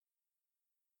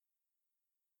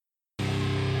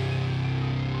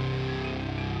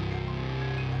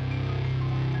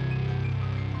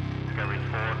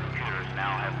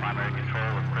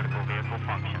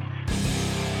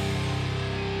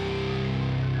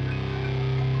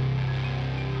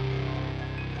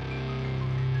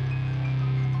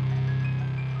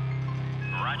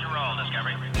roll,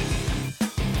 Discovery.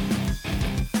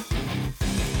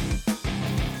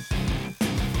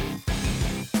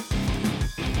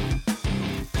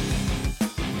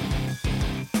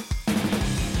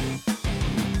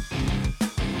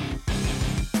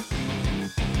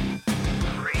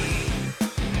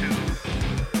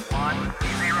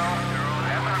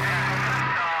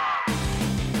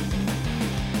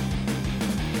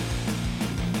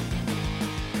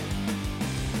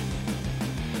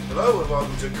 Hello and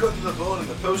welcome to Cut to the Bone in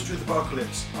the Post-Truth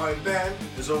Apocalypse. I'm Ben,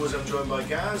 as always I'm joined by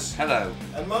Gaz. Hello.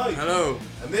 And Mike. Hello.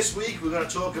 And this week we're going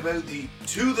to talk about the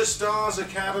To the Stars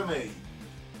Academy.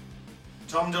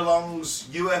 Tom DeLonge's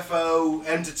UFO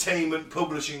entertainment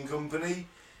publishing company,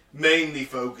 mainly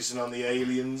focusing on the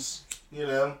aliens, you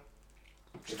know.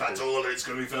 If that's all it's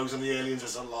going to be focused on the aliens,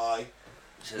 it's a lie.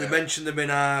 We mentioned them in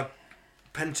our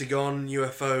Pentagon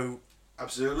UFO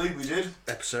Absolutely, we did.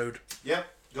 episode. Yep,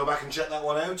 go back and check that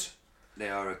one out. They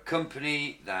are a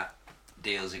company that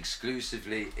deals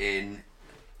exclusively in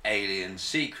alien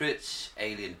secrets,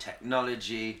 alien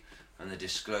technology, and the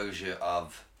disclosure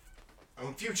of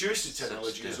And futuristic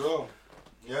technology as stuff. well.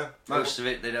 Yeah. most of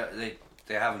it.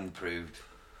 They haven't proved.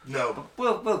 No.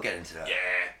 But we'll get into that. Yeah.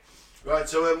 Right,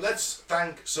 so let's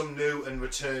thank some new and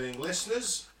returning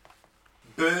listeners.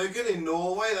 Bergen in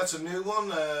Norway, that's a new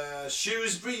one.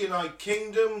 Shrewsbury, United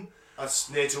Kingdom, that's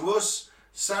near to us.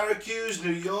 Syracuse,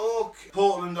 New York.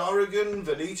 Portland, Oregon.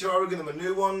 Veneta, Oregon, them are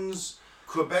new ones.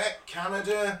 Quebec,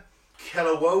 Canada.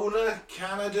 Kelowna,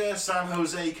 Canada. San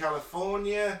Jose,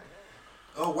 California.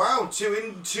 Oh wow, two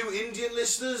Indian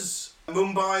listeners.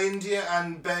 Mumbai, India,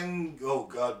 and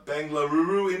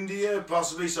Bengaluru, India,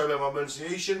 possibly, sorry about my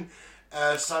pronunciation.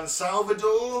 San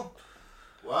Salvador,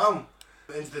 wow.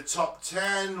 Into the top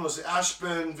 10, was it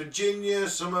Ashburn, Virginia,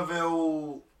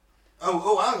 Somerville,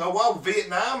 wow,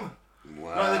 Vietnam.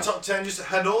 Wow. Right in the top 10, just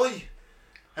Hanoi,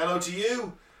 hello to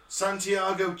you.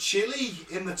 Santiago, Chile,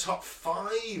 in the top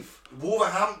 5.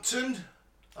 Wolverhampton,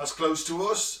 that's close to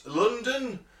us.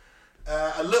 London,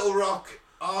 Little Rock,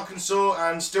 Arkansas,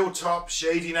 and still top,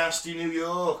 Shady Nasty, New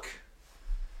York.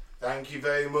 Thank you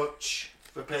very much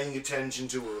for paying attention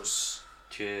to us.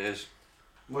 Cheers.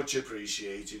 Much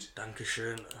appreciated.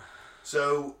 Dankeschön.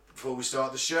 So, before we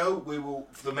start the show, we will,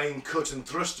 for the main cut and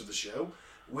thrust of the show,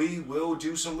 we will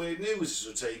do some weird news. This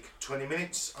will take 20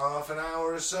 minutes, half an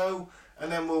hour or so, and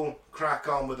then we'll crack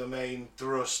on with the main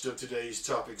thrust of today's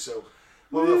topic. So,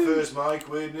 what we got first, Mike?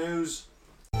 Weird news?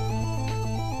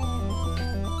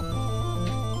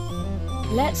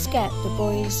 Let's get the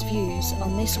boys' views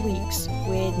on this week's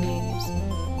weird news.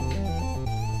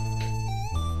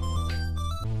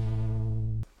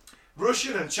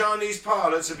 Russian and Chinese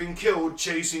pilots have been killed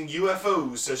chasing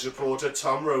UFOs, says reporter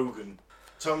Tom Rogan.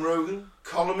 Tom Rogan,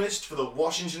 columnist for the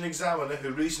Washington Examiner,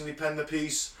 who recently penned the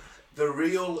piece The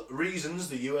Real Reasons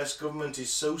the US Government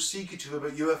is So Secretive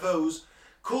About UFOs,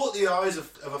 caught the eyes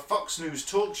of a Fox News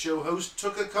talk show host,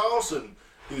 Tucker Carlson,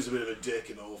 who's a bit of a dick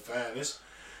in all fairness.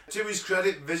 To his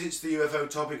credit, visits the UFO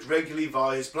topic regularly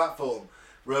via his platform.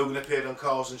 Rogan appeared on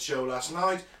Carlson's show last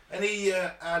night, and he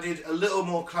added a little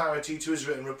more clarity to his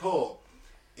written report.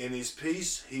 In his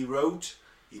piece, he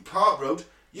part-wrote,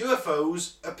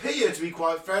 UFOs appear to be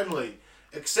quite friendly,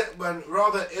 except when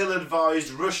rather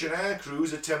ill-advised Russian air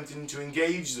crews attempt to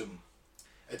engage them.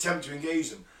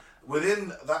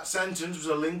 Within that sentence was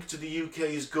a link to the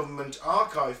UK's government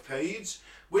archive page,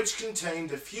 which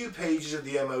contained a few pages of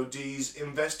the MOD's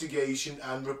investigation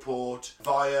and report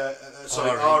via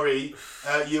RE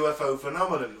UFO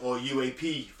phenomenon, or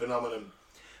UAP phenomenon.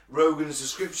 Rogan's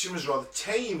description was rather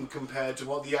tame compared to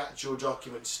what the actual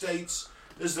document states,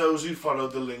 as those who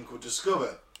followed the link would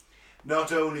discover.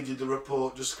 Not only did the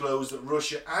report disclose that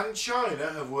Russia and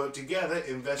China have worked together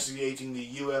investigating the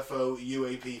UFO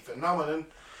UAP phenomenon,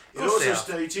 it also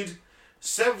stated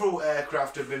several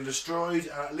aircraft have been destroyed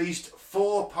and at least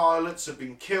 4 pilots have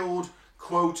been killed,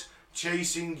 quote,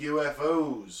 chasing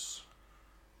UFOs.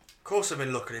 Of course I've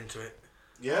been looking into it.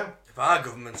 Yeah, If our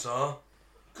governments are. of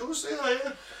course they are,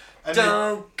 yeah. And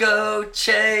Don't go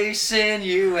chasing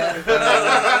UFOs.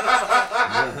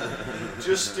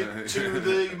 just stick to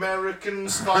the American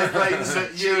spy planes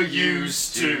that you're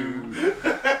used to.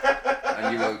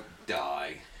 And you won't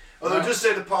die. Although just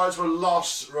say the pilots were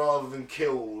lost rather than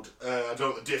killed. I don't know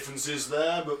what the difference is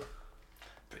there, but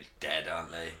Pretty dead,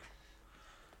 aren't they?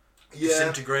 yeah.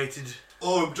 Disintegrated.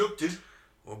 Or abducted.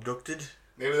 Or abducted.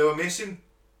 Maybe they were missing.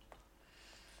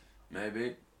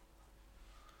 Maybe.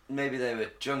 Maybe they were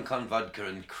drunk on vodka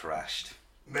and crashed.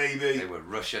 Maybe. They were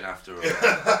Russian after all.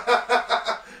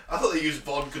 I thought they used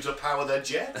vodka to power their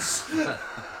jets. I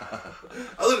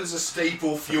thought it was a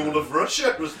staple fuel of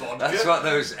Russia, was vodka. That's what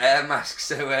those air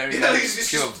masks are wearing. Yeah, it's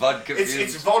pure vodka fumes.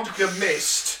 It's vodka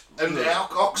mist and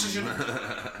oxygen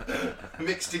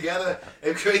mixed together.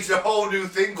 It created a whole new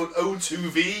thing called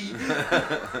O2V.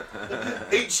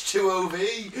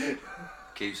 H2OV.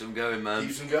 Keeps them going, man.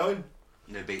 Keeps them going.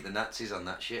 They beat the Nazis on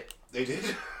that shit. They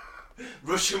did.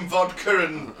 Russian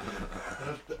vodka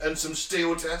and some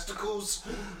steel testicles.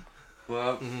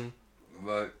 Well,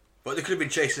 right. But they could have been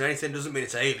chasing anything, doesn't mean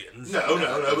it's aliens. No,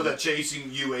 but they're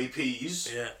chasing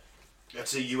UAPs. Yeah.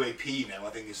 That's a UAP now, I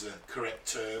think is the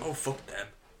correct term. Oh, fuck them.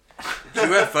 It's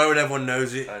UFO and everyone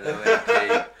knows it. I know,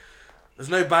 AP. There's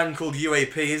no band called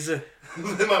UAP, is there?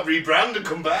 They might rebrand and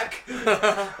come back.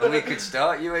 And we could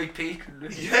start UAP, couldn't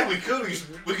we? Yeah, we could.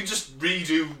 We could just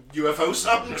redo UFO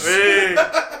songs. Hey.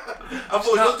 I've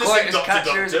always loved this thing,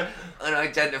 Doctor.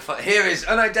 Unidentified. Here is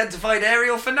unidentified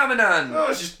aerial phenomenon. Oh,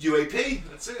 it's just UAP.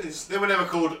 That's it. They were never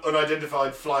called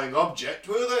unidentified flying object,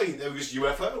 were they? They were just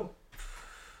UFO.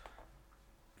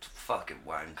 Fucking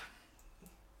wank.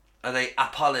 Are they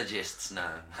apologists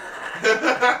now?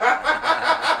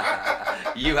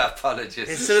 You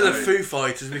apologists. Instead of the Foo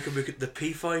Fighters, we could be the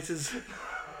P Fighters.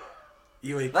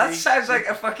 UAP. That sounds like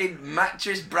a fucking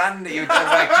mattress brand that you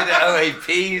directed at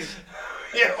OAPs.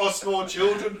 Yeah, or small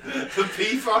children. The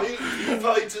P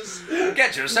Fighters.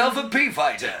 Get yourself a P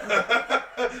fighter.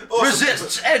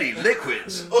 Resists any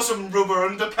liquids. Or some rubber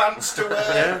underpants to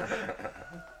wear.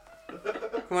 Yeah.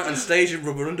 Come out on stage in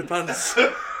rubber underpants.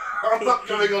 I'm not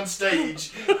coming on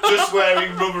stage just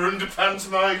wearing rubber underpants,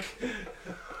 Mike.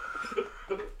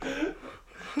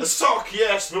 A sock,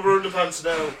 yes, rubber underpants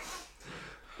now.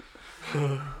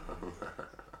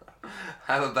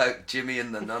 How about Jimmy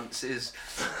and the Nonces?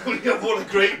 What a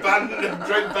great band name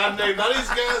that is,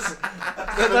 guys.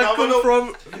 Where'd that come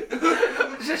from?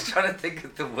 I'm just trying to think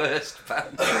of the worst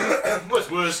band. Well,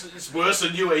 it's worse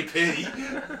than UAP.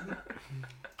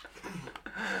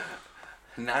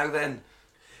 Now then.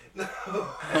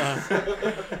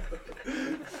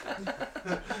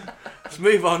 Let's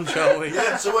move on, shall we?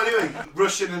 Yeah, so anyway,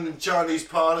 Russian and Chinese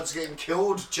pilots getting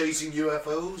killed chasing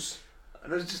UFOs.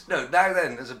 And I was just, no, now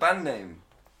then, there's a band name.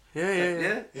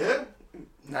 Yeah. Yeah?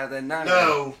 Now then, now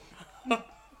No.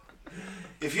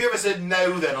 If you ever said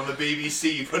no then on the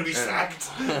BBC, you'd probably be sacked.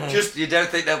 Just You don't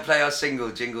think they'll play our single,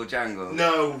 Jingle Jangle?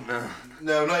 no,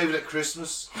 not even at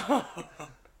Christmas.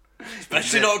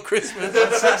 Especially not at Christmas.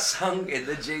 What's that song? In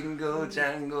the jingle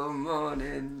jangle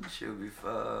morning, she'll be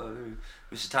fine.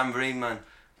 Mr. Tambourine Man,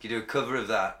 can you do a cover of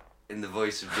that in the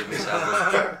voice of Jimmy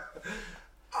Savile?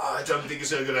 I don't think it's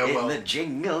going to go down In well. the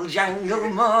jingle jangle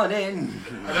morning.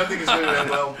 I don't think it's going to go down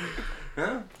well.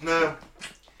 Huh? No.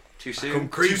 Too soon? Come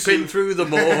creeping soon. through the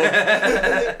moor.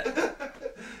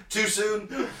 Too soon.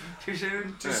 Too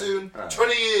soon? Too soon. Right.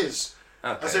 20 years.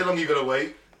 Okay. That's how long you've got to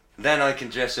wait. Then I can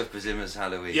dress up as him as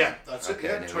Halloween. Yeah, that's it.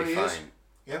 Yeah, and it'll 20 be years. fine.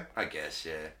 Yeah. I guess,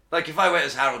 yeah. Like if I went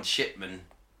as Harold Shipman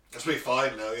That's pretty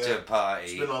fine now, yeah. to a party.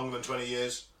 It's been longer than 20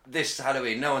 years. This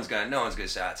Halloween, no one's going to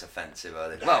say that's offensive, are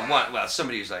they? Well,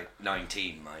 somebody who's like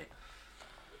 19 might.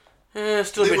 Yeah,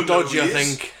 still a They bit wouldn't know dodgy, who I he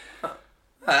is. think.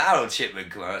 Harold Shipman,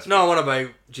 come on. That's No, what about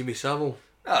Jimmy Savile?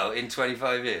 Oh, in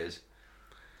 25 years.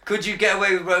 Could you get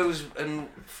away with Rose and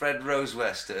Fred Rose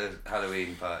West at a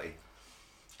Halloween party?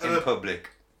 In public?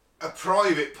 A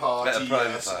private party, At a private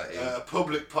yes. party. A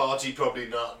public party, probably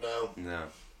not, no. No.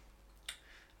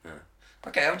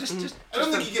 Okay, I'm just I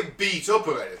don't think you get beat up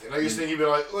or anything. I just think you'd be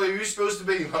like, well, you're supposed to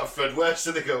be like Fred West,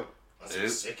 and they go, that's a bit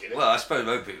sick, innit? Well, I suppose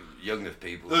most people, younger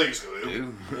people I think it's going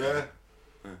do. Yeah.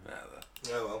 Oh, well.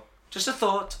 Yeah, well. Just a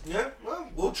thought. Yeah,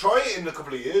 well, we'll try it in a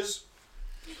couple of years.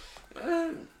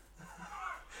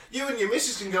 You and your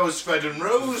missus can go as Fred and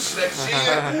Rose next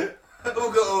year.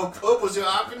 We'll go to a pub, we'll see what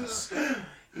happens.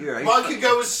 You're right. Mike can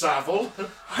go as Savile.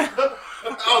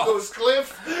 I'll go as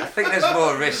Cliff. I think there's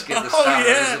more risk in the Savile,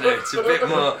 isn't there? It's a bit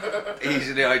more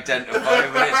easily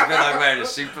identifiable. It's a bit like wearing a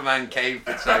Superman cape.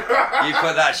 It's like you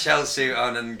put that shell suit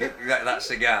on and get that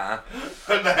cigar,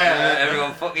 And the hair.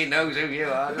 everyone fucking knows who you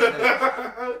are, don't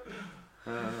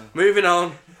they? Moving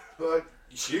on. Right,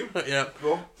 you shoot. Yeah.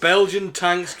 Go on. Belgian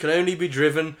tanks can only be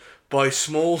driven by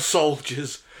small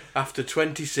soldiers after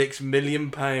 £26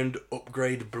 million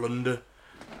upgrade blunder.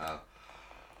 Oh.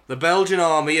 The Belgian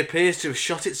army appears to have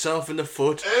shot itself in the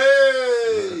foot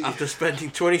Hey! after spending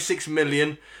 £26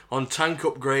 million on tank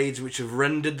upgrades which have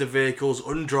rendered the vehicles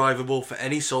undrivable for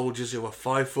any soldiers who are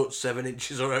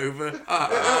 5'7" or over.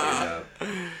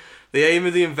 The aim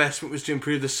of the investment was to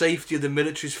improve the safety of the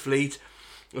military's fleet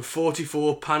of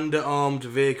 44 Panda-armed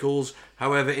vehicles.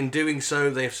 However, in doing so,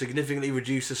 they have significantly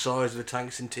reduced the size of the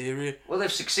tank's interior. Well,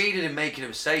 they've succeeded in making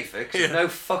them safer, because if no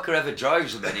fucker ever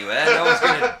drives them anywhere, no one's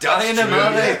going to die in them,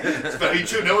 are they? It's very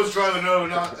true. No one's driving over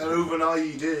an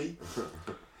IED.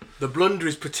 The blunder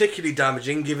is particularly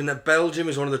damaging given that Belgium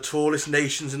is one of the tallest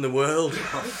nations in the world,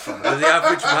 with the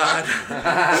average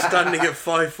man standing at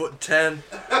 5'10".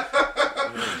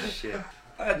 Oh, shit.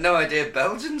 I had no idea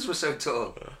Belgians were so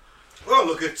tall. Well,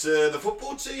 look at the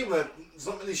football team. There's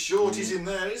not many shorties in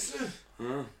there, is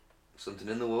there? Something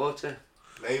in the water.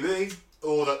 Maybe.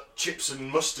 Or that chips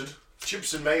and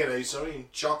mayonnaise,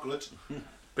 and chocolate.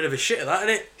 Bit of a shit of that,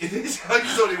 isn't it? It is. I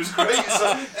just thought it was great. It's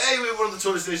like, hey, we're one of the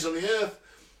tallest nations on the earth.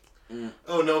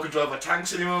 Oh, no one can drive our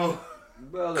tanks anymore.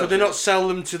 Well, Could they not sell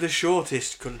them to the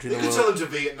shortest country They in the could world? sell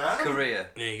them to Vietnam. Korea.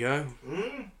 There you go.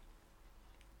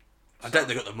 I doubt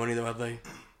they got the money though, have they?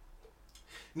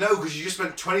 No, because you just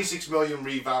spent 26 million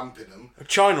revamping them.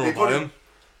 China will They buy put it- them.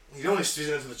 You don't want to stick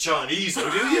it to the Chinese, though,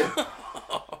 do you?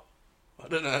 I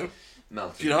don't know.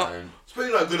 Melting Do you not? down. It's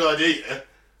probably not a good idea.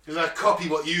 Because they copy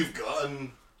what you've got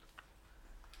and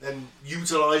then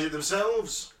utilise it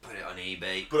themselves. Put it on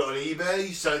eBay. Put it on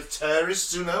eBay, sell it to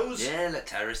terrorists, who knows? Yeah, let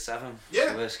terrorists have them.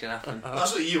 Yeah. The worst can happen.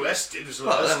 That's what the US did.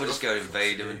 Well, then we'll just go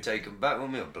invade them and take them back,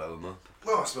 won't we? Or blow them up.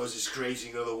 Well, I suppose it's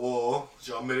creating another war. It's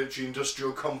our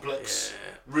military-industrial complex.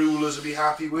 Rulers will be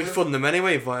happy We with it. fund them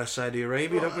anyway via Saudi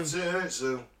Arabia, Well, don't we? that's it, innit?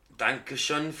 So,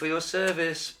 Dankeschön for your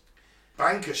service.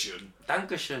 Dankeschön.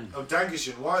 Dankeschön. Oh,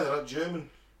 Dankeschön. Why? They're not German.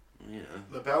 You know.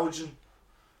 They're Belgian.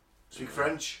 Speak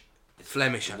French.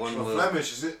 Flemish, actually. One Well, world,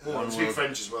 Flemish, is it? Oh, one speak world.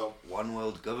 French as well. one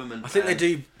world government. I think they man.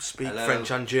 do speak Hello. French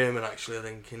and German, actually, I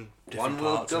think, in different One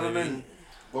world parts. maybe. government.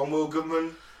 One world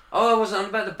government. Oh, I wasn't on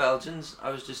about the Belgians. I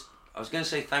was going to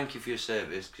say thank you for your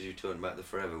service, because you were talking about the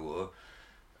Forever War,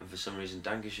 and for some reason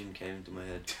Dankeschön came into my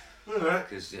head, Alright.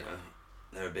 because, you know,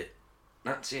 they're a bit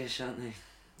Nazi-ish, aren't they?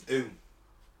 Who?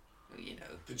 Well, you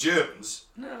know. The Germans?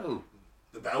 No.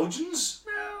 The Belgians?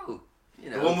 No. You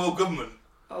The know. one world government?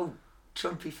 Oh,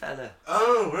 Trumpy fella.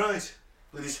 Oh, right.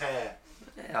 With his hair.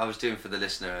 Yeah, I was doing for the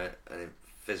listener a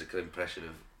physical impression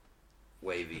of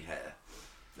wavy hair.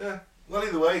 Yeah. Well,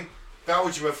 either way,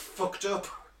 Belgium are fucked up.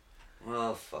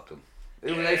 Well, fuck them.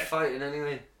 Who were they fighting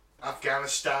anyway?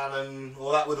 Afghanistan and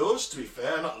all that with us, to be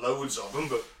fair. Not loads of them,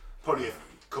 but probably a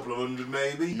couple of hundred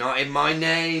maybe. Not in my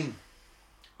name.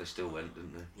 They still went,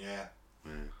 didn't they? Yeah.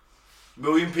 Yeah.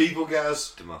 Million people,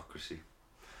 guys. Democracy.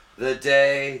 The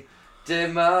day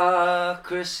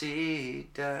democracy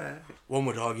died. One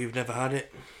would argue you've never had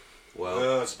it.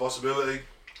 Well, It's a possibility.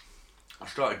 I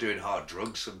started doing hard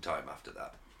drugs sometime after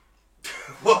that.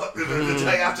 What? The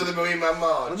day after the Million Man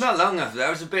March? Well, not long after that.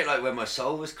 It was a bit like when my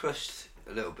soul was crushed.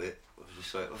 A little bit. I was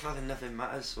just like, well, fucking nothing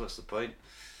matters. What's the point?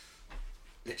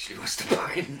 Literally, what's the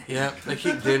point? Yeah, they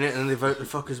keep doing it and they vote the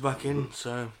fuckers back in,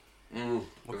 so...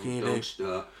 What can you do? Don't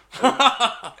start.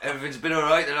 Everything's been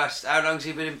alright the last... How long's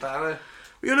he been in power?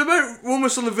 We're about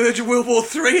almost on the verge of World War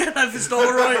III and everything's not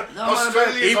alright. No,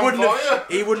 Australia's on fire.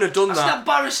 He wouldn't have done That's that. not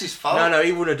Boris's fault. No,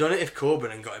 he wouldn't have done it if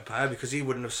Corbyn had got in power because he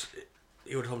wouldn't have...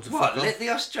 He would have come to What, fuck off. lit the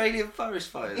Australian forest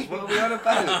fires? What are we on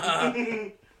about?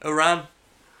 Iran.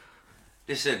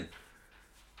 Listen,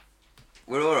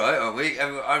 we're alright, aren't we?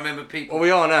 I remember people... Well,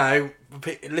 we are now.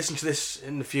 Listen to this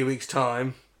in a few weeks'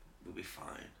 time. We'll be fine.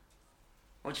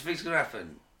 What do you think's going to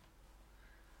happen?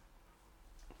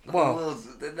 Well,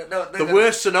 the the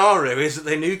worst scenario is that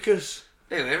they nuke us.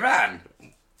 Who, Iran?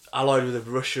 Allied with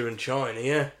Russia and China,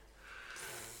 yeah.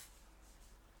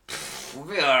 We'll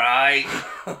be alright.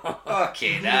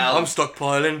 Fucking hell. I'm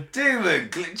stockpiling.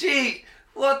 Gee,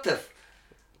 what the...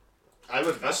 I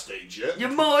haven't at that stage yet. You're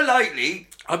more likely...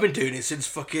 I've been doing it since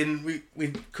fucking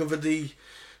we covered the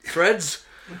threads.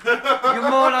 You're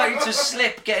more likely to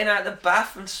slip getting out of the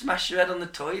bath and smash your head on the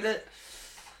toilet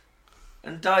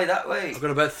and die that way. I've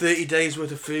got about 30 days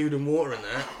worth of food and water in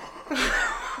there.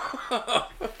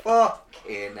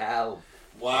 Fucking hell.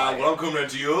 Wow, well, I'm coming round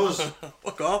to yours.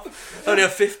 Fuck off. Only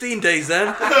have 15 days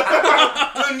then.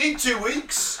 I need 2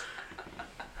 weeks.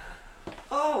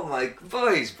 Oh my...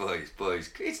 Boys.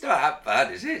 It's not that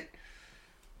bad, is it?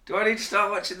 Do I need to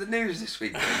start watching the news this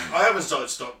week? I haven't started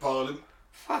stockpiling.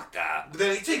 Fuck that. But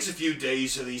then it takes a few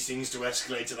days for these things to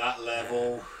escalate to that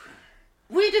level.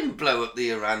 We didn't blow up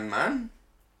the Iran, man.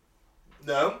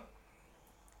 No.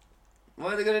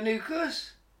 Why are they going to nuke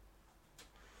us?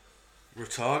 We're a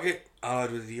target,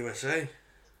 allied with the USA.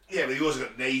 Yeah, but you also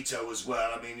got NATO as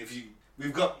well. I mean,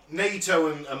 we've got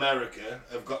NATO and America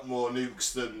have got more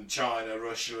nukes than China,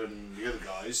 Russia, and the other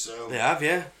guys. So They have,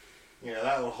 yeah. Yeah,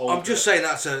 that'll hold. I'm just saying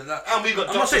that's and we've got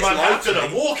I'm not Dr. saying it's Manhattan,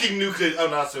 likely. a walking nuclear. Oh,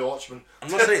 no, that's the Watchman. I'm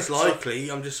not saying it's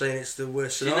likely. I'm just saying it's the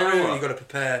worst you know scenario. what? You've got to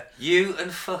prepare. You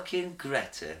and fucking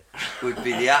Greta would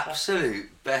be the absolute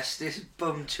bestest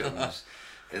bum chums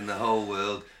in the whole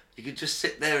world. You could just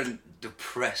sit there and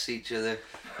depress each other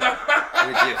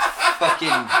with your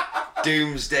fucking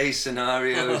doomsday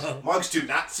scenarios. Mike's too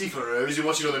Nazi for her. He's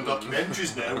watching all them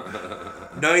documentaries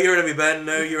now. Know your enemy, Ben.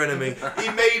 Know your enemy. He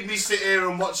made me sit here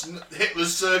and watch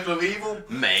Hitler's Circle of Evil.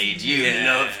 Made you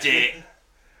loved it.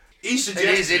 He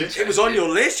suggested It is It was on your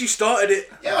list. You started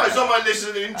it. Yeah, it's on my list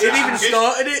of interesting. It even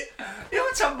started it. You know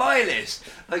what's on my list?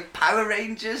 Like Power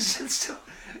Rangers and stuff.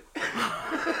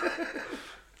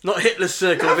 Not Hitler's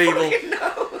Circle of Evil. I'm a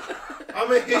I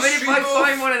mean, if history I buff.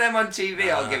 find one of them on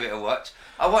TV, I'll give it a watch.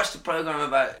 I watched a programme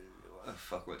about,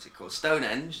 what's it called?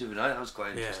 Stonehenge the other night. That was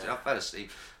quite interesting. Yeah. I fell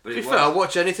asleep. But To it be fair, I was.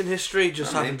 watch anything history.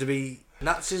 Just I mean- happen to be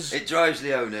Nazis. It drives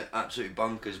Leona absolutely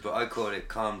bonkers, but I call it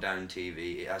calm down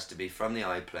TV. It has to be from the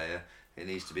iPlayer. It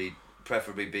needs to be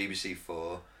preferably BBC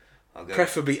 4. I'll go.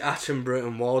 Preferably Attenborough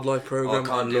and Wildlife Oh, I Programme. I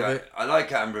can't do love it. it. I like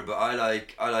Attenborough, but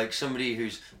I like somebody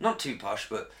who's not too posh,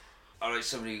 but I like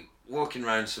somebody walking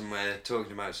around somewhere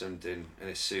talking about something and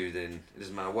it's soothing. It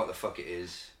doesn't matter what the fuck it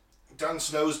is. Dan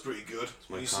Snow's pretty good.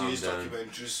 my When you see calm his down.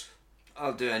 documentaries.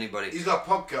 I'll do anybody. He's got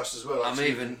podcasts as well. I'm actually.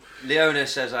 even. Leona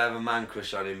says I have a man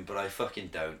crush on him, but I fucking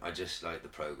don't. I just like the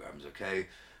programmes, okay?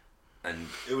 And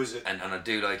Who is it? and I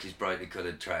do like his brightly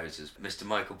coloured trousers. Mr.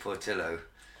 Michael Portillo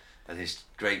and his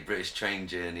Great British Train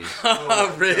Journeys.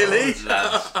 Oh, really?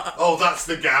 Lads. Oh, that's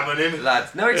the gammon him.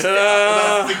 Lads. No, it's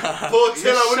That's the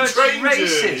Portillo You're and such train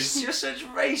racist. journeys. You're such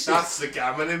racist. That's the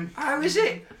gammon him. How is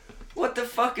it? What the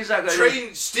fuck is that going to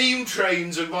Train, steam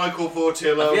trains and Michael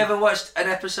Portillo. Have you ever watched an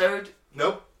episode?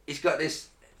 Nope. He's got this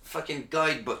fucking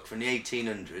guidebook from the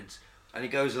 1800s and he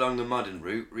goes along the modern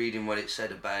route reading what it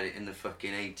said about it in the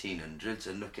fucking 1800s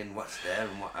and looking what's there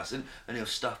and what hasn't, and he'll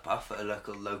stop off at a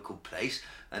local place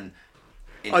and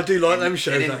I do like them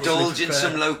shows, and actually, indulge to in be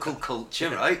some fair. local culture,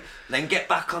 right? Then get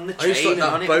back on the I train used to like and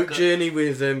on that it boat go- journey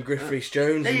with Griff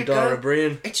Rhys-Jones There you and Dara go.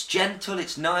 Brian. It's gentle,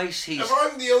 it's nice, he's... If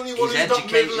I'm the only one he's who's not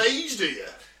educated. middle-aged here.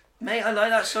 Mate, I like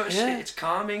that sort of Yeah. shit, it's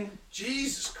calming.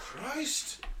 Jesus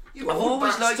Christ. You I've old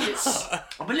always liked bastards. it.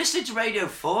 I've been listening to Radio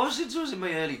 4 since I was in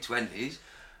my early 20s.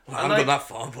 Well, I haven't gone that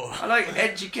far, but I like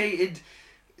educated.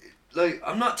 Like,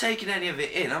 I'm not taking any of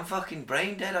it in. I'm fucking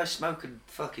brain dead. I smoke and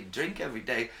fucking drink every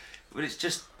day. But it's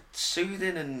just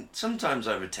soothing, and sometimes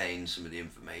I retain some of the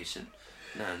information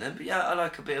now and then. But yeah, I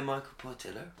like a bit of Michael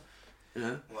Portillo. You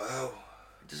know? Wow.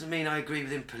 It doesn't mean I agree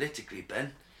with him politically,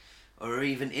 Ben. Or are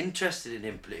even interested in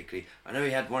him politically. I know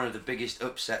he had one of the biggest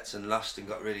upsets and lost and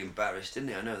got really embarrassed, didn't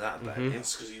he? I know that about him.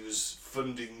 That's because he was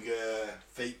funding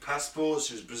fake passports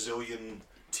to his Brazilian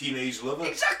teenage lover.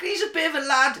 Exactly, he's a bit of a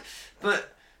lad,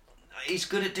 but he's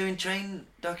good at doing train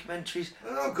documentaries.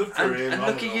 Oh, good for And, him. and I'm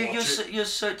look at gonna you, watch it. you're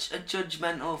such a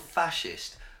judgmental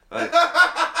fascist. Right?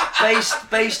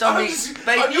 based on I'm the just-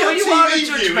 ba- I'm you your are a TV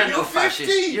viewer, judgmental you're fascist.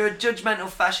 50. You're a judgmental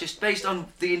fascist based on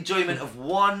the enjoyment of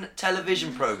one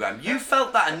television program. You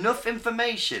felt that enough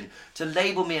information to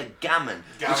label me a gammon,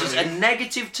 which is a Gammon.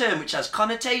 negative term which has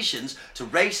connotations to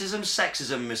racism,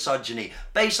 sexism, misogyny.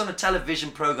 Based on a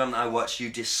television program that I watched, you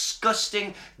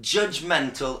disgusting,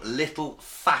 judgmental little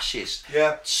fascist.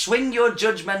 Yeah. Swing your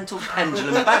judgmental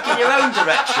pendulum back in your own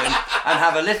direction and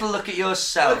have a little look at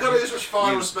yourself. I've got this much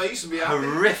fire You and space and be happy.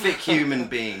 horrific human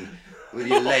being with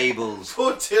your labels.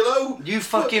 Portillo. You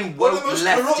fucking One of woke the most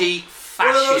lefty One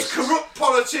of the most fascists. corrupt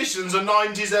politicians the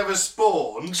 90s ever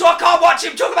spawned. So I can't watch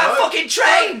him talk about Right? fucking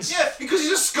trains! Yeah, because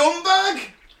he's a scumbag.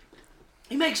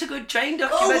 He makes a good train Oh,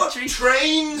 what? documentary.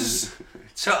 Trains?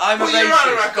 So I'm a Put your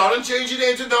racist. anorak on and change your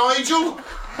name to Nigel.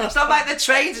 It's not about the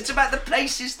trains, it's about the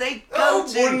places they go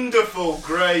Oh, to. wonderful,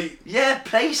 great. Yeah,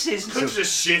 places. Country's a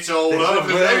shithole. There's a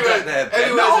love. word out there, Ben.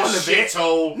 Anyway, Not all it's of a it.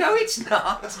 shithole. No, it's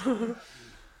not.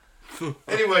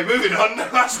 Anyway, moving on.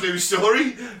 That's news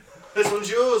story. This one's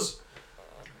yours.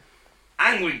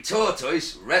 Angry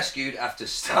tortoise rescued after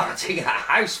starting a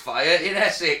house fire in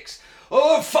Essex.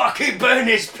 Oh, fucking burn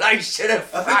this place to the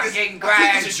fucking I think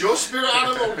ground. this is your spirit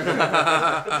animal.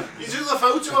 You took the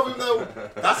photo of him though.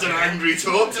 That's an angry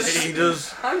tortoise. he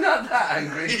does. I'm not that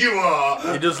angry. You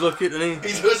are. He does look it, doesn't he?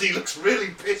 He does. He looks really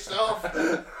pissed off.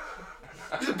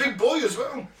 He's a big boy as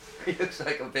well. He looks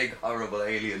like a big horrible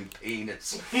alien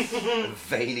penis. A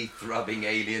veiny throbbing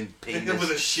alien penis.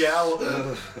 With a shell.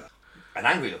 An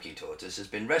angry looking tortoise has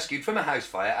been rescued from a house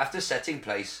fire after setting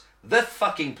the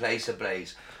fucking place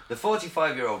ablaze. The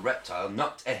 45-year-old reptile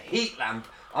knocked a heat lamp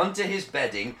onto his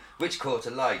bedding, which caught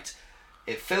alight.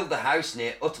 It filled the house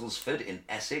near Uttlesford in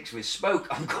Essex with smoke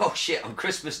on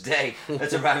Christmas Day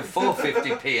at around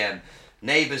 4:50 p.m.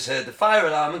 Neighbours heard the fire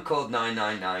alarm and called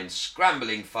 999,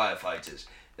 scrambling firefighters.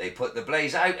 They put the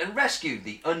blaze out and rescued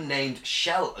the unnamed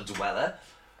shell dweller.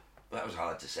 That was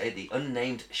hard to say. The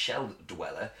unnamed shell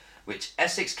dweller, which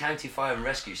Essex County Fire and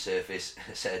Rescue Service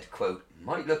said, quote,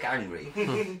 might look angry.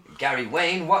 Gary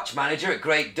Wayne, watch manager at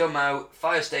Great Dumhow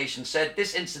Fire Station, said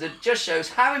this incident just shows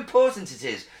how important it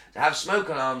is to have smoke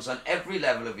alarms on every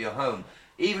level of your home.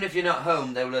 Even if you're not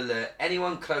home, they will alert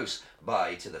anyone close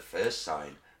by to the first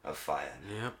sign of fire.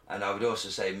 Yep. And I would also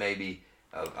say maybe,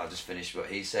 I'll just finish what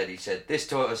he said. He said, this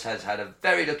tortoise has had a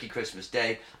very lucky Christmas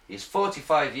day. He is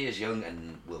 45 years young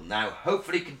and will now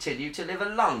hopefully continue to live a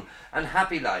long and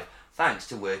happy life thanks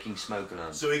to working smoke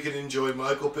alarms. So he can enjoy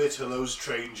Michael Pittellow's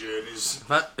train journeys.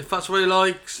 If that's what he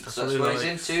likes, that's what what he's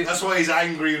into. That's why he's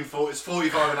angry and it's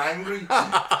 45 and angry.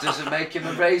 Doesn't make him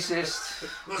a racist.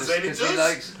 I'm not saying it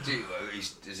does.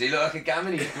 Does he look like a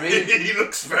gammon? He's green. He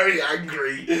looks very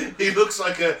angry. He looks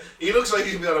like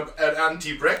he's been on an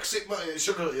anti-Brexit march,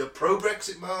 a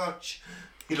pro-Brexit march.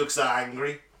 He looks that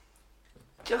angry.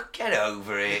 Just get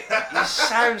over it. You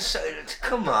sound so...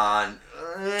 Come on.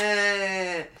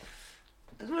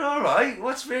 We're alright.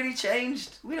 What's really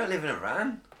changed? We don't live in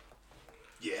Iran.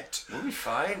 Yet. We'll be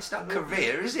fine. It's not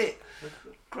Korea, is it?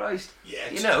 Christ.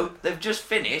 Yet. You know, they've just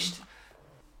finished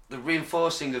the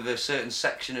reinforcing of a certain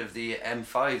section of the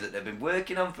M5 that they've been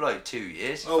working on for like 2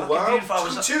 years. Oh, Fucking wow.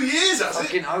 beautiful. 2 years,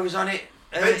 has it? I was on it.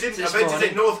 I bet it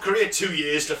take North Korea 2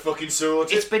 years to fucking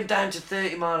sort it. It's been down to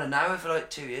 30 mile an hour for like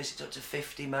 2 years. It's up to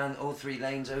 50, man. All 3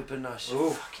 lanes open. I said,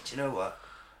 fucking, do you know what?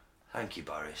 Thank you,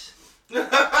 Boris.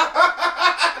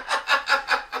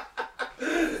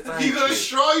 You got a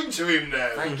shrine to him now.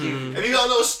 Thank you. And you got a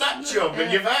little statue of him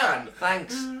in your van.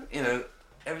 Thanks. You know,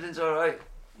 everything's alright.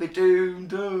 We're doomed.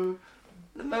 The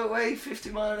motorway, 50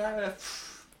 mile an hour.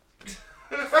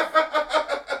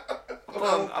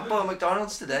 I bought a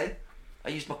McDonald's today. I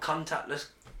used my contactless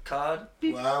card.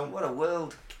 Beep. Wow. What a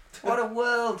world. What a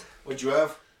world. What'd you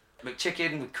have?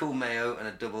 McChicken with cool mayo and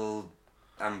a double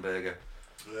hamburger.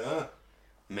 Yeah.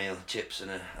 Meal, chips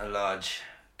and a large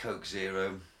Coke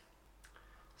Zero.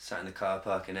 Sat in the car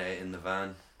park and ate it in the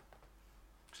van.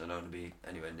 Because I don't want to be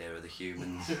anywhere near other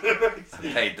humans. I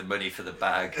paid the money for the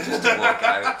bag just to walk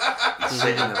out and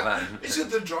sit in the van. Is it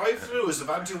the drive-through? Is the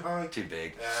van too high? Too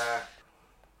big. Yeah.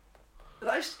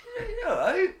 You know,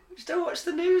 I just don't watch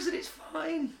the news and it's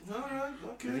fine. Alright,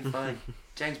 okay. It'll be fine.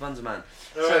 James Bond's a man.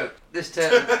 All So, right. this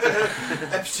term...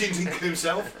 Epstein Lincoln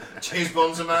himself. James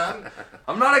Bond's a man.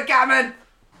 I'm not a gammon!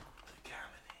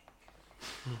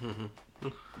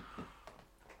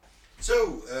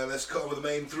 So, let's cut on with the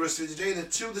main thrust of today, the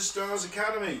To the Stars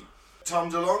Academy.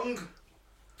 Tom DeLonge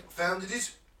founded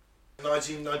it in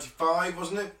 1995,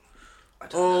 wasn't it?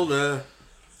 All the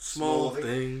small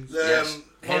things. Yes,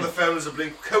 One of him. the founders of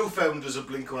co-founders of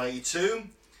Blink-182,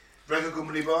 record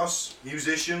company boss,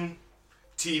 musician,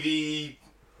 TV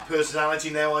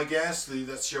personality now, I guess.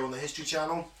 That's show on the History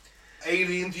Channel.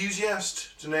 Alien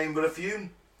enthusiast, to name but a few.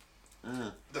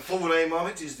 The full name of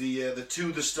it is the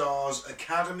To the Stars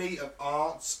Academy of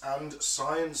Arts and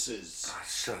Sciences.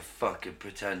 That's so fucking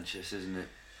pretentious, isn't it?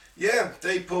 Yeah,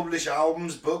 they publish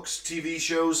albums, books, TV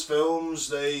shows, films.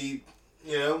 They,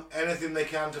 anything they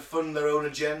can to fund their own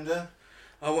agenda.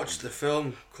 I watched the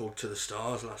film called To the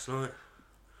Stars last night.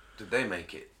 Did they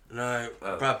make it? No,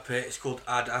 Oh. Brad Pitt. It's called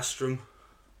Ad Astrum.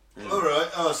 All right.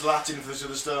 Oh, it's Latin for To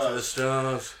the Stars. To the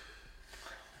Stars.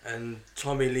 And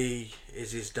Tommy Lee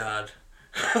is his dad.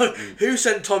 Who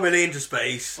sent Tommy Lee into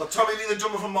space? Well, Tommy Lee, the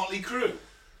drummer from Motley Crue.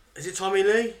 Is it Tommy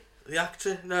Lee, the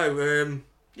actor? No,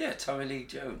 Yeah, Tommy Lee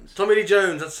Jones. Tommy Lee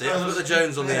Jones. That's it. I've got the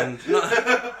Jones on the end.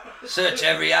 Search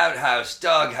every outhouse,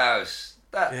 doghouse.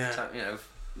 That, Yeah.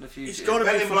 in the future. He's got to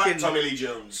Men be in Black, fucking. Tommy Lee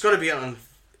Jones. He's got to be on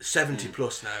 70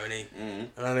 plus now, isn't he?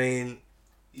 And I mean,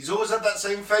 He's always had that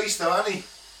same face, though, hasn't he?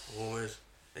 always.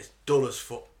 It's dull as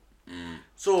fuck.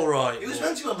 It's all right. He was but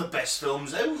meant to be one of the best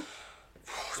films out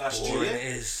last boring year. it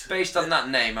is. Based on that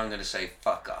name, I'm going to say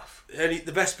fuck off.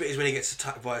 The best bit is when he gets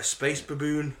attacked by a space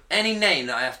baboon. Any name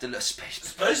that I have to look...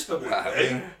 Space Baboon, Wow.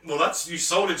 eh? Well, you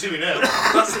sold it to me now.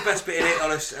 That's the best bit in it,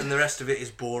 honest, and the rest of it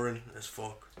is boring as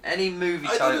fuck. Any movie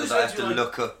I thought it title was that I have meant to to be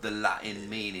look up the Latin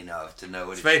meaning of to know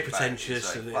what it's very about, pretentious, it's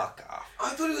like, isn't it? fuck off. I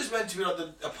thought it was meant to be like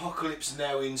the apocalypse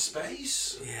now in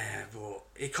space. Yeah, but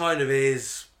it kind of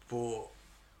is, but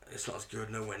it's not as good,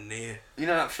 nowhere near. You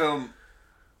know that film,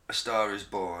 A Star Is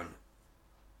Born,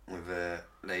 with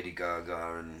Lady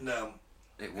Gaga and No.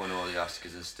 it won all the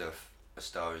Oscars and stuff. A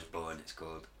Star Is Born, it's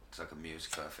called. It's like a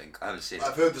musical, I think. I haven't seen it.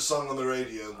 I've heard the song on the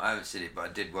radio. I haven't seen it, but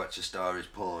I did watch A Star Is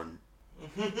Born.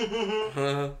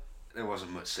 There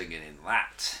wasn't much singing in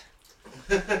that.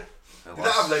 Did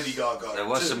that have Lady Gaga? There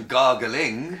was some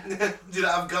gargling. Did it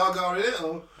have Gaga in it?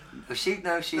 Or? She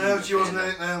wasn't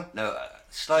in it. No,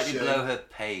 slightly Shame. below her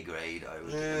pay grade, I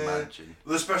would imagine.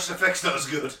 Well, the special effects not as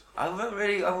good. I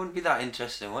wouldn't be that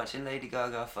interested in watching Lady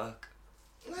Gaga fuck.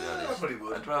 No, I probably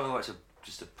would. I'd rather watch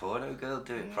just a porno girl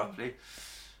do it properly.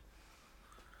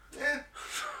 Yeah.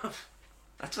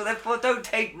 That's what they're for. Don't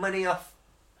take money off.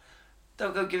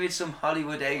 Don't go give it some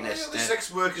Hollywood A-list. The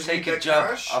sex workers take need a their job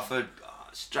cash. off a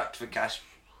strapped for cash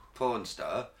porn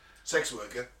star. Sex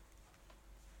worker.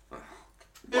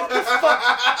 What the fuck?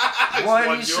 Why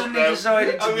have you just suddenly winding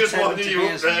decided to you up pretend to be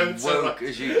as now, woke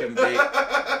as you can be?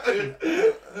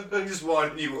 I'm just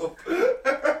winding you up.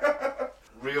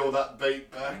 Reel that bait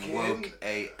back Woke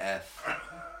AF.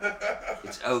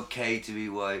 It's okay to be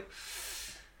white.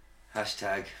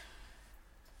 Hashtag.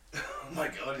 Oh my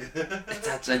god.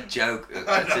 That's a joke. I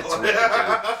That's a know. Twitter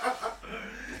joke.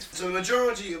 So the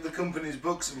majority of the company's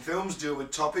books and films deal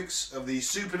with topics of the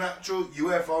supernatural,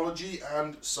 ufology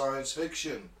and science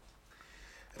fiction.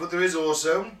 But there is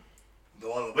also, the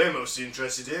one that we're most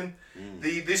interested in,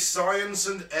 this Science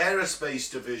and Aerospace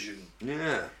division,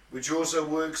 Yeah. which also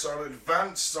works on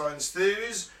advanced science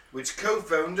theories, which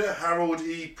co-founder Harold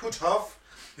E. Puthoff,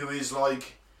 who is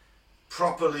like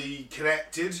properly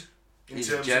connected in He's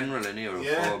terms a general, isn't he, or a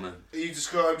foreman? he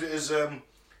described it as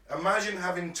imagine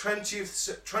having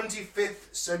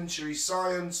 25th century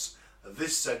science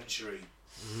this century.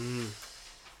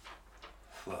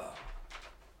 Well,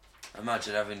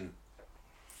 imagine having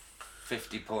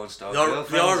 50 porn star The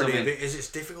girlfriends. irony of it is it's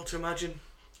difficult to imagine.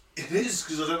 It is,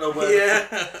 because I don't know where...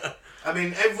 Yeah. I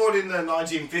mean, everyone in the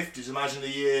 1950s, imagine the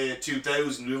year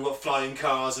 2000, we've got flying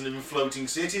cars and even floating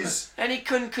cities. Any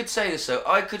cunt could say this, so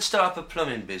I could start up a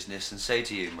plumbing business and say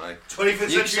to you, Mike... 25th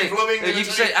century plumbing... You can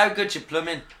say, how good's your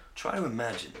plumbing? Try to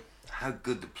imagine how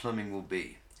good the plumbing will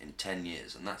be in 10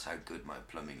 years, and that's how good my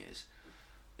plumbing is.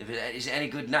 Is it any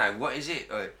good now? What is it?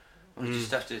 We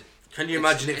just have to... Can you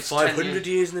imagine it 500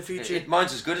 years in the future?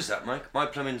 Mine's as good as that, Mike. My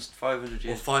plumbing's 500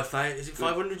 years. Or 5,000? Is it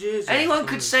 500 years? Anyone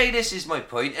could say this is my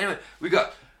point. Anyway,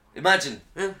 imagine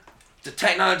the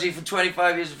technology from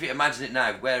 25 years ago. Imagine it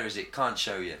now. Where is it? Can't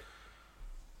show you.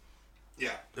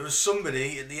 Yeah. There was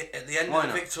somebody at the end Why of the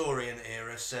not? Victorian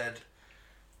era said,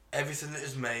 everything that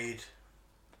is made,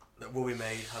 that will be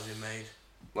made, has been made.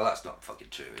 Well, that's not fucking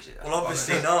true, is it? Well,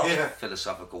 obviously not. Yeah.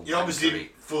 Philosophical. You obviously wankery.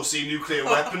 foresee nuclear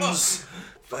weapons.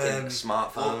 Fucking or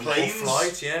smartphones. planes. Or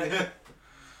flight, yeah.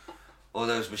 All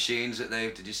those machines that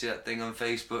did you see that thing on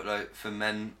Facebook, like, for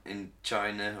men in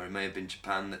China, or it may have been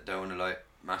Japan, that don't want to, like,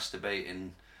 masturbate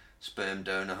in sperm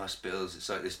donor hospitals? It's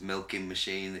like this milking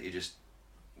machine that you just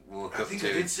walk I up think to.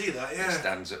 I did see that, It yeah.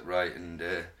 stands upright and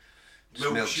just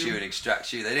Milks milks you. you and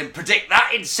extracts you. They didn't predict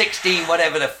that in 16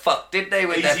 whatever the fuck, did they,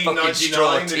 with their fucking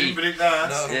straw 1899, they didn't teeth? predict that.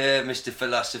 No. Yeah, Mr.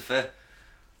 Philosopher.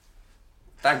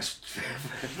 Thanks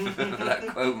for that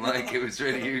quote, Mike. It was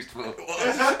really useful.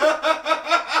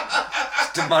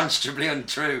 It's demonstrably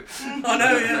untrue. I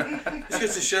know, yeah. It's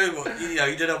just to show what, you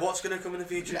don't know what's going to come in the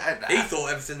future. Nah. He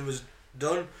thought everything was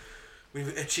done.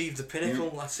 We've achieved the pinnacle,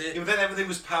 that's it. Yeah, but then everything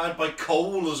was powered by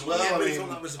coal as well. Yeah, I but he mean, thought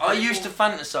that was the I pinnacle. used to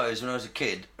fantasize when I was a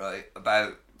kid, right,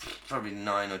 about probably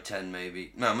 9 or 10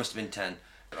 maybe. No, it must have been 10.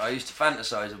 I used to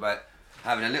fantasize about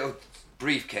having a little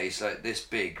briefcase like this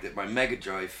big that my Mega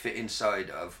Drive fit inside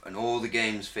of, and all the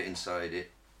games fit inside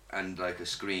it, and like a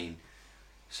screen,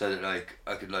 so that like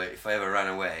I could, like, if I ever ran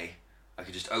away, I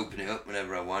could just open it up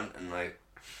whenever I want, and like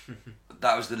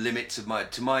that was the limits of my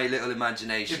little they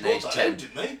imagination. brought Age that 10. out,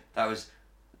 didn't they? That was,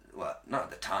 well, not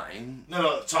at the time. No,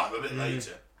 not at the time, a bit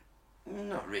later.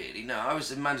 Not really. No, I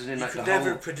was imagining You like could the never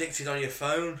whole. have predicted on your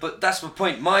phone. But that's my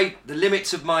point. The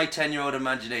limits of my 10-year-old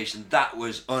imagination, that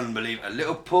was unbelievable. A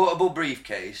little portable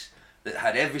briefcase that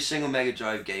had every single Mega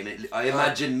Drive game in it. I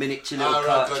imagined miniature little right,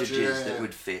 gotcha, cartridges yeah, that yeah.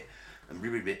 would fit.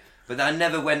 And but I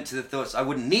never went to the thoughts, I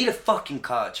wouldn't need a fucking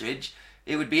cartridge.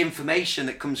 It would be information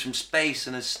that comes from space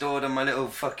and is stored on my little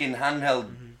fucking handheld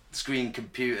screen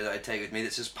computer that I take with me,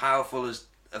 that's as powerful as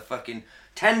a fucking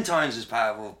 10 times as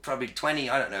powerful, probably 20,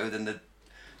 I don't know, than the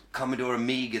Commodore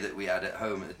Amiga that we had at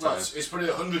home at the time. Well, it's probably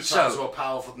 100 So- times more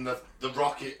powerful than the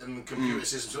rocket and the computer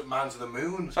systems that man to the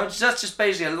moon. So that's just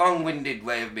basically a long-winded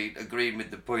way of me agreeing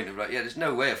with the point of, like, yeah, there's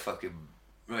no way of fucking...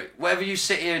 Right, whatever you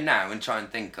sit here now and try and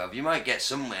think of, you might get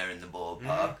somewhere in the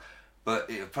ballpark, but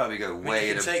it'll probably go way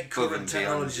You can take above current and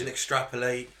technology and beyond.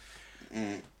 extrapolate,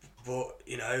 but,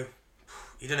 you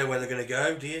don't know where they're going to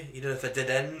go, do you? You don't know if they're dead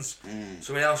ends.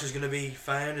 Something else is going to be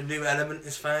found, a new element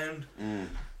is found.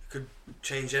 could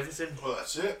change everything. Well,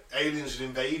 that's it. Aliens would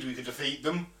invade, we could defeat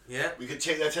them. Yeah. We could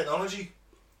take their technology.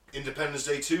 Independence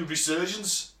Day 2,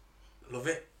 Resurgence. Love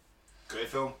it. Great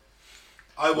film.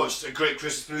 I watched a great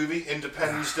Christmas movie,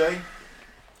 Independence Day,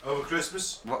 over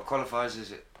Christmas. What qualifies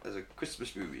as it as a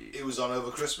Christmas movie? It was on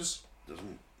over Christmas.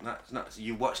 That's not.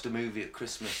 You watched a movie at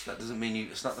Christmas. That doesn't mean you.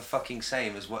 It's not the fucking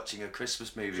same as watching a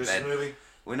Christmas movie. Christmas Ben. movie.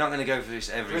 We're not going to go for this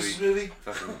every Christmas week. movie.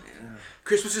 Fucking,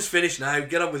 Christmas is finished now.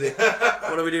 Get on with it.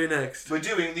 What are we doing next? We're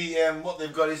doing the what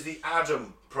they've got is the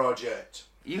Adam Project.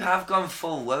 You have gone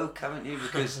full woke, haven't you?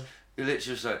 Because you're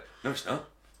literally just like, no, it's not.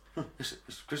 It's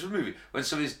a Christmas movie. When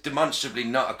somebody's demonstrably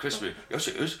not a Christmas movie, yes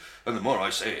it is. And the more I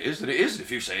say it is, then it is. And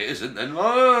if you say it isn't, then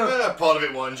Part of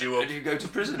it winds you up. you go to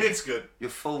prison. It's good. You're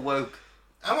full woke.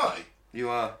 Am I? You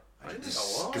are. I didn't It think I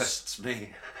was. disgusts me.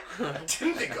 I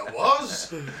didn't think I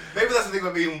was. Maybe that's the thing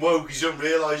about being woke, is you don't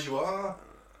realise you are.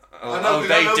 Oh,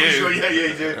 they do. Sure. Yeah,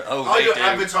 you do. Oh, I they don't do.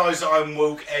 advertise that I'm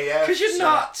woke AF. Because you're so-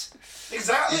 not.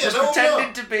 Exactly. You're just I know I'm pretending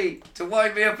not. to be. To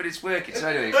wind me up and it's working. So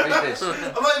anyway, read this. I'm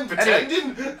not even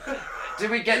pretending. Did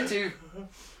we get to...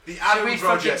 The Did Adam we fucking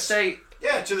Project. say...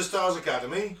 Yeah, to the Stars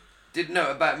Academy. Didn't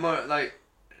know about more, like,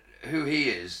 who he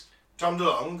is. Tom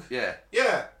DeLonge. Yeah.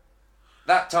 Yeah.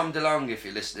 That Tom DeLonge, if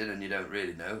you're listening and you don't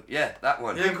really know. Yeah, that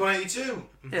one. Blink 182.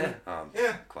 Yeah.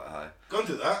 Yeah. Quite high. Gone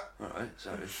through that. Alright,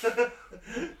 sorry.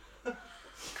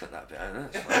 Cut that bit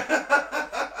out, that's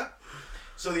fine.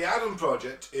 So the Adam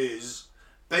Project is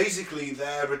basically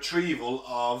their retrieval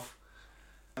of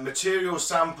material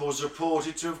samples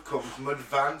reported to have come from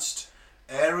advanced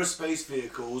aerospace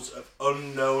vehicles of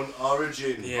unknown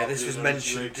origin. Yeah, this was popularly known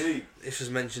as mentioned. UAP. This was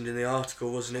mentioned in the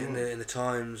article, wasn't it? In the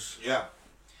Times. Yeah.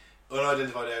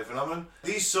 Unidentified air phenomenon.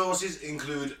 These sources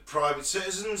include private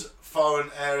citizens, foreign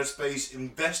aerospace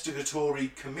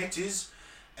investigatory committees,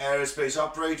 aerospace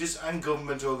operators and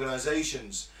government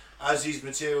organisations. As these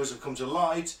materials have come to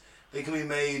light, they can be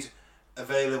made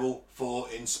available for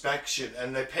inspection,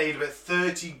 and they paid about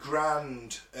 30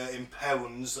 grand in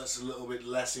pounds, that's a little bit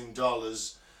less in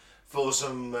dollars, for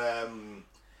some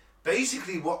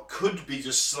basically what could be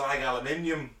just slag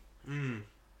aluminium.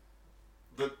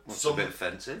 But What's some a bit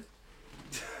offensive.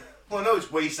 well, no,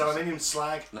 it's waste aluminium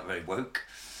slag. Not very woke.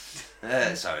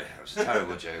 Sorry, that was a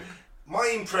terrible joke.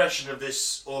 My impression of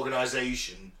this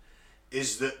organisation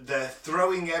is that they're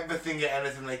throwing everything at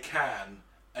anything they can,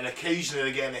 and occasionally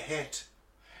they're getting a hit.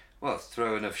 Well,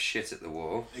 throw enough shit at the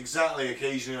wall. Exactly,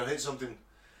 occasionally they'll hit something.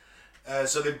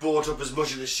 So they bought up as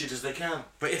much of this shit as they can.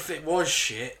 But if it was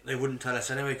shit, they wouldn't tell us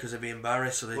anyway because they'd be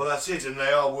embarrassed. So they... Well, that's it, and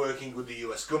they are working with the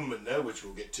US government now, which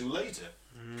we'll get to later.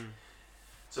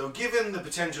 So given the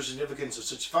potential significance of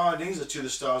such findings, the To the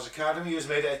Stars Academy has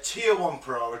made it a Tier 1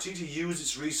 priority to use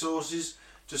its resources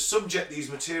to subject these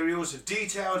materials to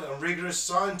detailed and rigorous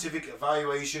scientific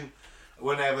evaluation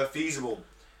whenever feasible.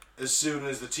 As soon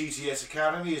as the TTS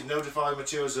Academy is notified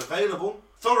materials available,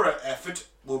 thorough effort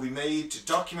will be made to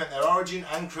document their origin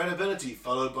and credibility,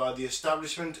 followed by the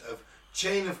establishment of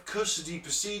chain of custody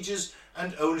procedures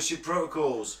and ownership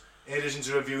protocols, in addition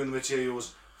to reviewing the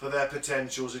materials for their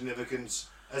potential significance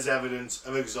as evidence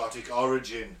of exotic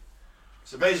origin.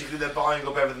 So basically they're buying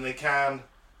up everything they can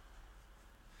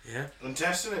Yeah. and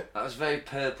testing it. That was very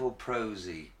purple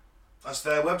prosy. That's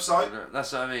their website.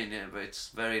 That's what I mean, yeah, but it's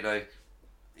very like,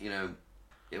 you know,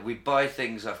 yeah, we buy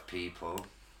things off people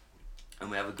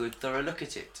and we have a good thorough look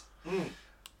at it.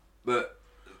 But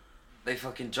they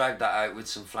fucking dragged that out with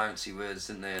some flouncy words,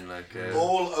 didn't they? And like,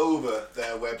 All over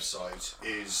their website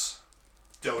is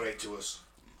donate to us.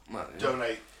 well, yeah.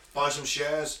 Donate. Buy some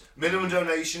shares. Minimum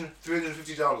donation,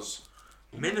 $350.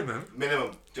 Minimum.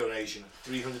 Minimum donation,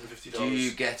 $350. Do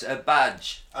you get a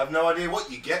badge? I have no idea what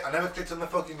you get. I never clicked on the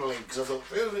fucking link because I thought,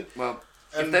 Well,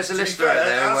 if And there's a to be listener fair, out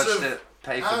there who as wants of- to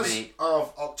pay for as me,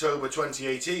 of October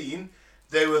 2018,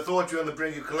 they were thought to be on the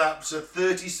brink of collapse, a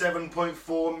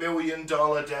 $37.4 million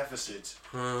deficit.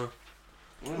 I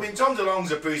mean, Tom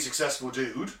DeLonge's a pretty successful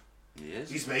dude. he is.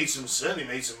 He's certainly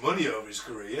made some money over his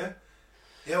career.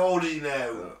 How old is he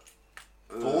now?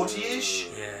 40-ish?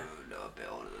 Yeah. No, a bit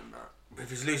older than that. If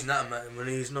he's losing that amount of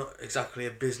money, he's not exactly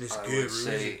a business I guru, would is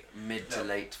he? say mid to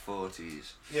late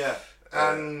 40s. Yeah.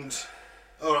 And,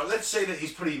 alright, let's say that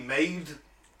he's probably made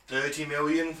 30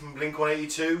 million from Blink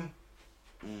 182.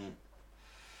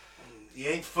 He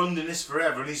ain't funding this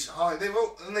forever,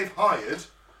 and they've hired,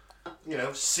 you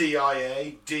know,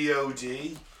 CIA,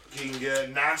 DOD,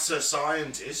 NASA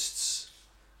scientists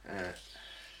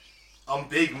on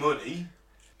big money.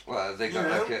 Well, have they got You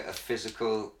know? like a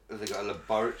physical, have they got a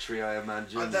laboratory, I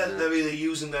imagine? And they're either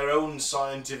using their own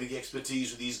scientific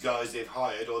expertise with these guys they've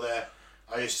hired, or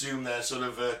I assume they're sort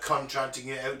of contracting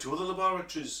it out to other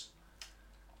laboratories.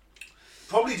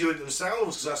 probably do it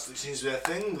themselves because that seems to be their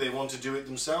thing. They want to do it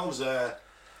themselves. They're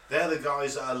the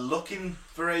guys that are looking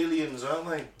for aliens, aren't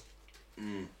they?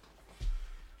 Mm.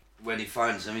 When he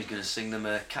finds them, he's going to sing them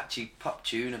a catchy pop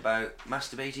tune about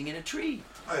masturbating in a tree.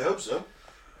 I hope so.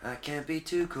 I can't be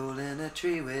too cool in a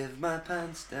tree with my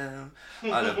pants down.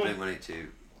 I love Blink-182.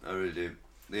 I really do.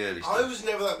 The early stuff. I was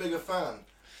never that big a fan,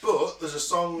 but there's a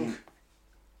song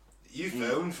you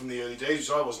found from the early days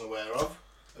which I wasn't aware of,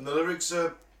 and the lyrics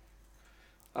are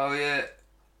Oh yeah.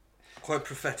 Quite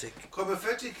prophetic. quite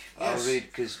prophetic. Yes. I'll read,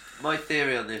 because my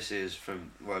theory on this is,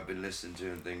 from what I've been listening to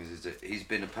and things, is that he's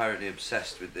been apparently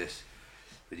obsessed with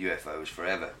UFOs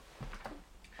forever.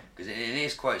 Because it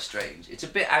is quite strange. It's a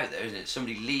bit out there, isn't it?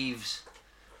 Somebody leaves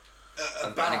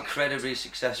An an incredibly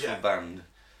successful band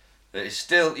that is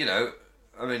still,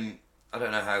 I mean, I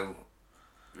don't know how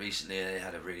recently they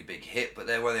had a really big hit, but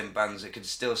they're one of them bands that could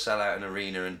still sell out an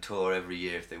arena and tour every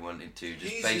year if they wanted to,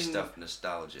 just He's based in off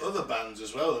nostalgia. Other bands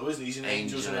as well, though, isn't he? He's in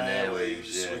Angels and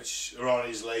Airwaves, which are on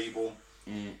his label.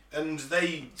 And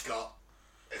they got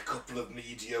a couple of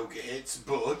mediocre hits,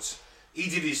 but he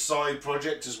did his side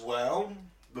project as well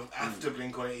after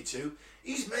Blink-182.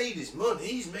 He's made his money.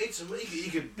 He's made some money. He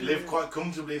could live quite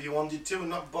comfortably if he wanted to and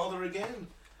not bother again.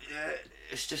 Yeah,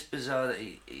 it's just bizarre that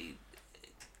he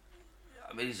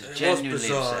I mean, he's genuinely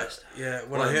obsessed. Yeah,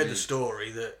 when I heard the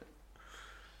story that,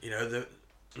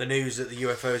 the news that the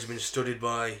UFOs have been studied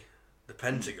by the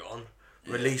Pentagon,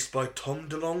 released by Tom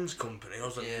DeLonge's company, I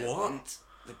was like, what?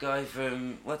 The guy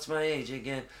from What's My Age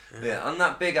Again? Yeah, on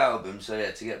that big album, so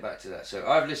yeah, to get back to that. So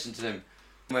I've listened to them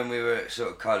when we were at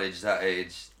sort of college, that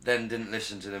age, then didn't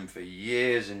listen to them for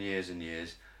years and years and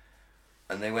years.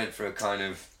 And they went for a kind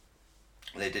of,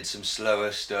 they did some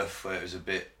slower stuff where it was a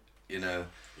bit,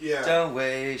 Yeah. Don't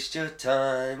waste your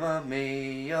time on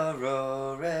me, you're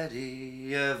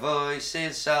already a voice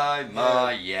inside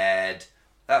my head.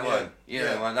 That one,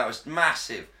 one, that was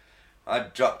massive.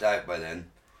 I'd dropped out by then,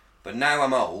 but now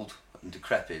I'm old and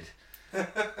decrepit.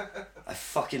 I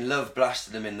fucking love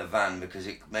blasting them in the van because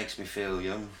it makes me feel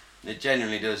young. It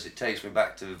genuinely does. It takes me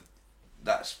back to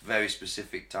that very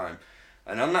specific time.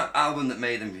 And on that album that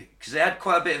made them, because they had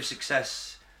quite a bit of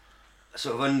success,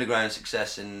 sort of underground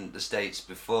success in the States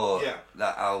before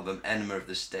that album, Enema of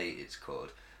the State it's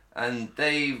called. And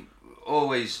they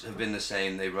always have been the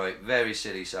same. They write very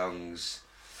silly songs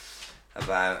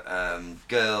about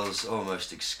girls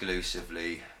almost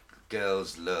exclusively,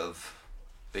 girls' love,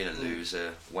 being a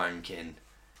loser, wanking,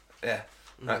 that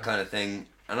kind of thing.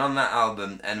 And on that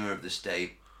album, Enema of the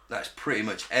State, that's pretty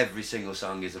much every single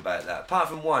song is about that, apart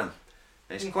from one.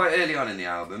 And it's quite early on in the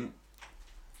album.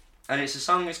 And it's a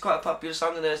song, it's quite a popular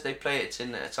song of theirs. They play it,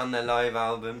 it's on their live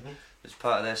album. It's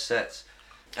part of their sets.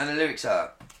 And the lyrics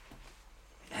are,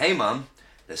 "Hey Mum,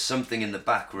 there's something in the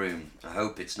back room. I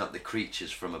hope it's not the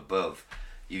creatures from above.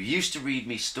 You used to read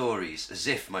me stories as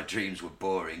if my dreams were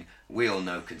boring. We all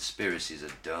know conspiracies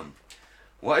are dumb.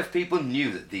 What if people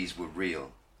knew that these were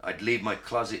real? I'd leave my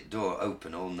closet door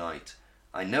open all night.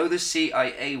 I know the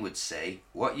CIA would say,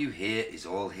 what you hear is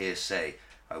all hearsay.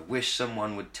 I wish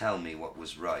someone would tell me what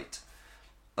was right.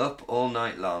 Up all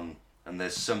night long, and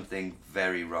there's something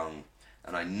very wrong.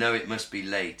 And I know it must be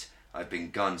late. I've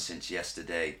been gone since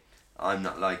yesterday. I'm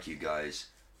not like you guys.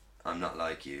 I'm not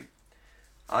like you.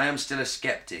 I am still a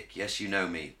skeptic, yes you know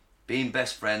me. Being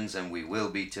best friends and we will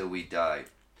be till we die.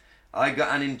 I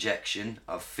got an injection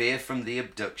of fear from the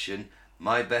abduction.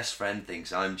 My best friend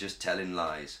thinks I'm just telling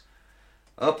lies.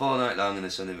 Up all night long and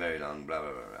there's something very long, blah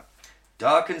blah blah blah.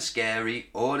 Dark and scary,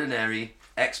 ordinary,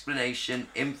 explanation,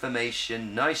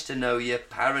 information, nice to know you,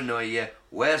 paranoia,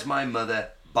 where's my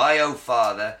mother, bio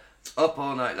father, up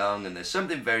all night long and there's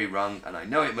something very wrong and I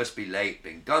know it must be late,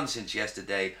 been gone since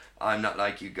yesterday, I'm not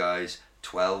like you guys,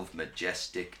 12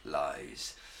 majestic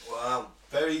lies." Wow,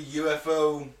 very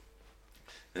UFO,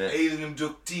 alien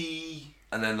abductee.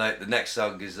 And then like the next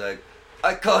song is like,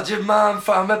 "I called your mom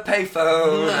from a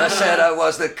payphone. I said I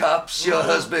was the cops. Your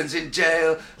husband's in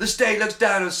jail. The state looks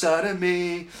down on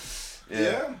sodomy."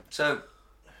 Yeah. So,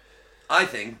 I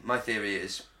think my theory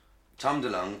is, Tom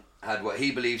DeLonge had what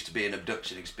he believes to be an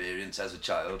abduction experience as a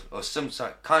child, or some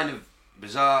kind of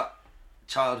bizarre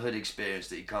childhood experience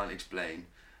that he can't explain,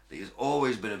 that he's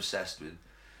always been obsessed with,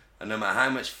 and no matter how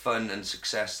much fun and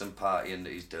success and partying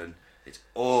that he's done, it's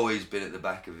always been at the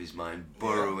back of his mind,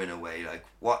 burrowing away, like,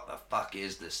 what the fuck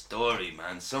is the story,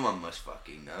 man? Someone must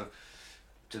fucking know.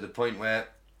 To the point where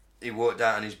he walked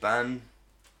out on his band.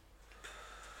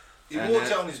 He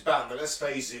walked out on his band, but let's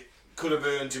face it, could have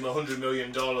earned him $100 million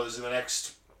in the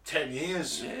next 10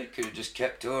 years. Yeah, could have just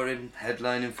kept touring,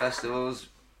 headlining festivals.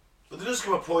 But there does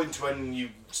come a point when you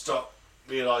stop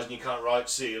realising you can't write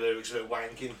C lyrics without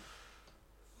wanking.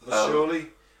 Surely.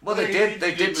 Well, they did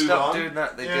move stop on. doing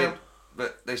that. They Yeah. did,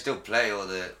 but they still play all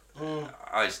the.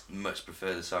 I much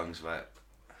prefer the songs about,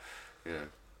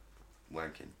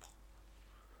 wanking.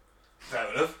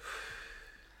 Fair enough.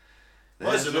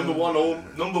 Well, it's the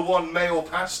number one male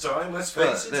pastime. Let's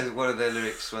face it. One of their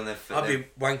lyrics when they're. I'd be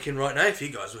wanking right now if you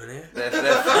guys weren't here.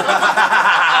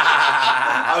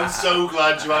 I'm so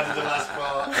glad you added the last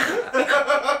part.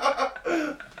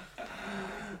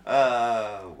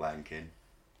 Wanking.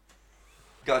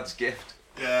 God's gift.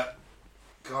 Yeah,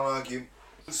 can't argue.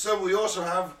 So we also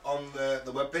have on the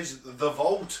webpage The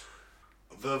Vault.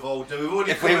 The Vault. Now, we've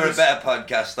already If we were a covered- better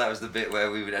podcast, that was the bit where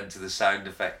we would enter the sound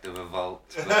effect of a vault.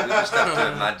 But we just have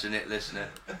to imagine it, listener.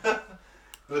 But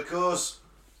of course,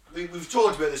 we've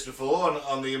talked about this before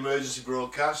on the emergency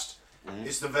broadcast.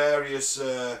 It's the various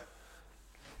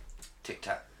Tic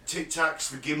Tac. Tic Tacs,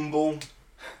 the gimbal.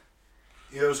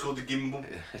 You know it's called the gimbal.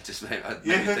 It just made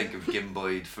me think of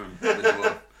Gimboid from With the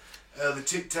Wolf. The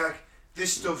Tic Tac.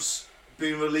 This stuff's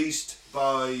been released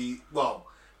by,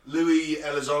 Louis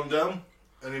Elizondo,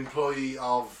 an employee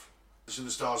of the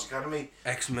Stars Academy.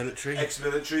 Ex-military.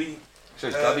 Ex-military. So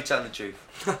he's got to be telling the truth.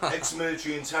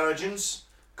 Ex-military intelligence.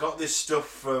 Got this stuff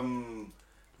from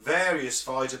various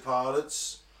fighter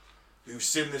pilots who've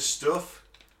seen this stuff,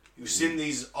 who've seen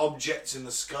these objects in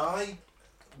the sky.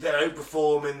 They're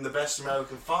outperforming the best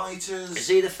American fighters. Is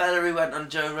he the fella who went on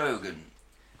Joe Rogan?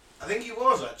 I think he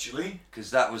was, actually.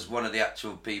 Because that was one of the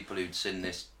actual people who'd seen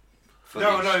this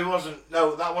footage. No, he wasn't.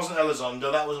 No, that wasn't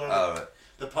Elizondo. That was one of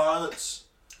the pilots.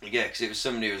 Yeah, because it was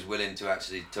somebody who was willing to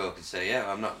actually talk and say,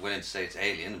 yeah, I'm not willing to say it's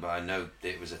alien, but I know that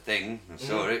it was a thing. I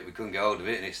saw it, we couldn't get hold of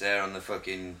it, and it's there on the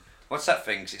fucking... What's that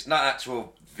thing? 'Cause it's not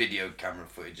actual video camera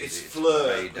footage, It's is it? FLIR,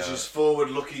 radar. which is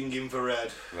forward-looking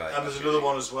infrared. Right, And there's that's another really-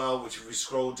 one as well, which if we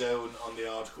scroll down on the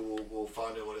article, we'll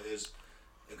find out what it is.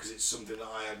 Because it's something that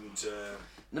I hadn't...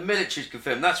 The military's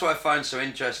confirmed. That's what I find so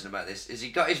interesting about this, is he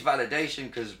got his validation,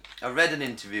 because I read an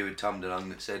interview with Tom DeLonge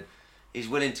that said he's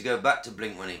willing to go back to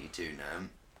Blink-182 now,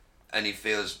 and he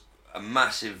feels a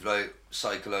massive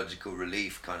psychological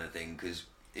relief kind of thing, because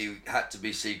he had to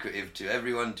be secretive to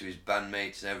everyone, to his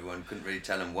bandmates and everyone, couldn't really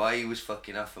tell him why he was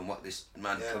fucking off and what this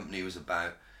mad company was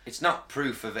about. It's not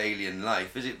proof of alien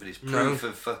life, is it? But it's proof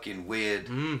of fucking weird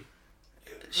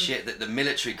shit that the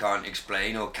military can't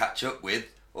explain or catch up with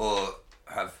or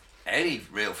have any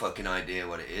real fucking idea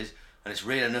what it is, and it's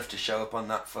real enough to show up on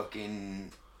that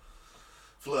fucking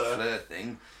FLIR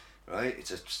thing, right?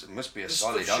 It must be a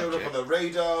solid stuff showed object. up on the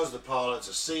radars, the pilots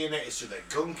are seeing it, it's through their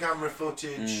gun camera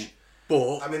footage.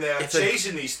 But I mean, they are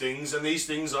chasing these things, and these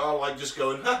things are like just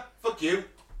going, fuck you,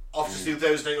 off to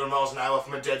 2,800 miles an hour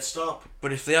from a dead stop.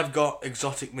 But if they have got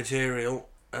exotic material,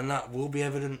 and that will be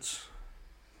evidence.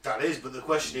 That is, but the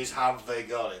question is, have they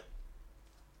got it?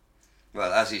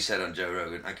 Well, as he said on Joe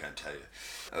Rogan, I can't tell you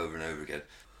over and over again.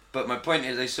 But my point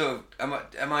is, they sort of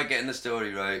am I getting the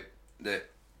story right that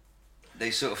they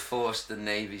sort of forced the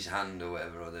Navy's hand or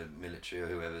whatever, or the military or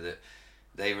whoever, that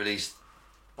they released.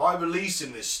 By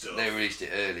releasing this stuff. They released it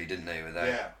early, didn't they? Without.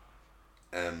 Yeah.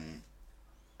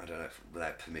 I don't know if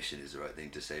without permission is the right thing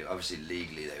to say. Obviously,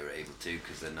 legally they were able to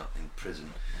because they're not in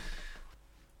prison.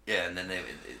 Yeah, and then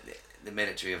the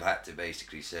military have had to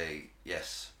basically say,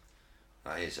 yes,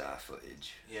 that is our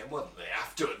footage. Yeah, well, they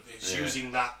have to. It's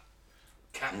using that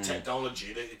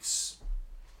technology that it's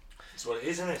what it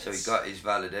is, isn't it? So he got his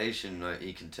validation, like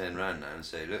he can turn around now and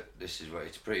say, look, this is what,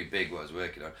 it's pretty big what I was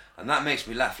working on. And that makes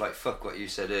me laugh like fuck what you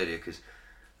said earlier, because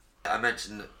I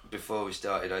mentioned before we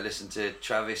started, I listened to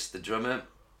Travis, the drummer,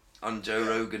 on Joe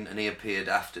Rogan, and he appeared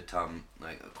after Tom,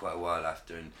 like quite a while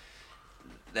after, and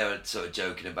they were sort of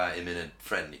joking about him in a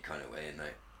friendly kind of way,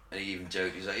 and he even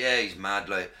joked, he's like, yeah, he's mad,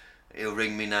 like, he'll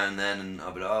ring me now and then, and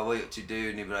I'll be like, oh, what you up to, dude?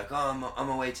 And he'll be like, oh, I'm on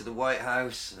my way to the White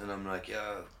House, and I'm like,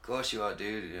 yeah, of course you are,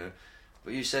 dude, you know.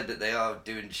 But you said that they are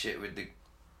doing shit with the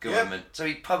government, so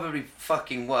he probably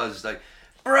fucking was like,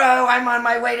 bro, I'm on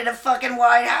my way to the fucking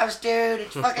White House, dude.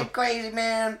 It's fucking crazy,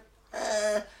 man.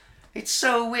 It's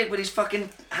so weird with his fucking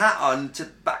hat on to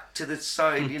back to the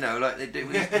side, you know, like they do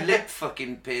with his lip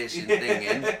fucking piercing thing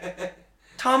in.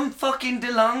 Tom fucking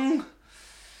DeLonge.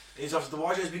 He's off to the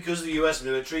White House because the US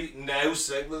military now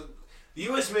say, well, the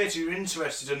US military are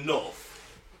interested enough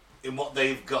in what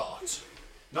they've got.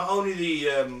 Not only the,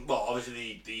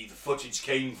 obviously the footage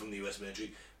came from the US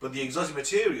military, but the exotic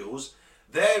materials,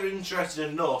 they're interested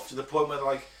enough to the point where they're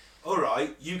like,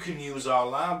 alright, you can use our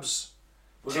labs.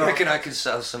 Do you reckon I could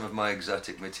sell some of my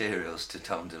exotic materials to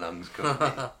Tom DeLonge's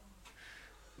company?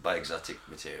 By exotic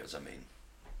materials, I mean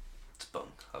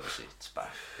spunk, obviously, spaff.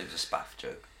 It was a spaff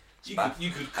joke. Spaff. You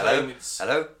could claim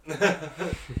Hello?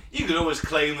 You could always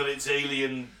claim that it's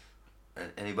alien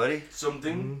Anybody?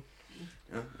 something.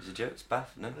 No? Is it a joke? Spaff?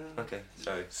 No? Okay,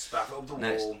 sorry. Spaff up the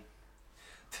Next. wall.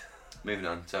 Moving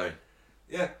on, sorry.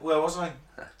 Yeah, where was I?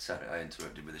 Sorry, I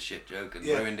interrupted with a shit joke and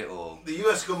Yeah. ruined it all. The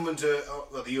US government,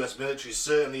 the US military is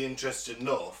certainly interested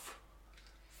enough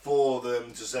for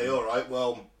them to say, alright,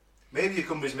 well, maybe your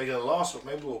company's making a loss, but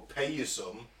maybe we'll pay you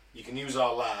some. You can use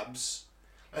our labs.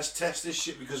 Let's test this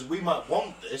shit because we might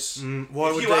want this. Why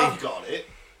if would you they? have got it.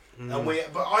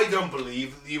 But I don't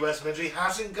believe that the US military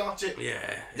hasn't got it. Yeah,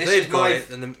 if This they've is got my- it,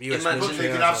 then the US imagine military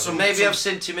they could has have it. some- Maybe I've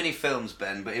seen too many films,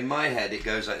 Ben, but in my head it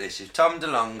goes like this. If Tom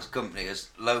DeLonge's company has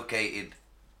located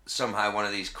somehow one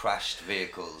of these crashed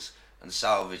vehicles and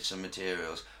salvaged some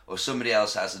materials, or somebody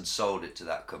else has and sold it to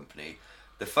that company,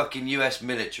 the fucking US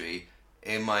military,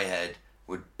 in my head,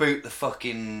 would boot the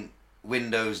fucking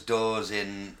windows, doors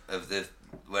in of the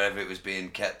wherever it was being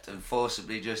kept and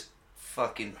forcibly just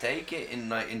fucking take it in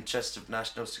like interest of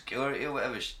national security or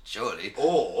whatever, surely.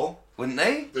 Or Wouldn't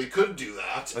they? they could do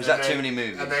that. Or is and that too then- many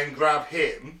movies? And then grab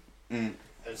him Mm.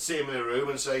 and sit him in a room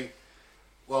and say,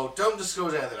 well, don't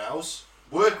disclose anything else.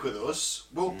 Work with us.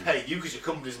 We'll pay you because your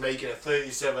company's making a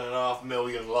 $37.5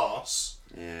 million loss.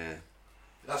 Yeah.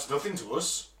 That's nothing to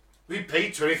us. We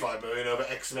paid $25 million over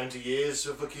X amount of years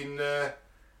for fucking for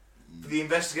the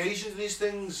investigation of these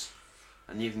things.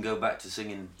 And you can go back to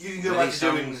singing. You can go Willie back to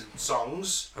doing songs.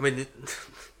 songs. I mean,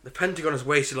 the Pentagon has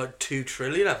wasted like $2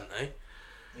 trillion, haven't they?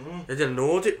 They did an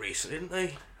audit recently, didn't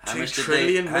they? How $2 much did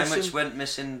trillion How missing. much went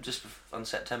missing just on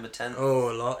September 10th? Oh,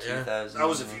 a lot, yeah. 2000. That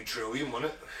was a few trillion,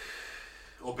 wasn't it?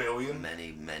 Or billion.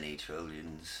 Many, many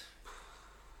trillions.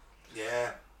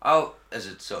 Yeah. Oh, as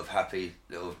a sort of happy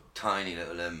little, tiny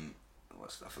little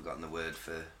I've forgotten the word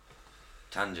for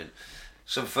tangent.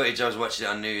 Some footage I was watching it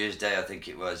on New Year's Day. I think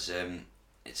it was.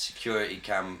 It's security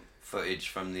cam footage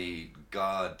from the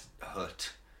guard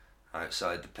hut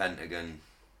outside the Pentagon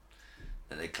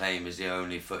that they claim is the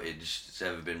only footage that's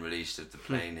ever been released of the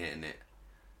plane hitting it.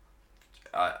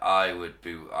 I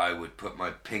would put my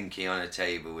pinky on a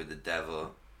table with the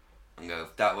devil and go,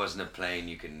 if that wasn't a plane,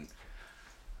 you can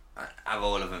have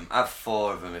all of them. Have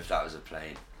 4 of them if that was a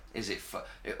plane. Is it?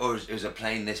 Or it was a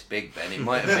plane this big, Ben? It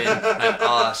might have been an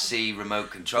RC remote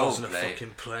control Wasn't a plane. fucking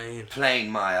plane. Plane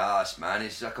my arse, man.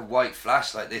 It's like a white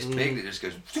flash like this big that just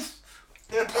goes.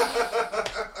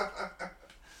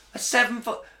 A 7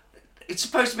 foot. It's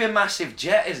supposed to be a massive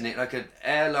jet, isn't it? Like an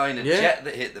airliner jet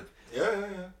that hit the. Yeah.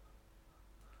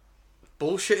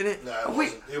 Bullshit, innit? No, it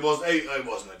Wait. wasn't. It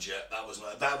wasn't a jet. That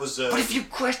was. But if you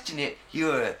question it,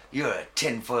 you're a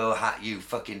tinfoil hat, you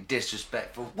fucking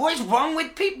disrespectful. What is wrong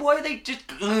with people? Why are they just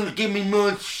give me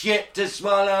more shit to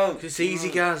swallow? It's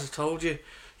easy, guys, I told you.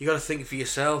 You got to think for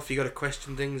yourself. You got to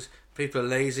question things. People are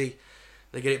lazy.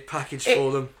 They get it packaged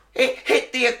for them. It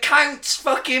hit the accounts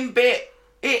fucking bit.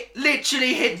 It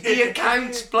literally hit the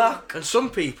accounts block. And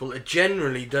some people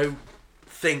generally don't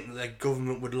think that their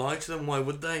government would lie to them. Why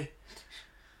would they?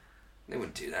 They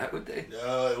wouldn't do that, would they?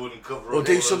 No, it wouldn't cover. Or up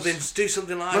do all something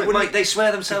like. Mike, wouldn't- they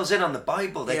swear themselves in on the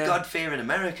Bible. They're Yeah. God-fearing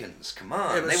Americans. Come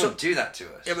on, Yeah, but they some- wouldn't do that to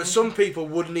us. Yeah, but some people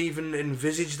wouldn't even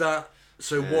envisage that.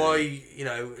 So why,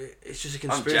 it's just a I'm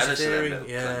conspiracy jealous theory. of them.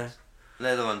 Yeah. Cunts.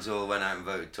 They're the ones who all went out and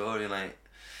voted Tory, like,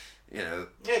 Yeah,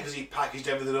 because he packaged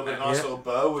everything up in a nice Yeah. little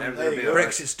bow, and there Everything you will go. be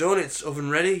Brexit's done. It's oven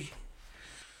ready.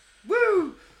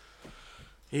 Woo!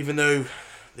 Even though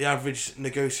the average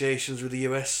negotiations with the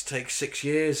US take 6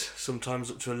 years,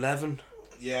 sometimes up to 11.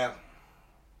 Yeah.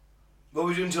 What are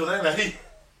we doing till then, eh?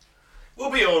 We'll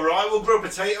be alright. We'll grow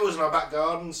potatoes in our back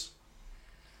gardens.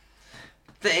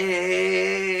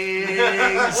 Things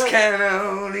can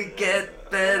only get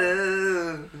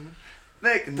better.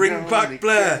 They can Bring only back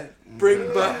Blair.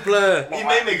 Bring back Blair. He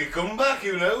may make a comeback.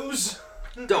 Who knows?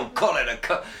 Don't call it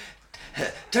a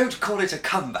Don't call it a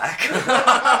comeback.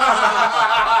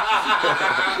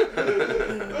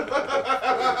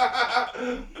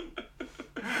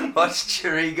 What's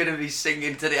Cherie gonna be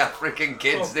singing to the African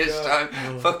kids this God.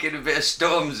 time? Fucking a bit of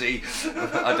Stormzy.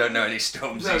 I don't know any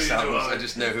Stormzy No, you songs. don't. I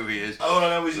just know who he is. All I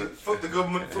know is fuck the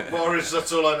government, fuck Boris.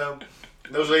 That's all I know.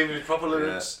 Those are even his proper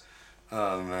lyrics.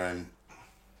 Oh man,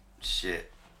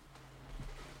 shit.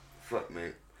 Fuck me.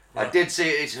 I did see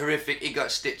it. It's horrific. He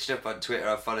got stitched up on Twitter.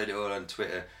 I followed it all on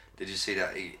Twitter. Did you see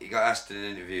that? He got asked in an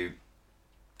interview,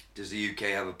 does the UK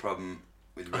have a problem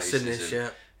with racism? I've seen this, yeah.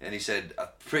 And he said, I'm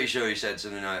pretty sure he said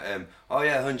something like, oh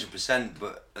yeah, 100%,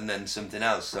 but, and then something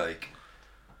else, like,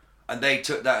 and they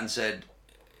took that and said,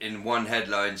 in one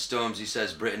headline, Stormzy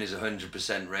says Britain is 100%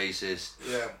 racist.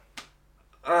 Yeah.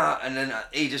 And then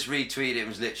he just retweeted it and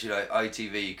was literally like,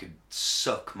 ITV, you could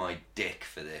suck my dick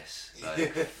for this.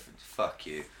 Like, fuck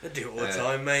you. They do it all the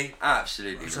time, mate.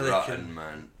 Absolutely So rotten,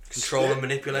 man. Control and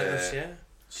manipulate us, yeah.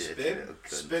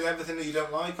 Spin everything that you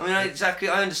don't like. I mean, exactly,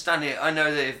 I understand it. I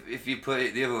know that if you put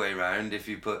it the other way around, if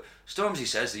you put... Stormzy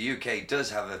says the UK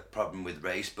does have a problem with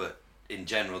race, but in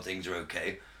general things are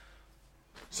okay.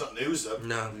 It's not news, though.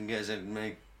 No.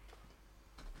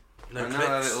 I know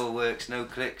how it all works. No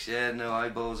clicks, yeah, no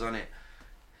eyeballs on it.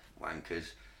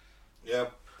 Wankers. Yeah.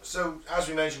 So, as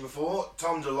we mentioned before,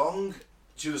 Tom DeLonge,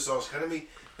 to the Stars Academy,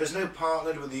 has now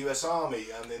partnered with the US Army,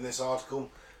 and in this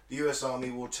article, the US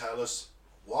Army will tell us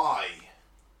why.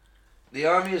 The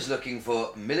Army is looking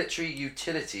for military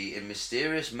utility in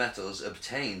mysterious metals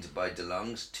obtained by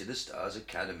DeLonge's To the Stars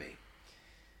Academy.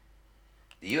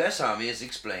 The US Army has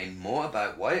explained more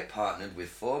about why it partnered with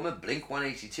former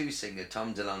Blink-182 singer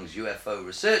Tom DeLonge's UFO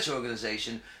research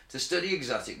organisation to study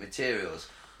exotic materials.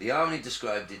 The Army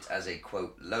described it as a,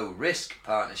 quote, low-risk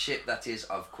partnership that is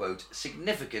of, quote,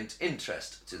 significant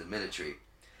interest to the military.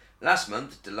 Last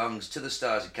month, DeLonge's To the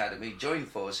Stars Academy joined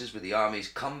forces with the Army's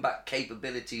Combat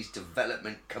Capabilities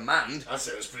Development Command. That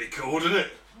sounds pretty cool, doesn't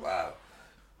it? Wow.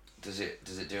 Does it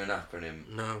do an acronym?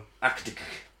 No. ACDC.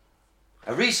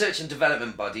 A research and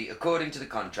development body. According to the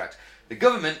contract, the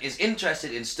government is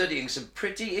interested in studying some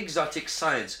pretty exotic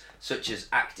science, such as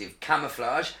active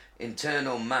camouflage,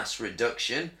 internal mass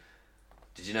reduction.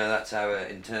 Did you know that's how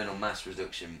internal mass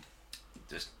reduction,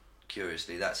 just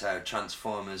curiously, that's how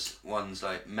Transformers, ones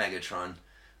like Megatron,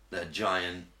 they're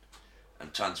giant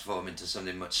and transform into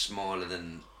something much smaller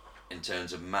than, in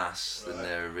terms of mass, than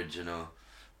their original.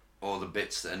 All the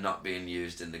bits that are not being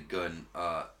used in the gun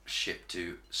are shipped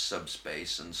to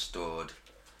subspace and stored.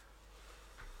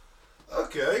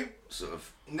 Okay. Sort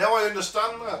of. Now I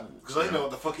understand that, because I didn't know what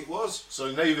the fuck it was.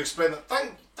 So now you've explained that.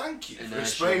 Thank you for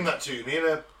explaining that to me in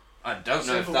a... I don't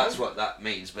know if that's what that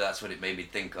means, but that's what it made me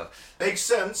think of. Makes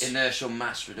sense. Inertial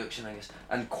mass reduction, I guess.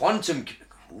 And quantum...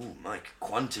 Ooh, Mike,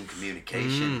 quantum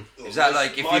communication. Is that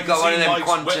like if you've got one of them Mike's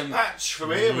quantum... wet patch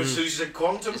from here as soon as you said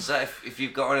quantum. Is that if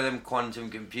you've got one of them quantum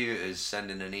computers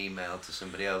sending an email to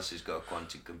somebody else who's got a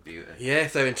quantum computer? Yeah,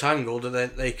 if they're entangled,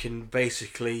 then they can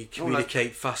basically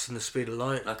communicate faster than the speed of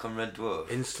light. Like on Red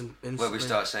Dwarf? Instantly. Where we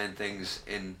start saying things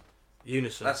in...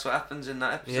 unison. That's what happens in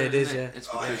that episode. Yeah, it is, isn't yeah. It's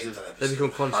because of... They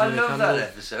become quantum. I love that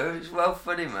episode. It's well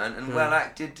funny, man, and well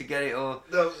acted to get it all.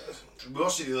 No, we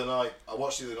watched it the other night. I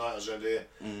watched it the other night. I was around here,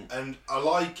 and I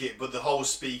like it, but the whole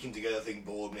speaking together thing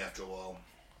bored me after a while.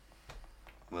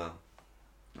 Well,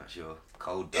 that's your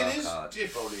cold dark heart.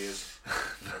 It probably is.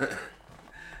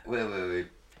 Where were we?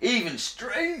 Even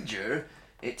stranger,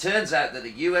 it turns out that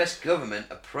the US government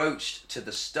approached To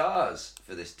the Stars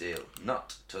for this deal,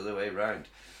 not the other way round.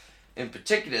 In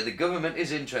particular, the government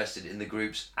is interested in the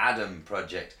group's Adam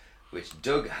project, which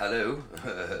Doug Hallow,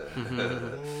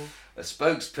 a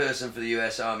spokesperson for the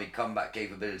US Army Combat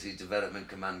Capabilities Development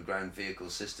Command Ground Vehicle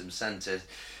Systems Center.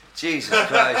 Jesus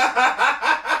Christ.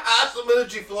 That's the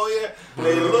military for you.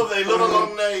 They love a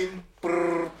long name.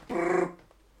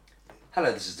 Hello,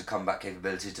 this is the Combat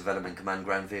Capabilities Development Command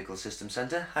Ground Vehicle Systems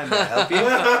Center. How may I help you?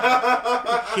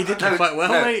 He did do quite well,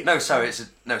 mate. No, sorry,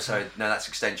 that's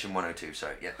extension 102.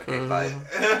 Sorry, yeah, okay, bye.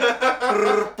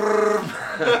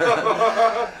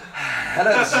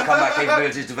 Hello, this is the Combat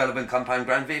Capabilities Development Compound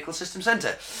Ground Vehicle Systems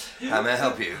Center. How may I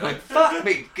help you? Like, fuck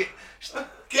me. Get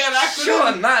acronym.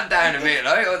 Shorten that down a bit,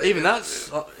 right? Even that's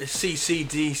CCDCGVE.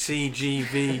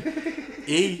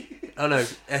 Oh no,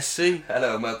 SC.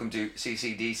 Hello and welcome to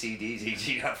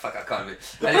CCDCDCG. Oh, fuck, I can't read.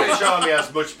 Anyway, Charmy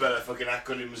has much better fucking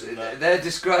acronyms than that. They're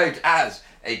described as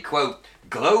a, quote,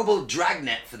 global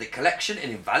dragnet for the collection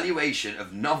and evaluation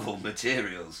of novel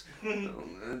materials.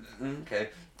 Okay.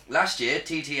 Last year,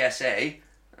 TTSA,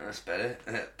 that's better,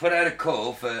 put out a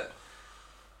call for...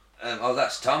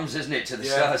 that's Tom's, isn't it? To the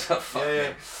Stars. Oh, fuck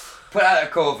me. Put out a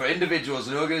call for individuals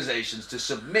and organisations to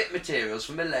submit materials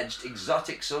from alleged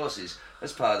exotic sources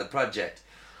as part of the project.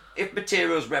 If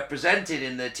materials represented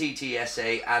in the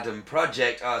TTSA Adam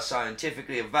project are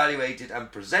scientifically evaluated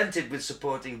and presented with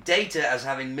supporting data as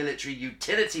having military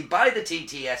utility by the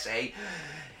TTSA,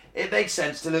 it makes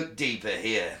sense to look deeper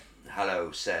here,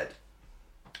 Hallow said.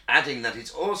 Adding that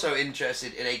it's also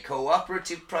interested in a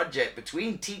cooperative project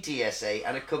between TTSA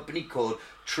and a company called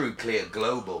TrueClear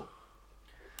Global.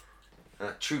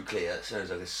 TrueClear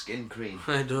sounds like a skin cream.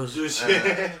 It does.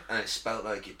 And it's spelt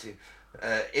like it too.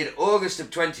 In August of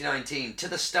 2019, To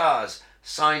the Stars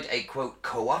signed a, quote,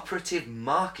 cooperative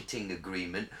marketing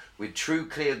agreement with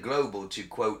TrueClear Global to,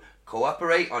 quote,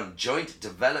 cooperate on joint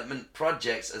development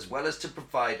projects, as well as to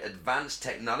provide advanced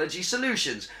technology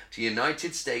solutions to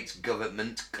United States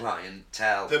government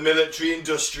clientele. The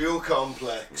military-industrial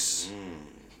complex.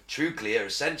 TrueClear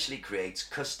essentially creates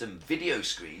custom video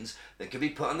screens that can be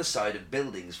put on the side of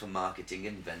buildings for marketing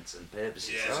events and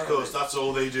purposes. Yes, of course, that's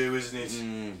all they do, isn't it?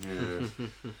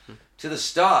 To the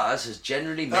Stars has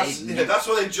generally made... That's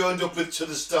why they joined up with To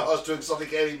the Stars to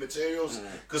Exotic Alien Materials,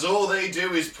 because all they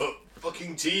do is put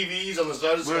fucking TVs on the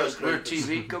side of skyscrapers. We're a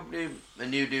TV company,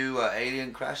 and you do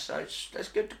alien crash sites. Let's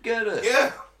get together.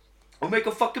 Yeah. We'll make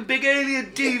a fucking big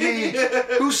alien TV.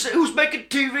 Who's making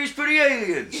TVs for the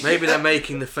aliens? Maybe they're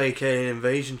making the fake alien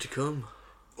invasion to come.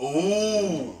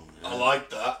 Ooh, I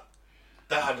like that.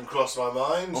 That hadn't crossed my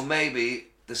mind. Or maybe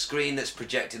the screen that's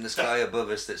projecting the sky above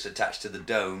us that's attached to the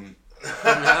dome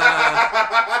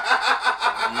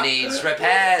needs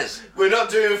repairs. We're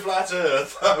not doing Flat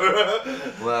Earth.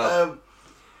 Well...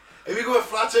 have you got a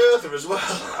Flat Earther as well?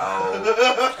 Oh.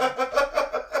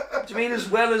 What do you mean as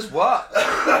well as what?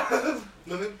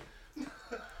 Nothing.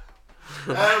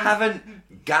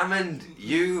 Haven't gammoned.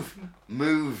 You've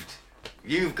moved.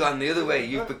 You've gone the other way.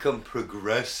 You've become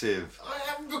progressive. I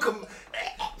haven't become...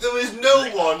 There is no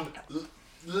one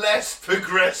less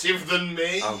progressive than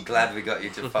me. I'm glad we got you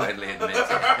to finally admit it.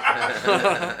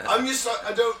 I'm just like,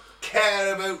 I don't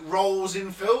care about roles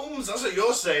in films. That's what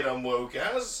you're saying I'm woke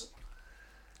as.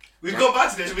 We've gone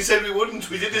back to this. We said we wouldn't.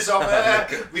 We did this off air.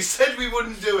 We said we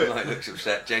wouldn't do it. Mike looks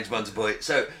upset. James Bond's a boy.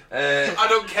 So, I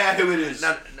don't care who it is.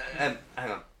 hang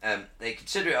on. They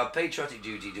consider it our patriotic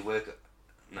duty to work...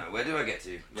 No, where do I get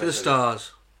to? To the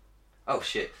Stars. Oh,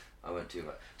 shit. I went too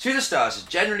far. To the Stars has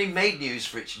generally made news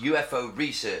for its UFO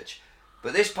research,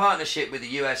 but this partnership with the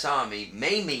US Army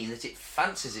may mean that it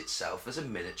fancies itself as a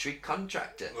military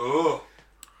contractor. Oh.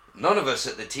 None of us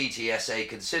at the TTSA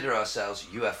consider ourselves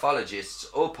ufologists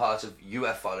or part of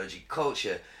ufology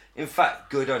culture. In fact,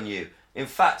 good on you. In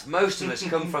fact, most of us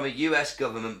come from a US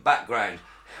government background.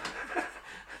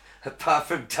 Apart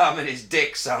from Tom and his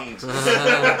dick songs.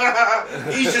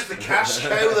 He's just the cash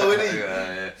cow though, isn't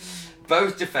he?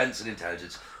 Both defence and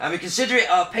intelligence. And we consider it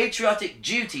our patriotic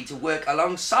duty to work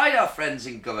alongside our friends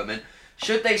in government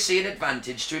should they see an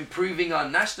advantage to improving our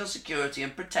national security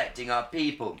and protecting our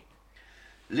people.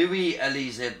 Louis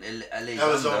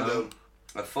Elizondo,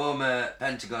 a former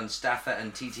Pentagon staffer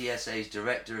and TTSA's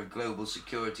Director of Global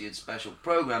Security and Special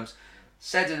Programs,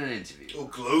 said in an interview... Oh,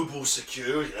 global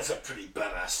security. That's a pretty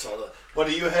badass title. What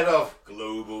are you ahead of?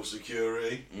 Global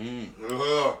security.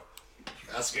 Oh,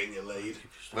 that's getting you laid.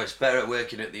 Well, it's better at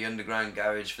working at the underground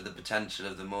garage for the potential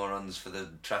of the morons for the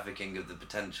trafficking of the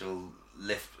potential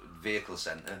lift vehicle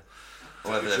centre.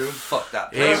 Whatever the fuck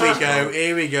that place is called.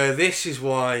 Here we go. This is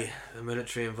why the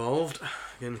military involved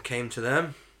and came to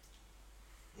them.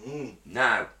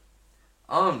 Now,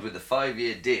 armed with a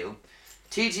 5-year deal,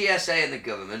 TTSA and the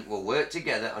government will work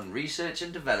together on research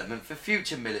and development for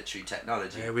future military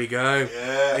technology. There we go.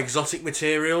 Yeah. Exotic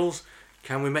materials.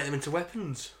 Can we make them into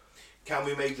weapons? Can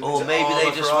we make them Or into maybe armour they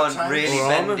for just our want tanks? really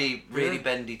Or armour.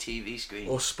 bendy TV screens.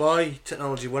 Or spy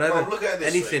technology, whatever. Well, look at it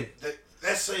this Anything. way.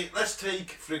 Let's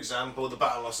take, for example, the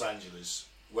Battle of Los Angeles,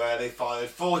 where they fired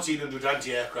 1,400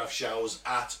 anti-aircraft shells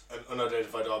at an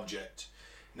unidentified object.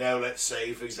 Now, let's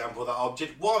say, for example, that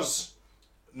object was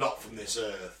not from this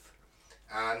Earth,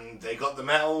 and they got the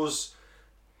medals,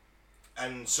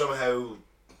 and somehow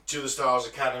To the Stars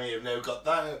Academy have now got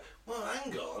that. Well,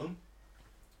 hang on.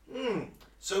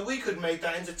 So we could make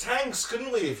that into tanks,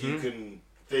 couldn't we, if you can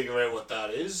figure out what that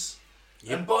is?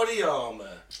 Yep. And body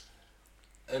armour.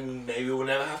 And maybe we'll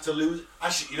never have to lose...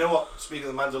 Actually, you know what? Speaking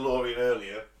of the Mandalorian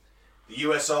earlier, the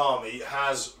US Army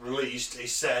has released a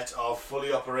set of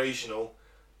fully operational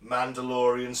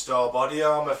Mandalorian-style body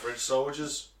armour for its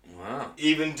soldiers. Wow.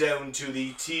 Even down to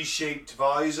the T-shaped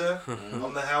visor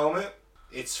on the helmet.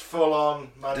 It's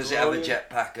full-on Mandalorian. Does it have a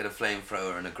jetpack and a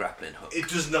flamethrower and a grappling hook? It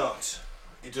does not.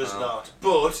 It does not.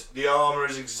 But the armour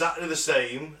is exactly the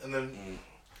same, and then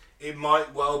it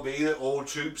might well be that all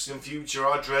troops in future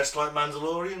are dressed like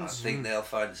Mandalorians. I think they'll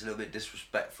find it's a little bit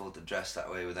disrespectful to dress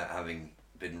that way without having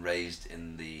been raised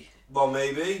in the... Well,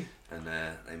 maybe. And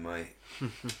they might...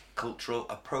 Cultural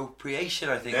appropriation,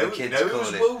 I think No, the kids no, it call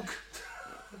was it. woke.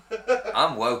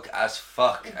 I'm woke as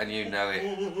fuck, and you know it.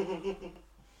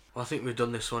 Well, I think we've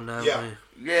done this one now. Yeah. haven't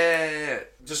Yeah.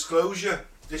 Disclosure.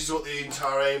 This is what the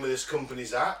entire aim of this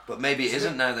company's at. But maybe it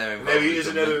isn't now they're involved. Maybe it with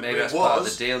isn't government. now, Maybe it that's part of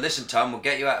was. the deal. Listen, Tom, we'll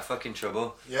get you out of fucking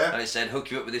trouble. Yeah. Like I said,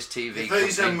 hook you up with this TV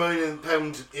 £37 company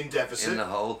million in deficit. in the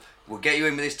hole. We'll get you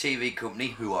in with this TV company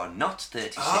who are not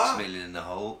 36 million in the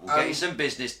hole. We'll get you some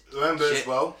business Remember shit. as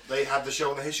well, they had the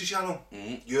show on the History Channel.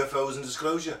 UFOs and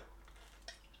Disclosure.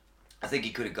 I think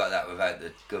he could have got that without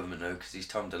the government though, because he's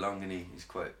Tom DeLonge and he's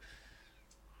quite.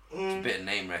 It's a bit of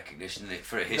name recognition, isn't it,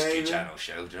 for a History Maybe. Channel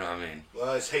show, do you know what I mean?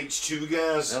 Well, it's H2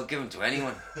 guys. They'll give them to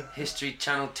anyone. History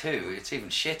Channel 2, it's even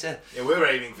shitter. Yeah, we're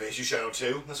aiming for History Channel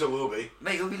 2. That's what we'll be.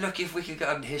 Mate, we'll be lucky if we could get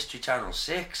on History Channel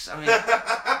 6. I mean,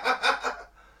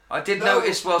 I did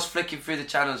notice whilst flicking through the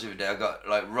channels the other day, I got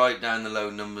like right down the low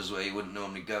numbers where you wouldn't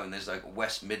normally go, and there's like a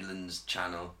West Midlands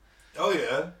channel. Oh,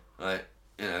 yeah. Like,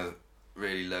 you know,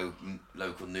 really low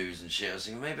local news and shit. I was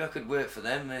thinking maybe I could work for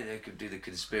them, maybe I could do the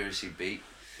conspiracy beat.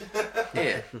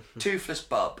 Here, Toothless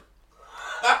Bob.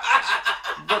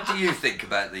 What do you think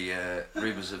about the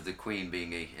rumours of the Queen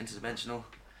being a interdimensional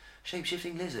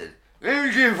shape-shifting lizard?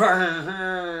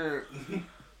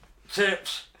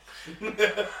 Tips.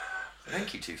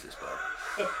 Thank you, Toothless Bob.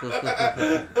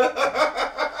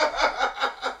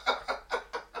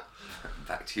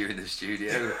 Back to you in the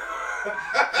studio.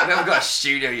 I haven't got a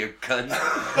studio, you cunt.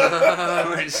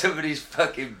 We're in somebody's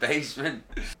fucking basement.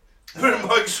 We're in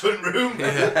Mike's front room. He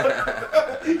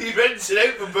rents it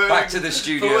out for Birmingham. Back to the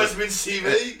studio. For Westminster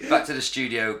TV. Back to the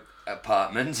studio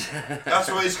apartment. That's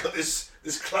why he's got this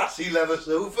classy leather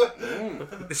sofa.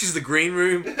 This is the green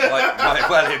room.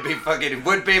 Well, it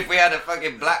would be if we had a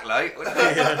fucking black light, wouldn't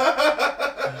it?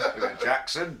 We've got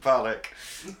Jackson Pollock.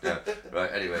 No.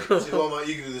 Right, anyway. So what, Mike,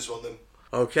 you can do this one then.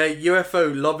 Okay,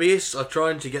 UFO lobbyists are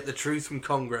trying to get the truth from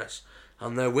Congress,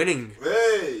 and they're winning.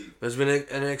 Hey! There's been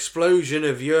an explosion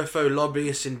of UFO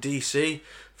lobbyists in DC,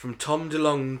 from Tom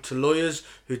DeLonge to lawyers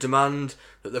who demand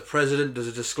that the president does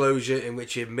a disclosure in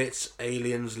which he admits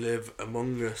aliens live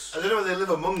among us. I don't know if they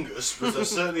live among us, but I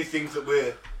certainly think that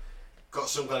we've got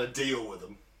some kind of deal with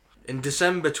them. In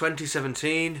December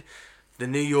 2017, the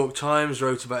New York Times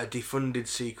wrote about a defunded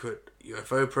secret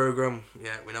UFO program.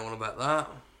 Yeah, we know all about that.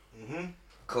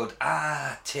 Called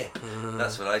Tip.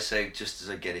 That's what I say just as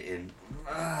I get it in.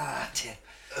 Tip.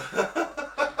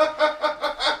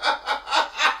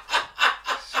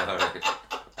 Sorry.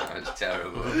 That was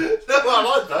terrible. No, I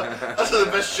like that. That's the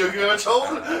best joke you've ever told.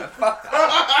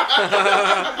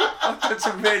 I've done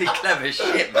some really clever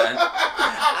shit, man.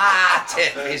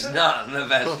 Tip is not the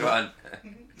best one.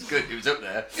 It's good, it was up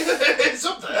there. It's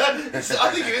up there.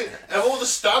 I think of all the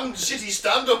shitty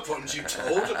stand-up ones you've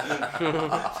told,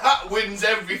 that wins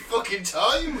every fucking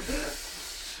time.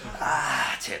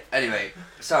 Tip. Anyway,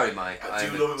 sorry, Mike. I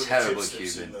do I'm love a it when terrible the tip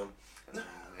steps in, human.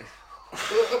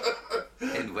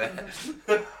 though. In where?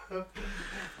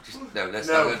 Let's not go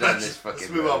down this fucking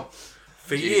let's move road. on.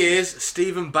 For years,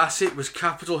 Stephen Bassett was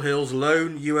Capitol Hill's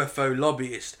lone UFO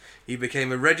lobbyist. He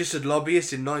became a registered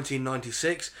lobbyist in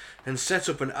 1996 and set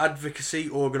up an advocacy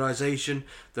organisation,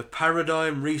 the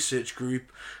Paradigm Research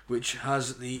Group, which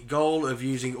has the goal of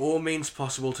using all means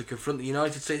possible to confront the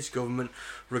United States government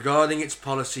regarding its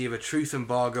policy of a truth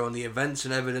embargo on the events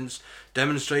and evidence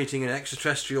demonstrating an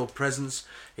extraterrestrial presence,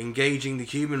 engaging the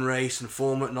human race and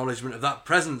formal acknowledgement of that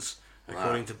presence,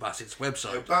 according to Bassett's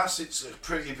website. Now, Bassett's a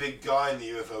pretty big guy in the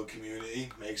UFO community,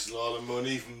 makes a lot of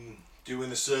money from doing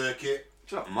the circuit.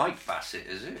 It's not Mike Bassett,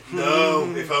 is it?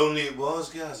 No, if only it was,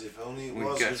 guys, if only it We'd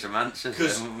was. get some answers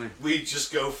Because then, wouldn't we'd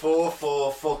just go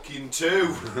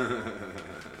 4-4-2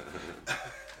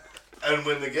 and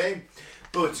win the game.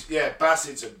 But yeah,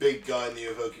 Bassett's a big guy in the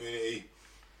UFO community.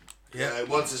 Yeah.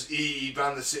 Once he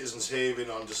banned the citizens' hearing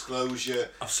on disclosure.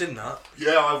 I've seen that.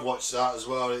 Yeah, I've watched that as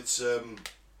well. It's You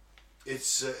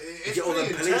get all them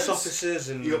pretty police intense. officers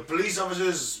and... You got police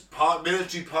officers,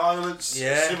 military pilots,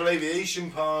 Yeah. civil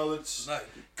aviation pilots, like,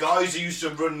 guys who used to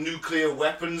run nuclear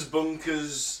weapons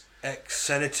bunkers.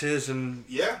 ex-senators and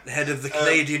Yeah. the head of the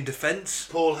Canadian Defence.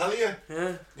 Paul Hellyer.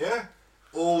 Yeah. Yeah.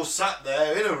 All sat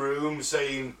there in a room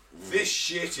saying, this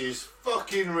shit is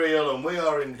fucking real and we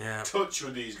are in touch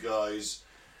with these guys.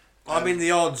 I mean,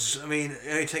 the odds, it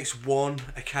only takes one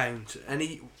account.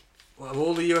 Of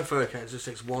all the UFO accounts, it just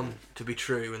takes one to be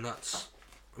true, and that's...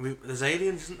 there's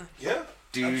aliens, isn't there? Yeah.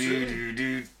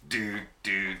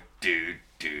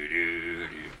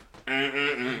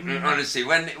 Honestly,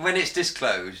 when it's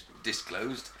disclosed,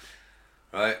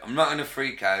 right, I'm not going to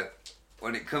freak out.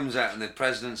 When it comes out and the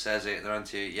president says it, they're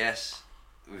onto you, yes,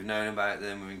 we've known about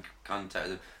them, we've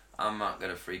contacted them. I'm not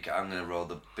going to freak out. I'm going to roll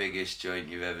the biggest joint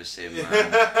you've ever seen, man.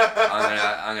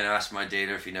 I'm going to ask my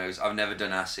dealer if he knows. I've never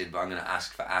done acid, but I'm going to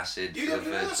ask for acid. You never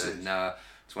done acid? No,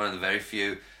 it's one of the very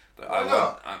few. But Why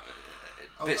not? I'm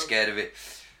a bit scared of it.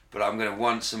 But I'm going to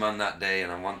want some on that day,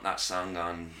 and I want that song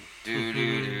on. Do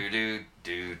do do do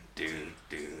do do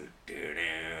do do do.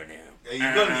 Yeah,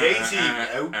 you've got the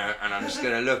 18 now. And I'm just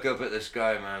going to look up at the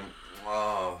sky, man.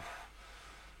 Oh.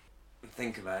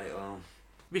 Think about it all.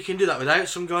 We can do that without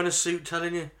some guy in a suit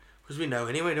telling you. Because we know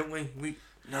anyway, don't we?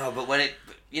 No, but when it,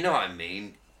 you know what I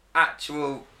mean.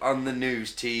 Actual on the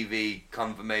news, TV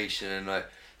confirmation, and like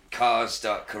cars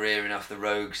start careering off the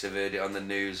road because they've heard it on the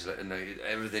news, and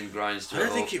everything grinds to I a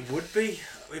don't halt. think it would be.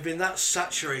 We've been that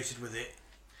saturated with it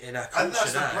in our culture And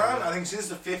that's the now. plan. I think since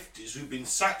the 50s we've been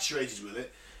saturated with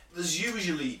it. There's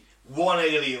usually one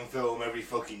alien film every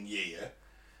fucking year,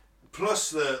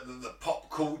 plus the pop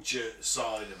culture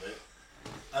side of it.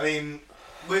 I mean,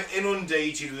 we're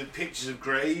inundated with pictures of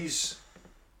greys.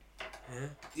 Yeah.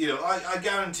 You know, I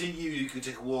guarantee you could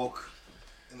take a walk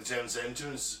in the town centre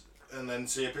and then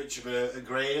see a picture of a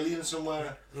grey alien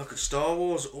somewhere. Look at Star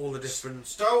Wars, all the different...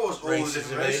 Star Wars, all the Races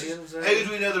different of races. aliens, How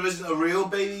do we know there isn't a real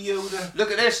Baby Yoda?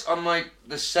 Look at this on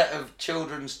the set of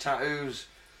children's tattoos.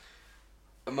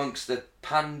 Amongst the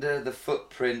panda, the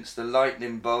footprints, the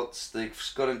lightning bolts, the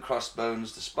skull and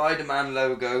crossbones, the Spider-Man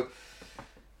logo,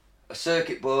 a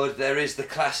circuit board, there is the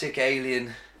classic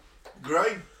alien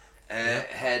Grey.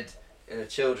 head in a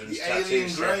children's The tattoo alien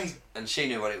set. grey. And she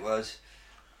knew what it was.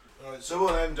 Alright, so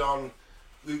we'll end on.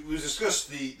 We discussed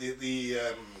the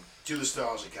To the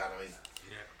Stars Academy.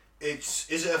 Yeah.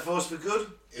 Is it a force for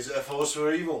good? Is it a force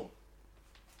for evil?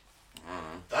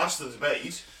 That's the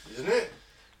debate, isn't it?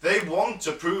 They want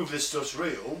to prove this stuff's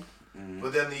real,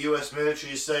 but then the US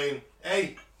military is saying,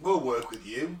 hey, we'll work with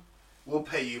you, we'll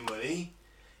pay you money,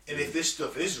 and if this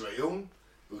stuff is real,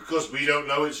 because we don't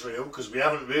know it's real, because we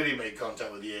haven't really made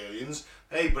contact with the aliens,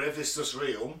 hey, but if this stuff's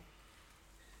real,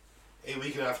 hey,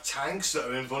 we can have tanks that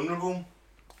are invulnerable,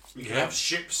 we can have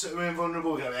ships that are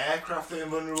invulnerable, we can have aircraft that are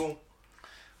invulnerable,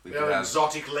 we can have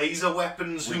exotic laser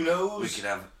weapons, who knows? We could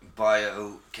have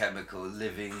biological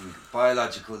living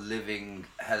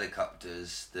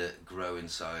helicopters that grow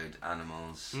inside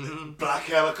animals. Black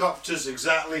helicopters,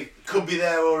 exactly. Could be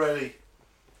there already.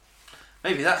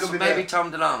 Maybe that's Could be maybe there.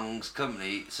 Tom DeLonge's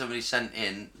company. Somebody sent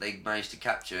in. They managed to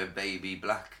capture a baby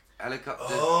black helicopter.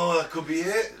 Oh, that could be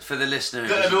it. For the listener, who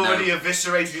That had doesn't already know,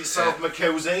 eviscerated itself,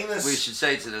 McCo's anus. we should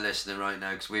say to the listener right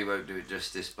now, because we won't do it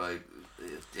justice by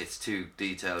it's too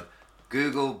detailed.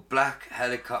 Google black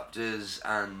helicopters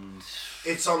and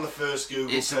It's on the first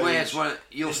Google it's page. where it's one.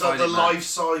 You'll It's find like the it, man. life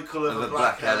cycle of a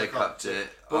black helicopter.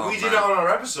 But Oh, we did man. it on our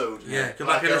episode. Yeah, go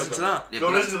back and listen to that. Yeah, Go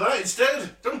but listen to that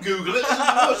instead. Don't Google it. Listen to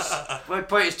us. my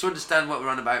point is to understand what we're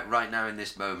on about right now in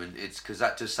this moment. It's because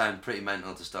that does sound pretty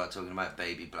mental to start talking about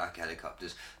baby black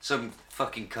helicopters. Some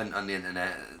fucking cunt on the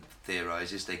internet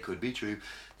theorises they could be true.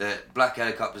 That black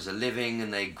helicopters are living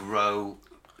and they grow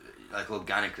like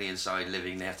organically inside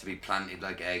living. They have to be planted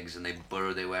like eggs and they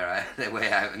burrow their way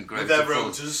out and grow With to their full,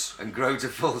 rotors. and grow to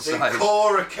full They size.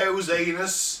 core a cow's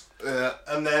anus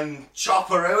and then chop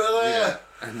her out of there.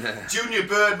 And, Junior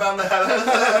Birdman the hell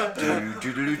out of there.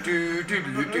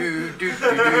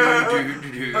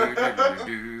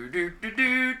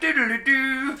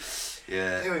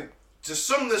 Yeah. Anyway, to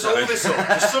sum this all this up,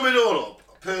 to sum it all up,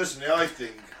 personally, I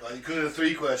think, like, because of the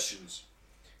three questions,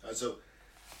 and so,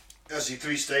 actually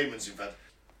 3 statements, in fact,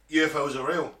 UFOs are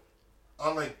real,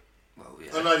 aren't they? Well,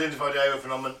 yeah. Unidentified aerial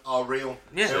phenomena are real.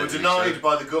 Yeah. They were Certainly denied so.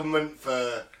 by the government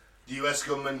for the US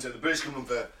government and the British government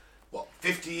for, what,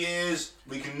 50 years?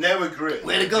 We can now agree.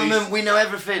 We're the that government, these- we know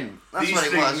everything. That's These what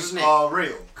it things was, isn't it? are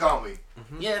real, can't we?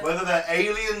 Yeah. Whether they're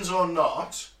aliens or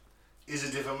not is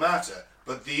a different matter,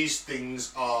 but these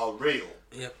things are real.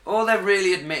 All they're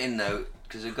really admitting though,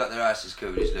 because they've got their asses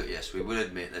covered, is look, yes, we will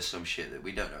admit there's some shit that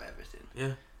we don't know everything.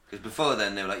 Yeah. Because before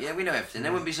then they were like, yeah, we know everything.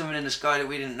 There wouldn't be something in the sky that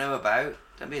we didn't know about.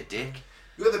 Don't be a dick.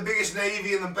 You've got the biggest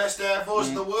navy and the best air force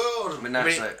in the world. I mean, I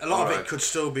that's mean, like, a lot of alright. it could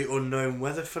still be unknown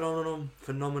weather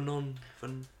phenomenon.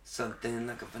 Something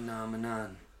like a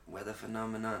phenomenon, weather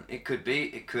phenomenon. It could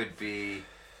be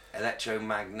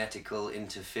electromagnetical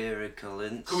interference.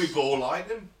 Could we ball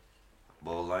lightning?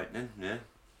 Ball lightning, yeah.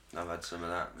 I've had some of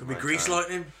that. Could be in my grease time.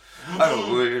 lightning.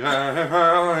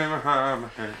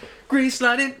 Grease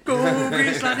lightning, go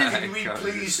grease lightning. Can we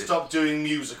please stop doing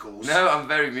musicals? No, I'm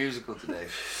very musical today.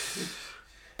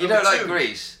 You Number don't like 2.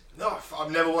 Grease? No,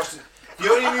 I've never watched it. The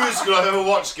only musical I've ever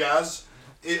watched, Gaz,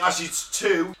 actually it's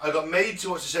 2. I got made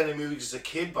to watch the same movies as a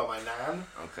kid by my nan,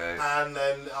 Okay, and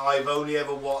then I've only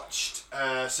ever watched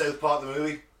South Park the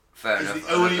movie. fair It's enough.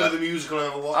 the only I love other that. musical I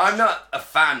ever watched. I'm not a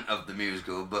fan of the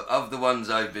musical, but of the ones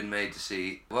I've been made to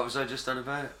see, what was I just on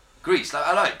about? Grease. Like,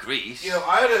 I like Grease. You know,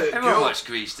 I had a Everyone girl. watched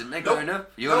Grease, didn't they, growing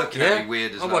up? You're Nope. looking Yeah, at me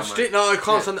weird as I well. watched mate. it. No, I can't.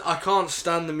 Yeah. Stand, I can't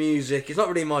stand the music. It's not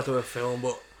really my type of film,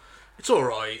 but it's all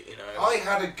right. You know. I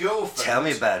had a girlfriend. Tell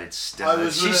me about it, I Stella.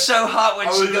 was with She's a- so hot when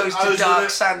I she was- goes I to was Dark with her-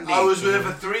 Sandy. I was with her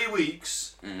for 3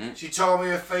 weeks. Mhm. She told me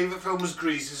her favourite film was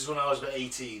Grease. This is when I was about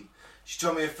 18. She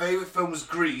told me her favourite film was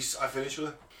Grease. I finished with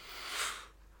her.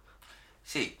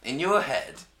 See, in your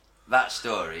head, that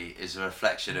story is a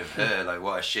reflection of her, like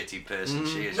what a shitty person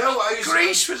she is. No,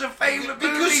 Grease was a favourite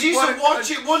movie. Because she used to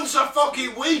watch it once a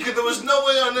fucking week, and there was no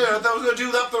way on earth I was going to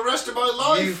do that for the rest of my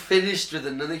life. You finished with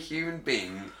another human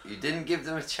being. You didn't give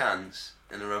them a chance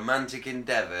in a romantic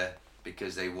endeavour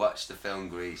because they watched the film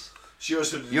Grease. She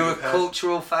also didn't You're a give head.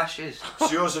 cultural fascist.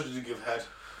 She also didn't give head.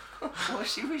 Well,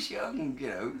 she was young, you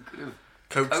know. Could have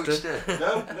Coached coached her.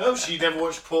 her. No, she never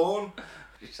watched porn.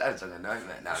 She sounds like a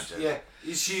nightmare now, Joe. Yeah,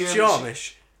 she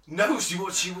Amish. No,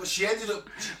 she ended up.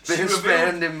 Been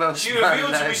spanned in most She of my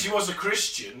revealed to me life. she was a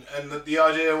Christian, and that the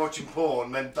idea of watching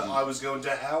porn meant that I was going to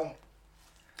hell.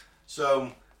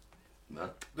 So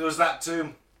What? there was that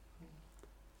too.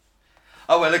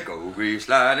 Oh, well, it go Grease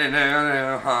sliding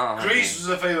down. Grease was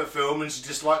her favourite film, and she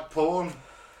disliked porn.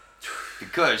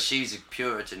 Because she's a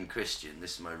Puritan Christian.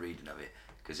 This is my reading of it.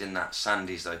 Because in that,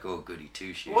 Sandy's like, oh, goody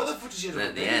two-shoes. What the fuck did she And do?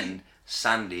 at the end,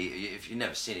 Sandy, if you've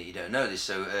never seen it, you don't know this.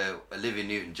 So Olivia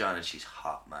Newton-John, and she's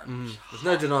hot, man. She's There's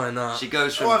no denying that. She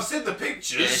goes from I've seen the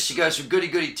pictures. yeah, she goes from goody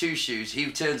goody two shoes.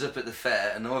 He turns up at the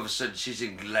fair, and all of a sudden she's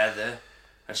in leather,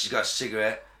 and she's got a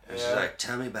cigarette, and she's like,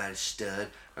 "Tell me about it, stud,"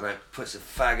 and like puts a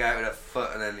fag out with her foot,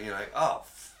 and then you're like, "Oh,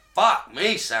 fuck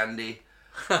me, Sandy."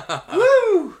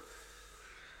 Woo!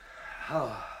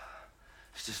 Oh,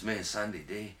 it's just me and Sandy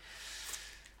D.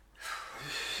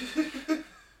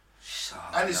 She's so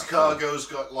hot And his now. cargo's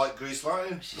got like grease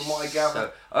lining, from what I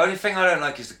gather. So, only thing I don't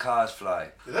like is the cars fly.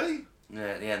 Did they? Yeah,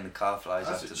 at the end the car flies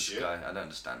That's up to the shit. sky. I don't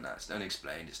understand that. It's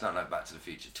unexplained. It's not like Back to the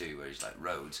Future 2 where he's like,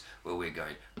 roads. Well, we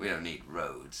don't need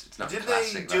roads. It's not Did they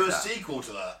classic do like a that. sequel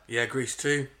to that? Yeah, Grease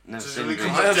 2. Never Did seen they Grease.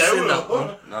 come I have back seen down? that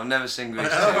one. No, I've never seen Grease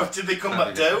 2. Did they come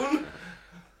back down?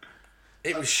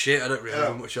 It was shit. I don't really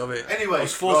remember much of it. Anyway, I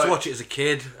was forced right. to watch it as a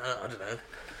kid. I don't know.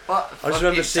 What I just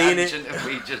remember seeing it. tangent have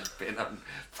we just been on?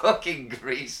 Fucking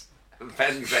Grease.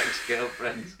 Ben's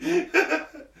ex-girlfriend.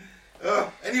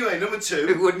 Anyway, number Who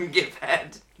two. wouldn't give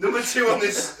head. Number two on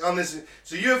this.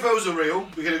 So UFOs are real.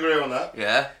 We can agree on that.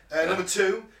 Yeah. Number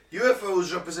two,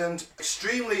 UFOs represent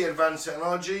extremely advanced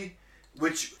technology,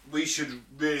 which we should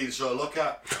really sort of look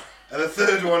at. And the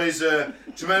third one is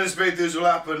tremendous breakthroughs will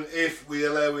happen if we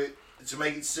allow it to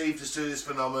make it safe to study this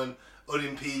phenomenon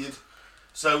unimpeded.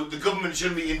 So the government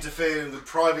shouldn't be interfering with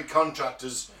private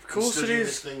contractors Of course in studying it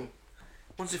this is. thing.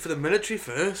 Wants it for the military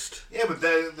first. Yeah, but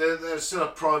they're still a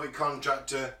private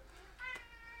contractor.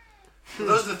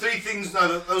 Those are the three things.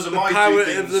 No, those are The my power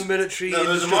three of things. the military No,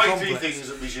 those are industrial my three complex. things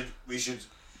that we should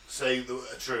say that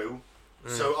are true.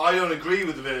 So I don't agree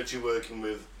with the military working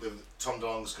with Tom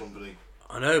DeLonge's company.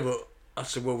 I know, but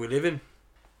that's the world we live in.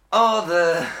 All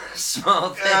the small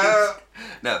things.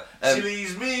 No. She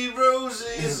leaves me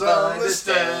roses on the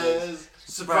stairs.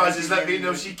 Surprises let me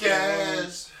know she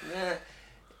cares. Yeah.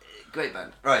 Great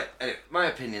band. Right, anyway, my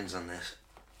opinions on this.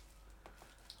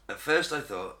 At first I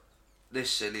thought, this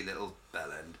silly little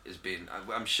bellend has been...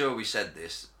 I'm sure we said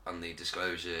this on the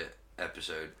Disclosure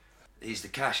episode. He's the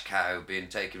cash cow being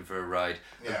taken for a ride.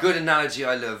 Yeah. A good analogy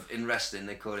I love in wrestling,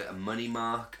 they call it a money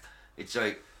mark. It's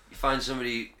like, you find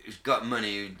somebody who's got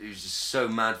money, who's just so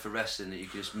mad for wrestling that you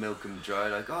can just milk them dry.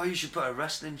 Like, oh, you should put a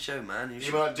wrestling show, man. You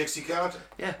mean like Dixie Carter?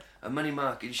 Yeah, a money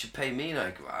mark. You should pay me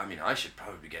like, I mean, I should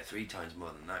probably get 3 times more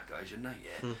than that guy, shouldn't I?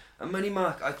 Yeah. A money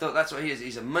mark. I thought that's what he is.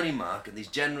 He's a money mark, and these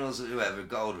generals or whoever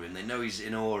got older him, they know he's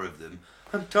in awe of them.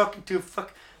 I'm talking to a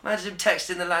fuck. Imagine him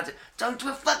texting the lads, talking to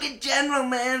a fucking general,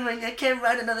 man. Like, I can't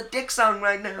write another dick song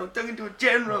right now. I'm talking to a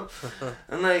general.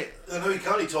 And like, No, he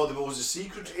can't. He told them it was a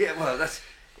secret. yeah, well, that's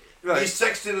right. He's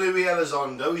texting Louis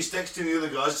Elizondo. He's texting the other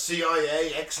guys,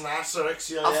 CIA, ex-NASA,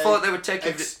 ex-CIA. I thought they were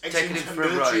taking him for a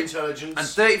military ride. intelligence. And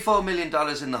 $34 million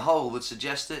in the hole would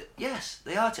suggest that, yes,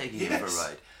 they are taking him for a Yes.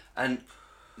 ride. And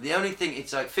the only thing,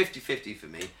 it's like 50-50 for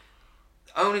me.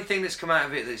 The only thing that's come out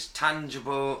of it that's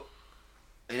tangible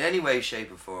in any way,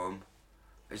 shape or form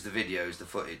is the videos, the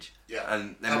footage. Yeah,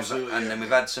 And then, absolutely, then yeah. we've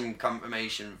had some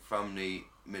confirmation from the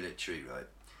military, right?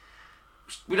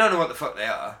 We don't know what the fuck they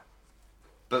are,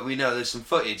 but we know there's some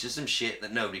footage, there's some shit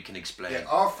that nobody can explain. Yeah,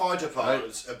 our fighter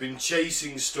pilots have been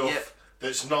chasing stuff Yep.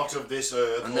 that's not of this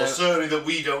earth, And or they're- certainly that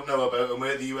we don't know about, and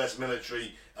we're the US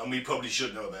military, and we probably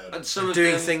should know about it. And some of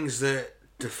Doing them, things that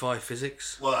defy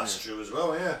physics. Well, that's true as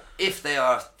well, yeah. if they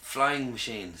are flying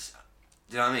machines,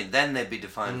 do you know what I mean? Then they'd be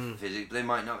defined for physics. They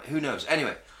might not. Who knows?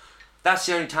 Anyway, that's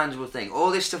the only tangible thing. All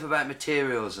this stuff about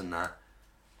materials and that.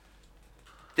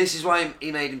 This is why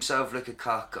he made himself look a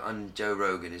cock on Joe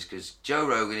Rogan, is because Joe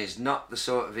Rogan is not the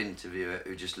sort of interviewer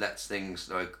who just lets things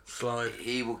like Slide.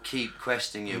 He will keep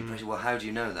questioning you. And pressing, well, how do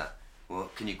you know that?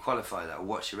 Well, can you qualify that? Or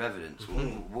what's your evidence?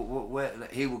 Where?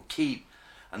 He will keep,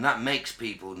 and that makes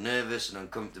people nervous and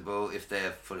uncomfortable if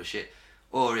they're full of shit.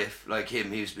 or if like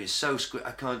him, he was being so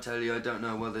I can't tell you, I don't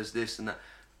know. Well, there's this and that,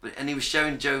 and he was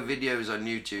showing Joe videos on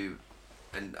YouTube,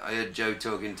 and I heard Joe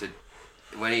talking to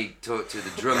when he talked to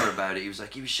the drummer about it. He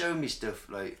was showing me stuff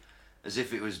like as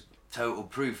if it was total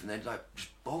proof, and they're like just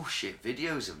bullshit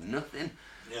videos of nothing.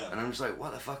 Yeah. And I'm just like,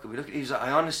 what the fuck are we looking at? He was like,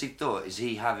 I honestly thought, is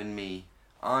he having me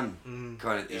on?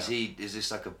 Kind of, is this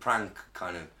like a prank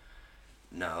kind of?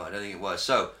 No, I don't think it was.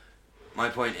 So, my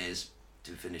point is,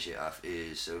 to finish it off,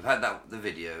 so we've had the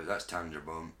video, that's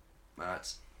tangible,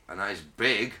 that's a nice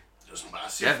big, just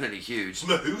massive, definitely huge, it's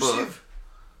massive.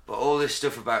 But all this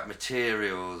stuff about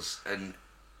materials and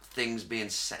things being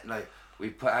set, like, we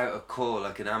put out a call,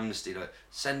 like an amnesty, like,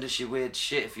 send us your weird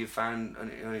shit if you found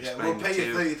unexplained we'll pay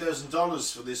you material.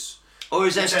 $30,000 for this. Or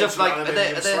is there stuff like, are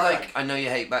they flag. like, I know you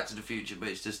hate Back to the Future, but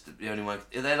it's just the only one,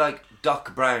 are there like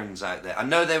Doc Browns out there? I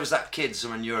know there was that kid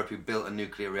somewhere in Europe who built a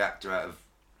nuclear reactor out of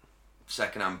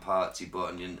second-hand parts he bought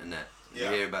on the internet. You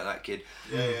hear about that kid?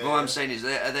 What I'm saying is,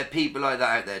 are there people like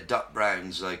that out there, Doc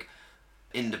Browns, like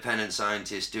independent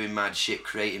scientists doing mad shit,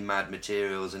 creating mad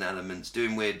materials and elements,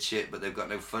 doing weird shit, but they've got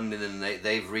no funding and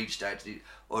they've reached out to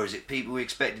or is it people we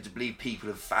expected to believe people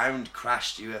have found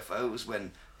crashed UFOs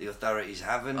when the authorities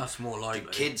haven't? That's more likely.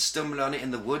 The kids stumble on it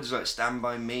in the woods like Stand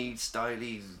By Me,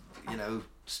 styly,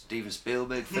 Steven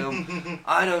Spielberg film.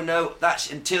 I don't know.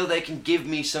 That's until they can give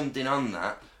me something on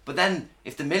that. But then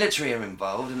if the military are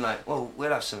involved and like, well,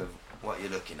 we'll have some of what you're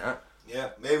looking at.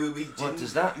 Yeah, maybe we didn't. What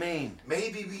does that mean?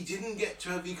 Maybe we didn't get to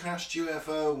every crashed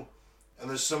UFO, and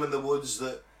there's some in the woods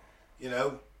that,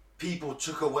 people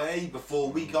took away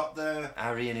before we got there.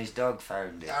 Harry and his dog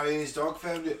found it. Harry and his dog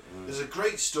found it. There's a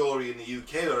great story in the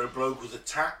UK where a bloke was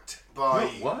attacked by...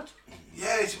 What?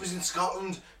 Yeah, it was in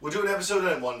Scotland. We'll do an episode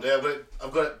on it one day, but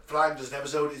I've got it flagged as an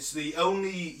episode. It's the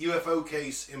only UFO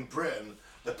case in Britain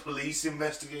the police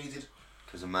investigated.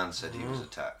 Because a man said he was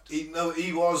attacked. He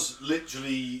was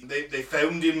literally... They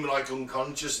found him like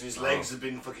unconscious and his legs had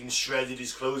been fucking shredded,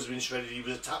 his clothes had been shredded, he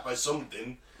was attacked by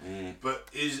something. But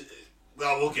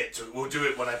well, we'll get to it. We'll do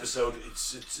it one episode.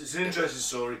 It's an interesting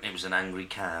story. It was an angry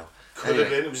cow. Could have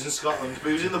been. It was in Scotland. But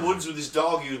he was in the woods with his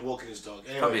dog. He was walking his dog.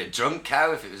 Anyway. Probably a drunk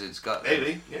cow if it was in Scotland.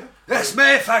 Maybe, yeah. That's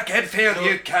me, fucking feel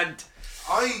you cunt.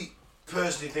 I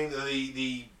personally think that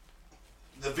the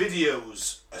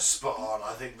videos are spot on.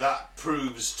 I think that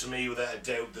proves to me without a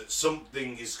doubt that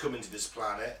something is coming to this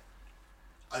planet.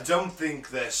 I don't think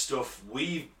there's stuff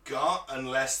we've got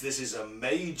unless this is a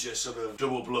major sort of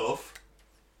double bluff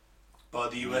by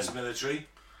the US military.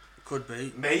 Could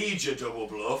be. Major double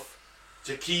bluff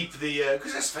to keep the...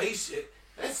 Because let's face it,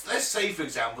 let's say, for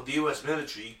example, the US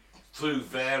military, through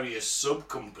various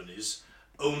sub-companies,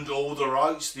 owned all the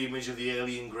rights to the image of the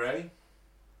alien grey.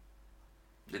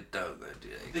 They don't, though, do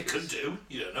they? They could do.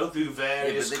 You don't know, through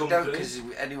various but they companies. don't,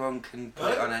 because anyone can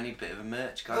put it on any bit of a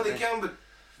merch, can't No, they can, but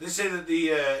they say that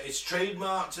it's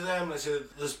trademarked to them. They say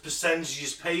that there's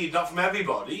percentages paid, not from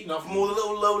everybody, not from all the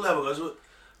little low-level guys, but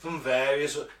from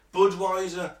various...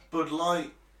 Budweiser, Bud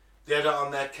Light, they had it on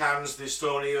their cans, this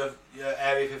Stony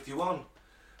Area 51.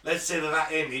 Let's say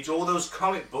that image, all those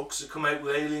comic books that come out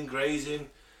with alien greys in,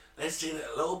 let's say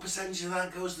that a little percentage of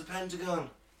that goes to the Pentagon.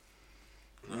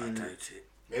 I doubt it.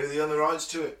 Maybe they own the rights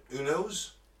to it. Who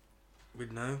knows?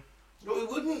 We'd know. No, we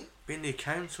wouldn't. Be in the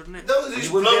accounts, wouldn't it? No, they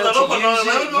just you blow wouldn't that be up able and to on use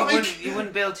an it. automatic. You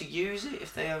wouldn't be able to use it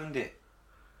if they owned it.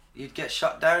 You'd get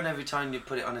shot down every time you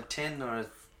put it on a tin or a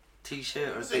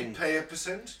t-shirt or a They thing. pay a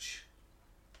percentage.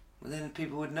 Well, then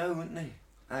people would know, wouldn't they?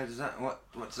 How does that? What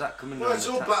does that come in? Well, it's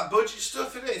all black budget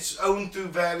stuff, isn't it? It's owned through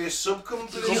various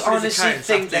sub-companies. Do you Companies honestly accounts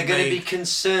think have to they're going to be- be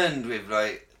concerned with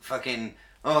like fucking?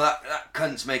 Oh, that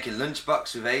cunt's making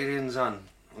lunchbox with aliens on.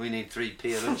 We need 3p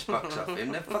a lunchbox off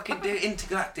him. They're fucking doing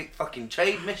intergalactic fucking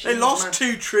trade missions. They lost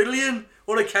man. $2 trillion.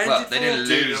 What accounted Well, for? they didn't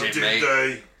lose it, Did mate.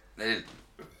 they? They didn't.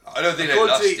 I don't think they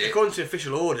lost it. According to the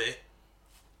official audit.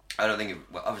 I don't think it.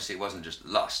 Well, obviously, it wasn't just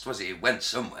lost, was it? It went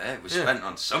somewhere. It was Yeah. spent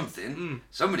on something.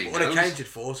 Somebody What knows. accounted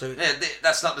for, so... Yeah,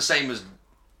 that's not the same as.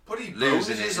 But he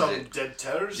Losing bonuses it, on is it? dead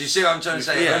terrorists. Do you see what I'm trying to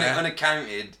say? Yeah.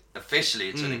 Unaccounted. Officially,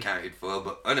 it's unaccounted for,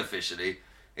 but unofficially,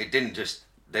 it didn't just.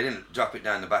 They didn't drop it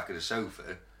down the back of the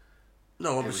sofa.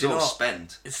 No, It was obviously all not.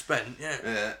 spent. It's spent, yeah.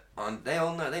 Yeah, and they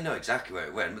all know. They know exactly where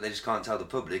it went, but they just can't tell the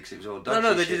public because it was all dodgy.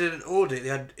 No, they shit. did an audit. They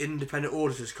had independent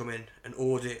auditors come in and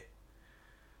audit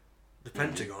the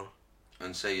Pentagon.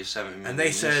 And say you're 70 million. And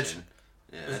they said, missing.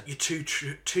 Yeah. Your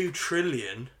 $2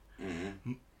 trillion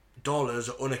dollars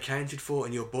are unaccounted for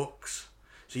in your books.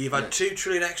 So you've had $2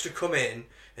 trillion extra come in,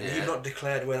 and Yeah. you've not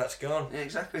declared where that's gone. Yeah,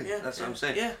 exactly. Yeah, That's yeah, what I'm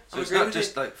saying. yeah, So I it's agree not with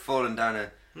just you. like falling down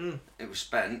a. It was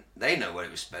spent. They know what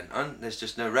it was spent on. There's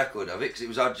just no record of it because it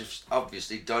was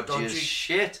obviously dodgy as Dodgy.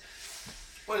 shit.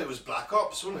 Well, it was Black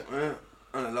Ops, wasn't it? Yeah,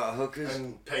 and a lot of hookers.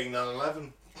 And paying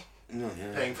 9/11. No,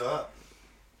 yeah. Paying for that.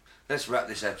 Let's wrap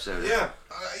this episode. Yeah,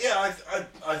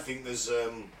 I think there's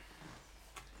I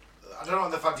don't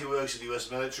like the fact he works in the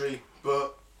US military,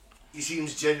 but he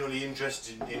seems genuinely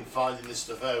interested in finding this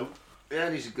stuff out. Yeah,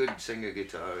 and he's a good singer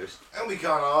guitarist. And we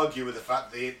can't argue with the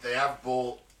fact that they have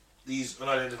brought these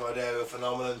unidentified aerial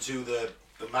phenomenon to the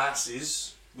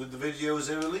masses with the videos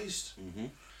they released. Mm-hmm.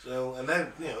 So, and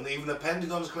then, even the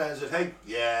Pentagon's come out and said, hey,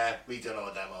 yeah, we don't know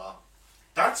what them are.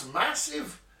 That's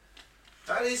massive.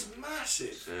 That is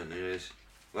massive. Certainly is.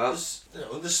 Well,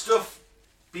 the stuff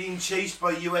being chased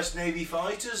by US Navy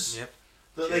fighters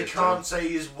that they Cheers, can't Tom.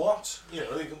 say is what.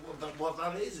 What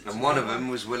that is. It's and one of them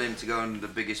was willing to go on the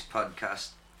biggest podcast,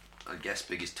 I guess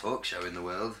biggest talk show in the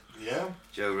world, Yeah.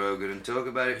 Joe Rogan, and talk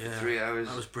about it for 3 hours.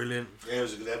 That was brilliant. Yeah, it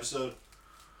was a good episode.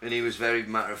 And he was very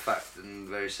matter of fact and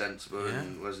very sensible,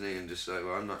 and wasn't he? And just like,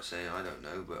 well, I'm not saying I don't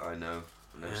know, but I know.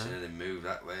 I've never seen anything move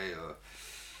that way, or...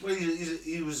 Well,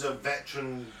 he was a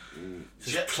veteran.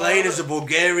 Just playing as a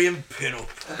Bulgarian pin-up.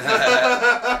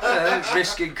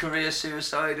 Risking career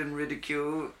suicide and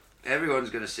ridicule. Everyone's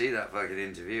going to see that fucking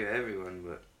interview, everyone,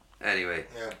 but... Anyway.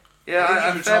 Yeah. I think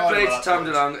Yeah, he's fair retired play by to that Tom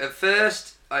point. DeLonge. At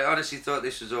first, I honestly thought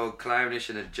this was all clownish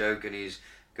and a joke, and he's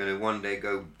going to one day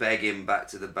go beg him back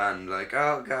to the band, like,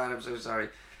 oh God, I'm so sorry.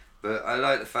 But I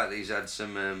like the fact that he's had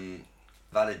some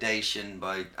validation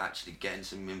by actually getting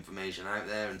some information out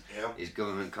there, and his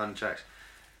government contracts.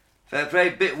 Fair play.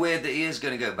 Bit weird that he is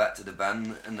going to go back to the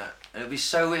band, and that. And it'd be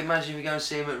so weird. Imagine if you go and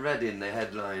see him at Reading, they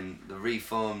headline the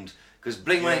reformed, because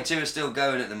Blink-182 are still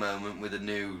going at the moment with a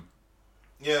new,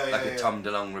 a Tom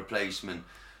DeLonge replacement.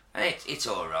 And it's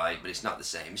all right, but it's not the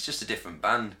same. It's just a different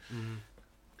band. Mm-hmm.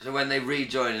 So when they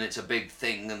rejoin, and it's a big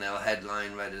thing, and they'll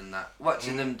headline Reading and that.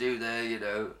 Watching them do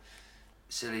their,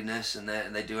 silliness, and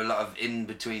they do a lot of in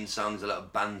between songs, a lot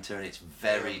of banter, and it's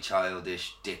very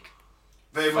childish, dick.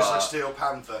 Very much like Steel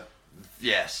Panther.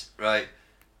 Yes, right.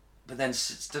 But then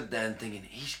stood there and thinking,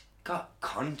 he's got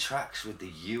contracts with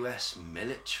the US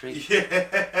military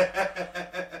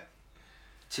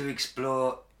to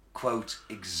explore, quote,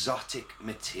 exotic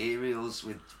materials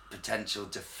with potential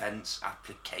defence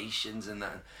applications and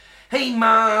that. Hey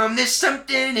mom, there's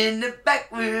something in the back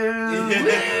room.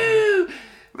 Woo!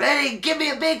 Ready? Give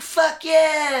me a big fuck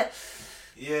yeah!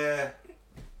 Yeah.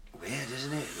 Weird,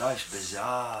 isn't it? Life's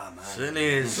bizarre, man. Certainly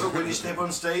is. But when you step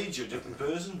on stage, you're a different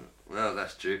person. Well,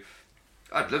 that's true.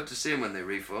 I'd love to see him when they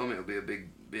reform. It'll be a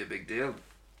big deal.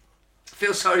 I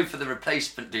feel sorry for the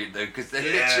replacement dude though, because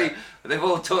they've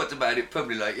all talked about it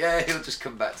probably like, yeah, he'll just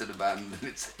come back to the band. And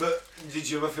it's... But did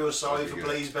you ever feel sorry for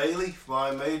Blaze Bailey from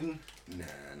Iron Maiden? Nah,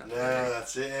 not No, really.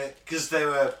 that's it. Because they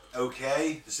were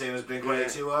okay, the same as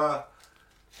Blink-182 are.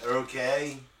 They're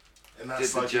okay. And that's Did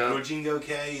the like job. begrudging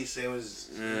okay, same as...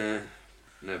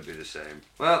 Never be the same.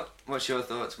 Well, what's your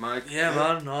thoughts, Mike? Yeah,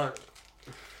 man.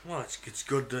 Well, it's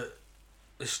good that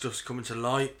this stuff's coming to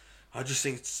light. I just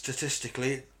think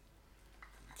statistically,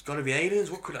 it's got to be aliens.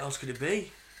 What else could it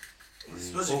be? I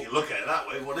suppose if you look at it that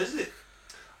way, what is it?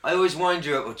 I always wind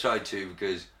you up, or try to,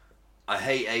 because I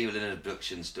hate alien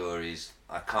abduction stories.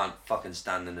 I can't fucking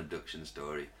stand an abduction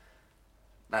story.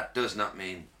 That does not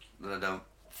mean that I don't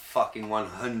fucking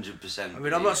 100%. I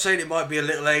mean, I'm not saying it might be a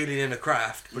little alien in a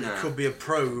craft, but it could be a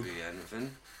probe. Could be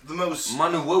anything. The most...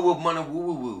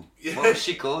 Manawu. Yeah. What was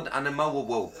she called?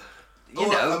 Anamawu. You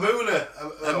know. Amuna.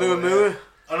 Amuamua.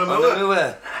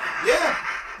 Anamua. Yeah.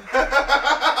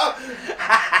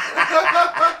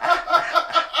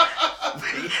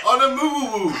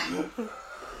 Anamuwu.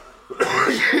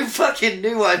 You fucking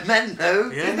knew what I meant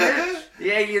though. Yeah. The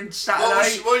alien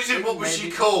satellite. What was she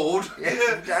called?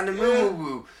 Yeah.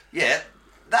 Anamua. Yeah.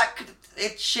 That could...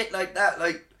 It's shit like that.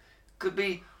 Like, could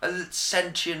be a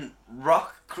sentient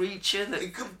rock creature that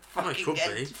It could fucking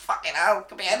be. fucking hell.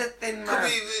 Could be anything,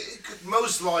 man.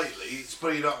 Most likely, it's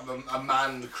probably not a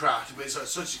manned craft, but it's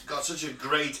got such a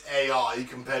great AI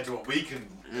compared to what we can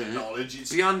acknowledge.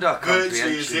 It's Beyond our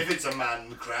virtually as comprehension. if it's a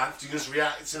manned craft. It just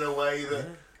reacts in a way that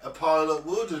a pilot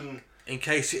would, and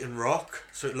Encase it in rock,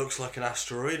 so it looks like an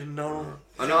asteroid, and no.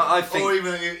 And I think... or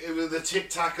even the tic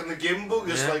tac and the gimbal,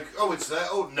 just like, oh, it's there.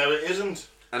 Oh no, it isn't.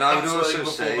 And I would That's why also they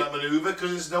perform say... that maneuver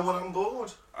because there's no one on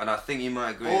board. And I think you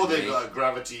might agree Or with they've me. got a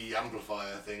gravity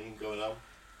amplifier thing going on.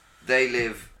 They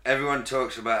live... Everyone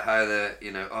talks about how they're,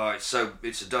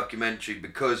 it's a documentary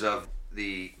because of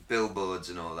the billboards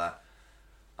and all that.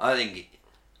 I think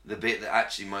the bit that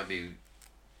actually might be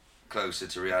closer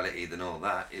to reality than all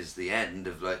that is the end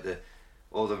of like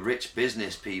all the rich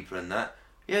business people and that.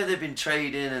 Yeah, they've been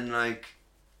trading and like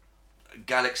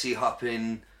galaxy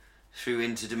hopping through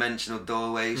interdimensional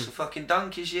doorways for fucking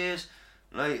donkey's years.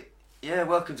 Like, yeah,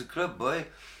 welcome to club, boy.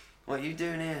 What are you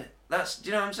doing here? Do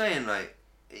you know what I'm saying? Like,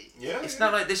 it's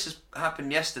not like this has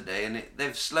happened yesterday, and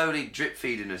they've slowly drip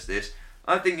feeding us this.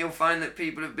 I think you'll find that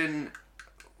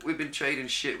we've been trading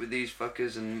shit with these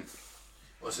fuckers, and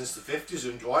well, since the 50s,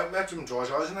 and Dwight met him, George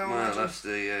Eisenhower. Well, that's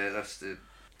the.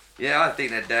 Yeah, I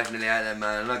think they're definitely out there,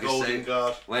 man. Like Golden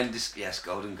Guard. Yes,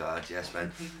 Golden Guard, yes,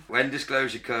 man. When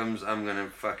disclosure comes, I'm gonna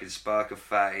fucking spark a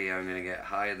fatty. I'm gonna get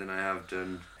higher than I have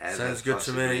done ever. Sounds good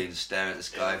to me. And stare at the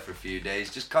sky for a few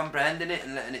days, just comprehending it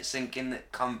and letting it sink in.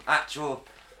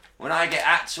 When I get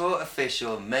actual,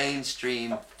 official,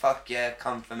 mainstream, fuck yeah,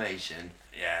 confirmation.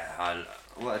 Yeah,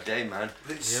 what a day, man.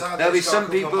 There'll be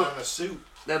some people.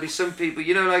 There'll be some people,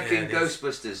 you know, like in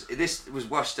Ghostbusters. This was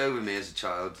washed over me as a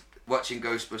child. Watching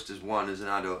Ghostbusters 1 as an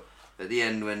adult, at the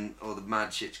end when all the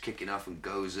mad shit's kicking off and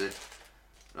Gozer,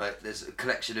 like there's a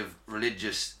collection of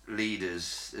religious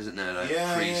leaders, isn't there? Like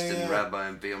priest and rabbi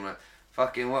and be. I'm like,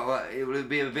 fucking what? It will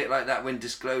be a bit like that when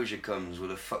disclosure comes.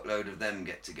 Will a fuckload of them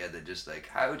get together? Just like,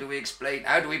 how do we explain?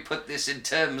 How do we put this in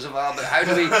terms of our? How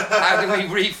do we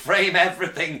reframe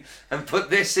everything and put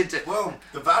this into? Well,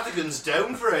 the Vatican's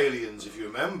down for aliens, if you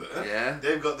remember. Yeah.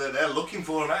 They're looking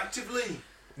for them actively.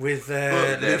 With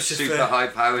their Lucifer, super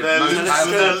high-powered, their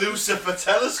Lucifer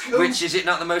telescope. Which is it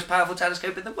not the most powerful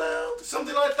telescope in the world?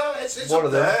 Something like that. It's one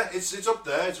up there. It's up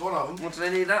there. It's one of them. What do they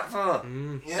need that for?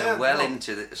 Yeah, They're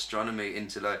into the astronomy,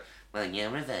 into like, well,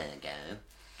 you're a Virgo,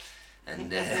 and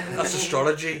that's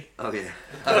astrology. Oh yeah,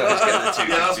 I always get the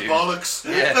two that's confused. bollocks.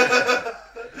 Yeah.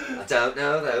 I don't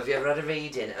know though. Have you ever had a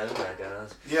reading? Oh my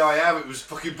god. Yeah, I have. It was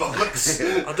fucking bollocks.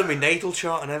 I've done my natal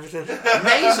chart and everything.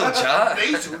 Nasal chart.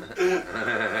 Nasal.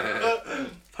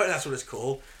 That's what it's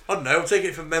called. I don't know. I'm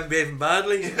taking it from men behaving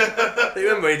badly. You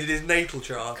remember he did his natal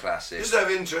chart? Classic. Just out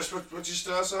of interest, what's your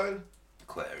star sign?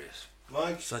 Aquarius.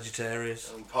 Mike?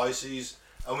 Sagittarius. And Pisces.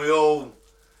 And we all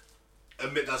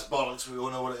admit that's bollocks. We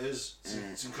all know what it is.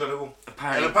 It's incredible.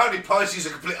 Apparently Pisces are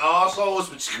complete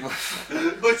arseholes, which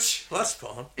Well, that's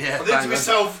fun. Yeah. I think to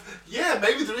myself, yeah,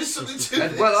 maybe there is something to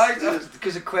this. Well,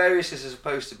 because Aquarius is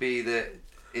supposed to be the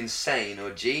insane or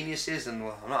geniuses, and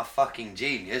well, I'm not a fucking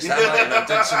genius, am I? And I've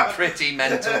done some pretty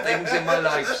mental things in my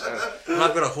life, so. And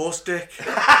I've got a horse dick.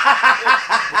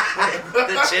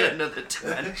 That's in another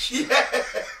dimension. Yeah.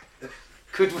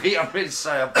 Could we? I'm really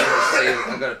sorry, I've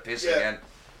got to piss again.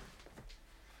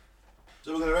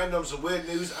 So we're going to end on some weird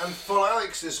news and full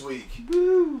Alex this week.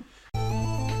 Woo!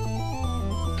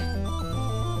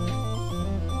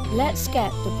 Let's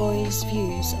get the boys'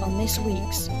 views on this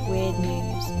week's weird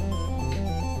news.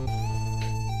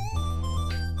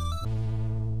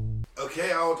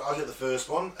 Okay, I'll get the first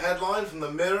one. Headline from the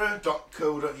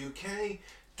mirror.co.uk.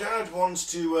 Dad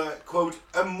wants to, quote,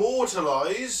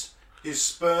 immortalise his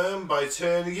sperm by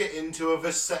turning it into a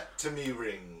vasectomy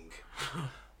ring.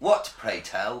 What, pray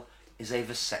tell, is a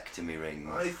vasectomy ring?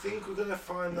 I think we're going to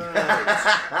find that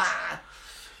out.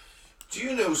 Do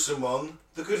you know someone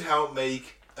that could help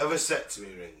make a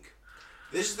vasectomy ring?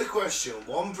 This is the question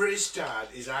one British dad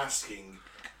is asking,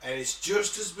 and it's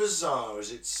just as bizarre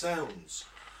as it sounds.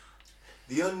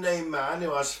 The unnamed man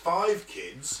who has 5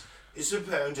 kids is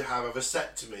preparing to have a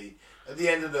vasectomy at the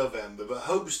end of November, but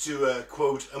hopes to,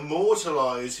 quote,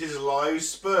 immortalise his live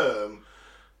sperm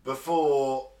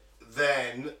before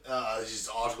then. This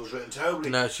article's written terribly.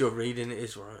 No, it's your reading, it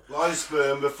is right. Live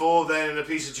sperm before then in a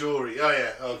piece of jewellery. Oh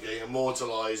yeah, okay,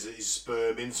 immortalise his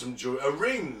sperm in some jewellery. A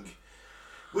ring,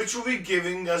 which will be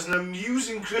given as an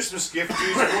amusing Christmas gift to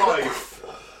his wife.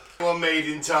 One made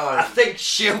in time. I think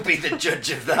she'll be the judge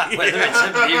of that, whether it's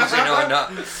amusing or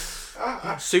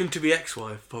not. Soon to be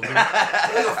ex-wife, probably. They've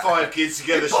got 5 kids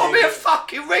together. Bought me a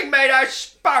fucking ring made out of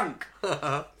spunk.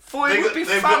 Thought it would be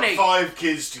they've funny. got 5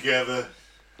 kids together.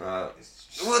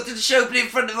 What did she open in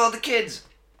front of all the kids?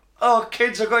 Oh,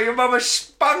 kids, I got your mama's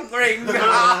spunk ring. No, we'll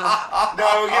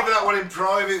give her that one in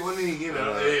private, wouldn't he? You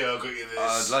know, here, I've got you this.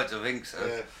 I'd like to think so.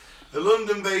 Yeah. The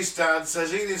London-based dad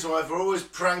says he and his wife are always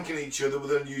pranking each other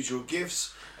with unusual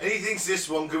gifts, and he thinks this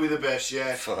one could be the best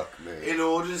yet. Fuck me. In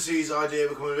order to see his idea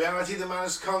become a reality, the man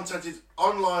has contacted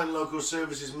online local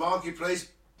services marketplace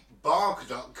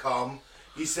Bark.com.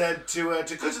 He said to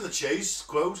cut to the chase,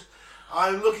 quote,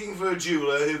 I'm looking for a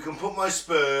jeweller who can put my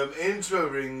sperm into a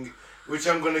ring which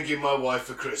I'm going to give my wife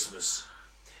for Christmas.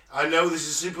 I know this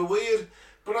is super weird,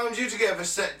 but I'm due to get a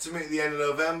vasectomy at the end of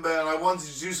November, and I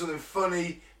wanted to do something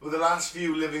funny with the last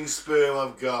few living sperm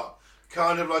I've got.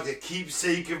 Kind of like a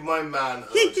keepsake of my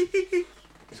manhood.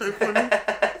 So funny.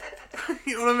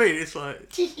 You know what I mean? It's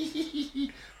like...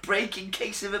 Break in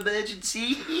case of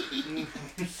emergency.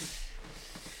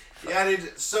 He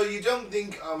added, so you don't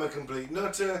think I'm a complete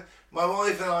nutter? My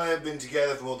wife and I have been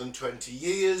together for more than 20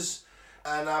 years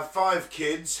and have 5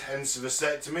 kids, hence a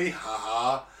vasectomy,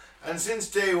 haha. And since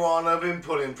day one I've been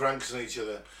pulling pranks on each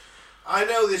other. I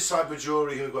know this type of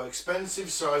jewellery can be quite expensive,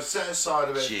 so I've set aside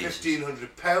about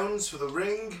 £1,500 for the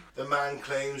ring. The man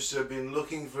claims to have been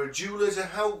looking for a jeweller to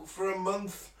help for a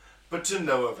month, but to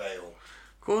no avail.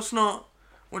 Of course not.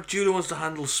 What jeweller wants to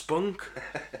handle spunk?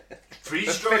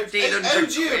 Freeze-dried.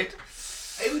 £1,500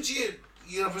 How would you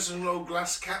put some little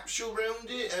glass capsule round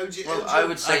it? I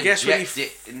would say I guess when inject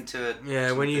it into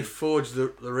when you forge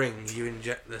the ring, you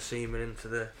inject the semen into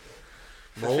the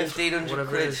mould.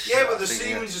 £1,500. Yeah, but the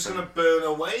semen's just going to burn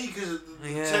away because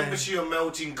the temperature you're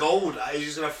melting gold at is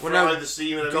just going to fry the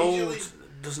semen immediately. Gold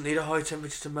doesn't need a high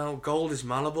temperature to melt. Gold is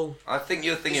malleable. I think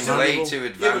you're thinking way too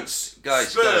advanced. Guys,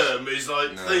 sperm is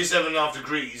like 37.5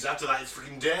 degrees. After that, it's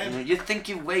freaking dead. You're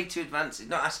thinking way too advanced. He's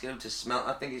not asking him to smelt.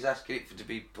 I think he's asking it to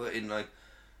be put in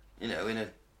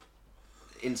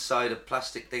inside a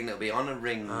plastic thing that'll be on a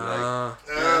ring. You know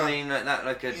what I mean? Like that,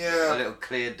 like a little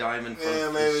clear diamond for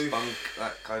spunk.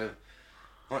 That kind of.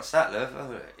 What's that, love?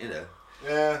 Oh,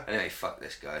 Yeah. Anyway, fuck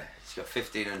this guy. He's got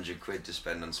 £1,500 to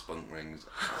spend on spunk rings.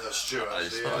 That's true. I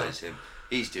despise him.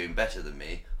 He's doing better than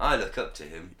me. I look up to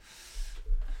him.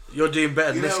 You're doing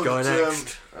better than this guy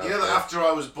next. You know that after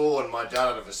I was born, my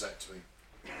dad had a vasectomy.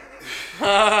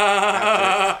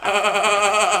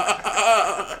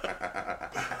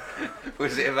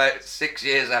 Was it about 6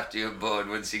 years after you were born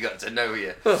once he got to know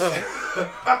you?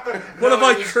 What have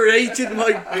I created?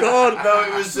 My God! No,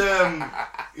 it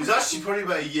was actually probably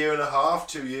about 1.5 years,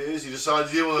 2 years. He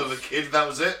decided he didn't want a kid. That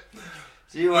was it.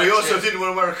 But he also didn't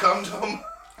want to wear a condom.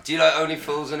 Do you like Only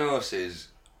Fools and Horses?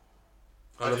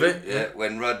 I love it. Yeah,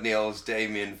 when Rodney holds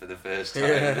Damien for the first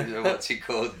time, what's he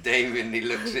called? Damien, he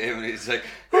looks at him and he's like...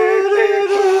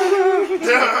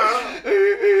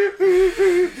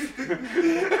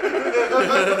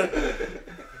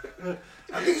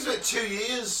 I think it's about 2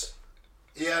 years.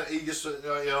 Yeah, he just went, you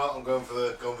know what, I'm going for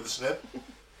the snip.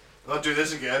 I'll do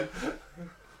this again.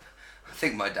 I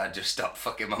think my dad just stopped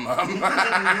fucking my mum.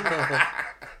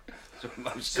 That's what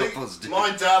most couples do.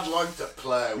 My dad liked to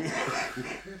plough.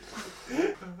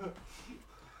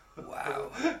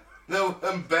 Wow. No,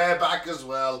 and bareback as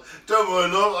well. Don't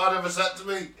worry, love, I had a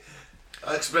vasectomy.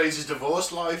 That explains his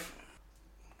divorce life.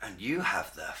 And you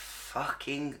have the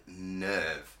fucking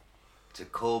nerve to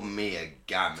call me a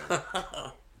gammon.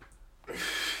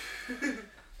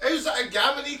 How's that a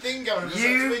gammony thing going?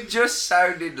 You just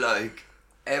sounded like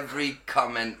every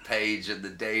comment page of the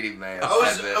Daily Mail.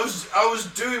 I was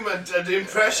doing an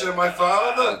impression of my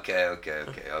father. Okay,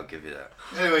 I'll give you that.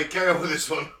 Anyway, carry on with this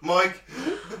one, Mike.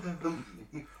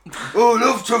 I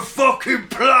love to fucking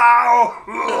plough.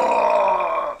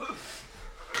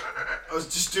 I was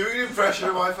just doing an impression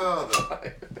of my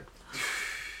father.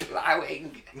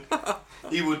 Ploughing.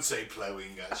 He would say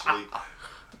ploughing, actually.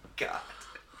 God.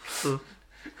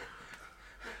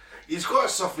 He's quite a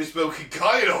softly spoken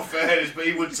guy in all fairness, but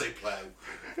he would say plough.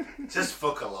 Just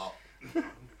fuck a lot.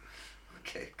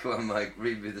 Okay, come on, Mike,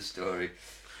 read me the story.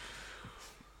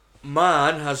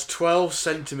 Man has 12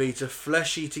 centimetre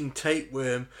flesh-eating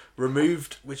tapeworm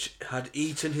removed which had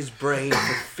eaten his brain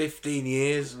for 15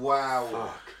 years.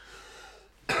 Wow.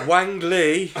 Wang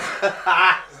Li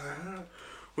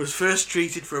was first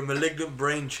treated for a malignant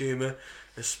brain tumour.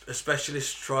 A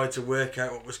specialist tried to work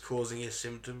out what was causing his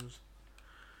symptoms.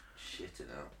 Shit it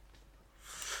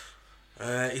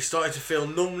out. He started to feel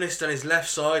numbness down his left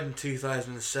side in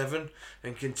 2007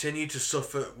 and continued to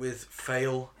suffer with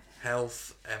fail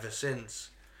health ever since.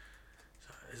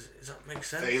 Does that make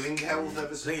sense? Failing health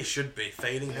ever since? I think it should be.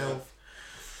 Failing health.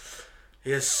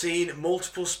 He has seen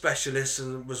multiple specialists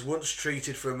and was once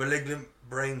treated for a malignant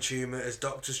brain tumour as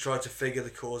doctors tried to figure the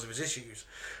cause of his issues.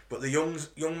 But the young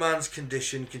man's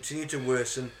condition continued to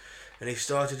worsen and he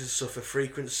started to suffer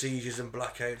frequent seizures and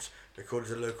blackouts, according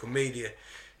to local media.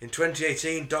 In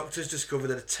 2018, doctors discovered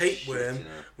that a tapeworm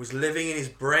was living in his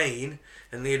brain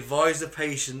and they advised the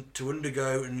patient to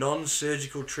undergo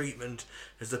non-surgical treatment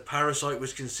as the parasite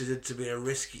was considered to be a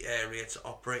risky area to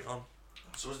operate on.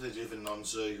 So what do they do for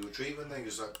non-surgical treatment? They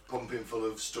just like pump him full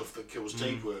of stuff that kills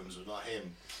tapeworms, but not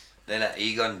him. They let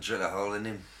Egon drill a hole in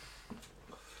him.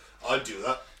 I'd do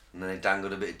that. And then they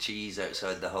dangled a bit of cheese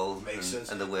outside the hole. Makes sense.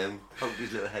 And the worm poked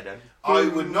his little head out. I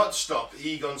would not stop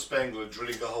Egon Spengler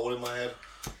drilling the hole in my head.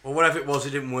 Well, whatever it was,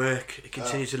 it didn't work. It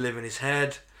continued to live in his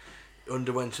head. It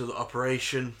underwent an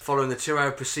operation. Following the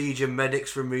 2-hour procedure,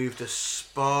 medics removed a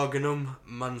Sparganum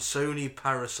mansoni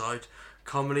parasite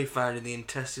commonly found in the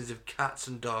intestines of cats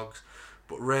and dogs,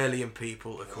 but rarely in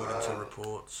people, according to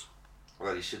reports.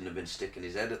 Well, he shouldn't have been sticking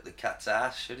his head up the cat's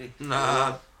ass, should he?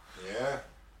 Nah. Yeah.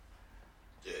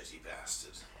 Dirty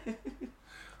bastard.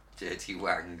 Dirty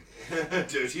Wang.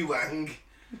 Dirty Wang.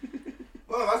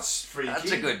 Well, that's freaky.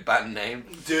 That's a good band name.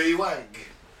 Dirty Wang.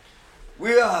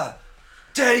 We are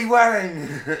Dirty Wang.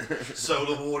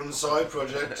 Solar Warden side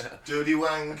project. Dirty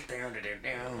Wang. We'll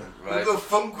Right. go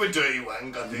funk with Dirty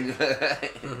Wang, I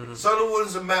think. Solar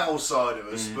Warden's the metal side of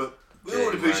us, but we Dirty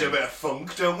all appreciate a Wang. bit of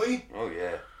funk, don't we? Oh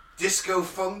yeah. Disco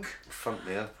funk. Funk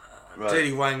me up. Right.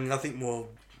 Dirty Wang, I think more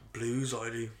blues I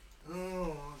do. Oh,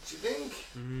 what do you think?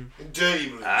 Dirty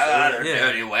blues. Ah, yeah.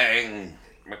 Dirty Wang.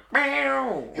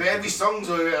 Every song's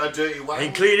a Dirty Wang.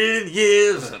 Ain't cleaned in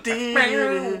years. But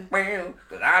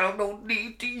I don't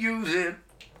need to use it.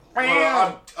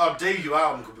 Well, our debut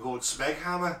album could be called Smeg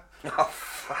Hammer. Oh,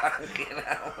 fucking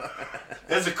hell.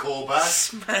 There's a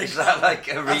callback. Is that like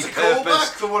a That's a callback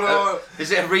repurposed... to one of our... Is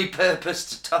it a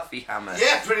repurposed toffee hammer?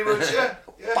 Yeah, pretty much, yeah.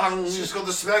 Bang. It's just called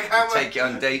the Smeg Hammer. Take it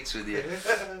on dates with you.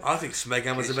 I think Smeg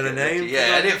Hammer's a better name.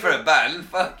 Yeah, and it for a band.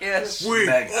 Fuck yes. We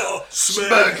Smeg. are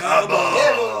Smeg Hammer.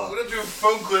 Yeah, but we're not doing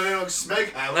funk with it like Smeg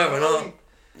Hammer. No, we're not.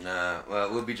 Nah, well,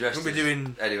 we'll be dressed We'll be as-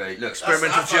 doing Anyway, look,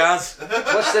 experimental That's jazz.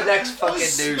 what's the next fucking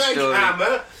news Smeg story?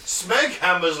 Hammer? Smeg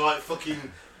Hammer's like fucking...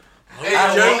 Hey,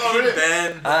 I'm what, joking, isn't it?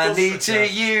 Ben. I need to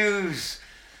use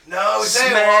No, it's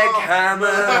Smeg Hammer,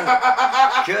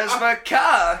 cause my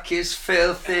cock is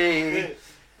filthy.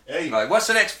 Hey, Right, what's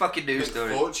the next fucking news good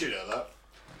story? fortune at that.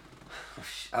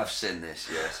 I've seen this,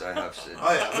 yes, I have seen.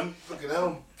 I haven't. Fucking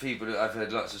hell. People, I've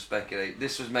heard lots of speculate.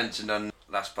 This was mentioned on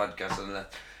last podcast on the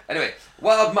left. Anyway,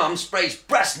 wild mum sprays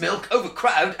breast milk over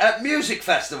crowd at music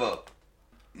festival.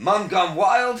 Mum gone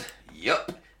wild?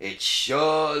 Yup, it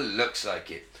sure looks like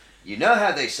it. You know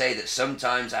how they say that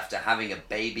sometimes after having a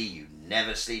baby you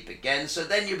never sleep again, so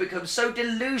then you become so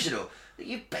delusional that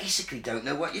you basically don't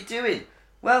know what you're doing?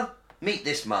 Well, meet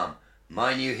this mum,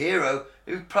 my new hero,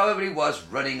 who probably was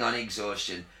running on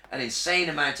exhaustion, an insane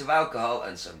amount of alcohol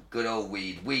and some good old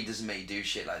weed. Weed doesn't make you do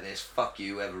shit like this. Fuck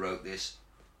you, whoever wrote this.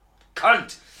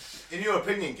 Cunt! In your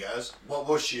opinion, Gaz, what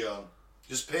was she on?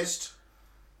 Just pissed?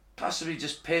 Possibly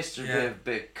just pissed or Yeah. a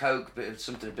bit of coke, bit of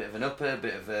something, a bit of an upper, a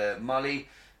bit of molly,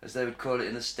 as they would call it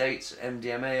in the States,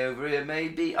 MDMA over here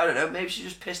maybe. I don't know, maybe she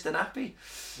just pissed and happy.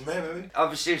 Maybe.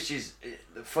 Obviously if she's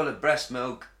full of breast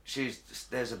milk,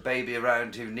 there's a baby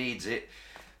around who needs it.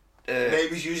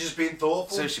 Maybe she was just being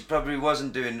thoughtful. So she probably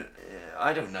wasn't doing,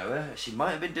 I don't know her. She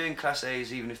might have been doing class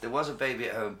A's even if there was a baby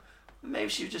at home. Maybe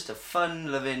she was just a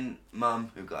fun-loving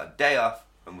mum who got a day off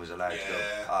and was allowed to go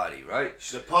Yeah. party, right?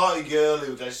 She's a party girl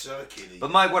who does have a kiddie. But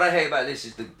Mike, what I hate about this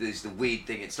is the weed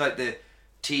thing. It's like the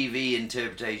TV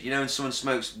interpretation. You know when someone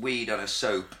smokes weed on a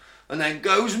soap and then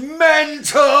goes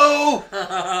mental?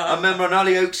 I remember on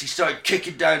Hollyoaks he started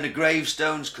kicking down the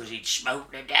gravestones because he'd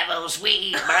smoked the devil's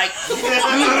weed, Mike.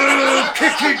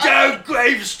 Kicking down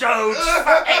gravestones.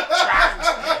 Fucking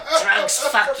drugs. Drugs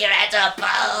fuck your head up.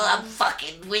 Oh, I'm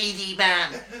fucking weedy,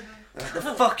 man. The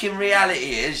fucking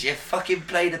reality is you fucking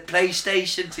play the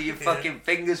PlayStation till your fucking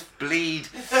fingers bleed.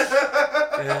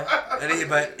 Yeah. And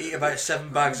eat about 7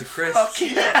 bags of crisps.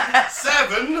 Fucking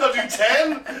 7? I'll do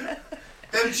 10.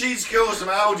 Them cheese kills from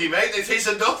Aldi, mate. They taste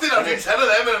of nothing. I'll do 10 of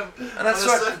them. And that's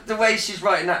what, the way she's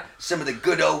writing that, some of the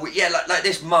good old, yeah, like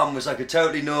this mum was like a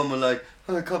totally normal, like,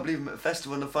 oh, I can't believe I'm at a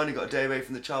festival and I finally got a day away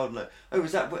from the child. And like, oh,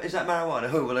 is that marijuana?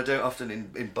 Oh, well, I don't often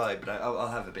imbibe, but I'll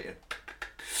have a bit of...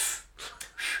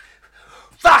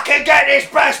 Fucking get this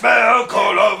breast milk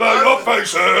all over your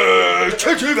faces!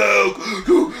 Titty milk!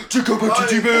 Titty milk,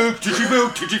 titty milk, titty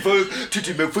milk, titty milk,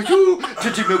 titty milk for you,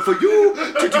 titty milk for you,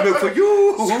 titty milk for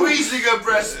you! Squeezing her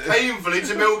breast painfully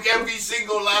to milk every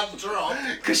single last drop.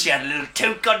 Because she had a little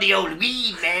toke on the old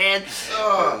weed, man.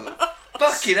 Oh.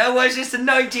 Fucking hell, why is this the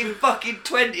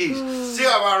 1920s? See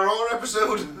our Raw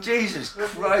episode? Jesus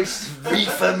Christ,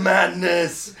 reefer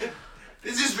madness!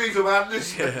 This is Reefer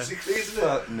Madness, basically, isn't it?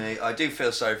 Fuck me, I do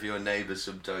feel sorry for your neighbours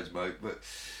sometimes, Mike, but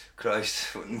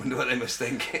Christ, I wonder what they must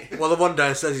think. Well, the one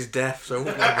downstairs is deaf, so I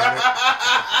wouldn't worry about it.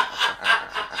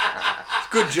 It's a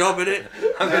good job, innit?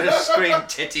 I'm going to scream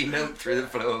titty milk through the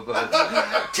floorboards.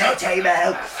 Titty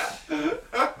milk!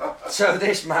 So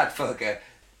this mad fucker,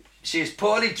 she is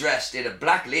poorly dressed in a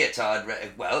black leotard.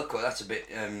 Well, cool, that's a bit,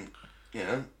 you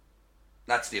know,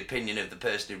 that's the opinion of the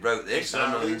person who wrote this. So I'm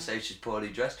not going to say she's poorly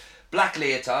dressed. Black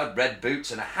leotard, red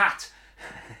boots and a hat.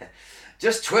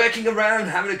 Just twerking around,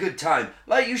 having a good time.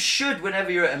 Like you should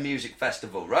whenever you're at a music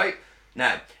festival, right?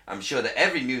 Now, I'm sure that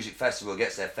every music festival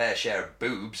gets their fair share of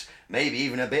boobs, maybe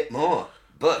even a bit more.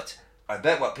 But I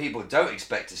bet what people don't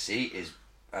expect to see is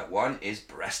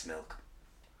breast milk.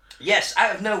 Yes,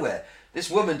 out of nowhere, this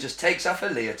woman just takes off her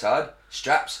leotard,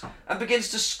 straps, and begins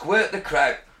to squirt the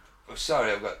crowd. Oh,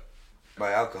 sorry,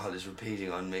 my alcohol is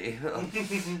repeating on me.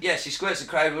 Yeah, she squirts the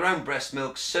crowd with her own breast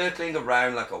milk, circling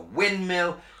around like a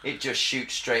windmill. It just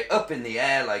shoots straight up in the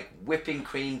air like whipping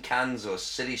cream cans or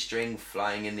silly string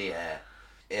flying in the air.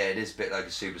 Yeah, it is a bit like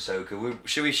a super soaker.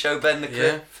 Should we show Ben the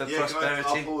clip for prosperity?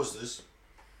 I'll pause this.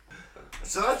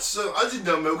 So that's I didn't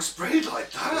know milk sprayed like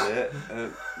that. Yeah,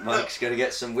 Mike's going to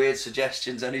get some weird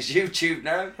suggestions on his YouTube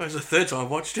now. That was the third time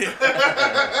I've watched it.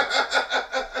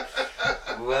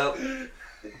 Well,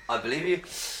 I believe you.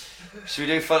 Should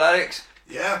we do Full Alex?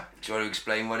 Yeah. Do you want to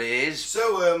explain what it is?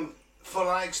 So, Full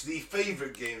Alex, the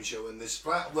favourite game show in this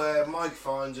flat, where Mike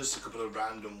finds just a couple of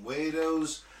random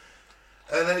weirdos,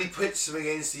 and then he pits them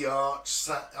against the arch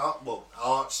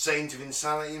saint of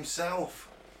insanity himself,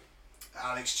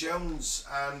 Alex Jones,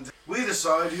 and we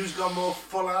decide who's got more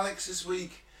Full Alex this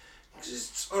week.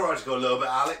 It's alright to go a little bit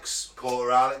Alex,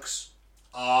 quarter Alex,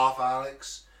 half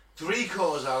Alex,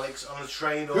 3/4 Alex on a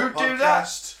train or Who'd podcast. do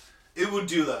that? Who would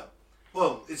do that?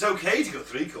 Well, it's okay to go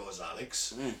 3/4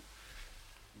 Alex,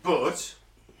 but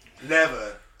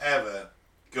never, ever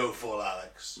go full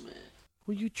Alex.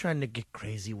 Were you trying to get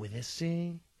crazy with this,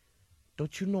 eh?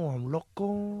 Don't you know I'm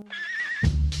loco?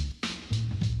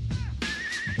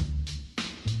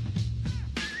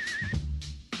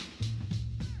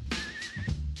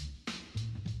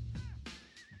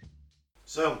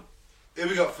 So, who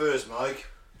we got first, Mike?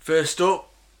 First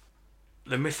up,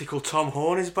 the mythical Tom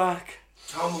Horn is back.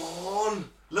 Tom Horn.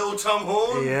 Little Tom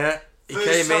Horn. Yeah. He First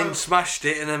came time- in, smashed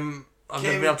it, and then I've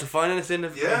never been able to find anything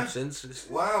of him since.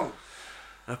 Wow.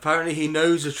 Apparently he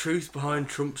knows the truth behind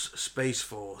Trump's Space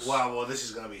Force. Wow, well, this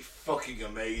is going to be fucking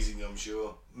amazing, I'm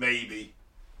sure. Maybe.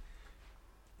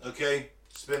 Okay,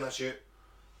 spin that shit.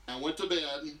 I went to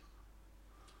bed,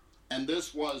 and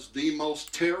this was the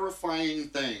most terrifying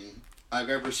thing I've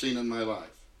ever seen in my life.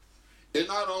 It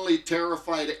not only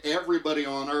terrified everybody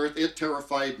on earth, it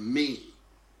terrified me.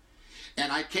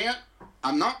 And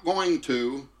I'm not going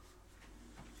to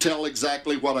tell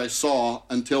exactly what I saw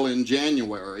until in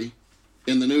January,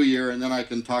 in the new year, and then I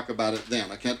can talk about it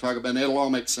then. I can't talk about it, it'll all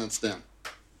make sense then.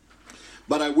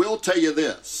 But I will tell you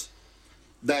this,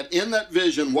 that in that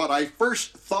vision, what I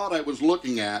first thought I was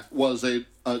looking at was a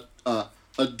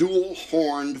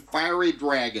dual-horned fiery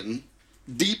dragon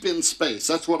deep in space.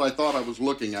 That's what I thought I was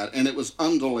looking at, and it was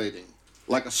undulating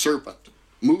like a serpent,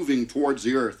 moving towards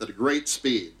the earth at a great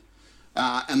speed.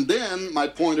 And then my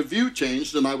point of view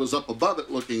changed, and I was up above it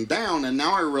looking down, and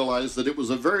now I realized that it was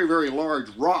a very, very large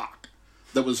rock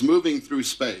that was moving through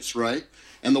space, right?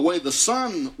 And the way the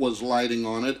sun was lighting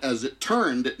on it, as it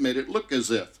turned, it made it look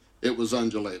as if it was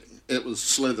undulating. It was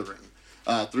slithering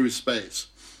through space.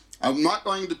 I'm not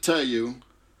going to tell you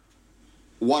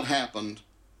what happened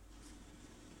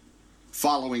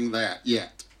following that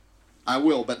yet. I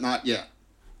will, but not yet.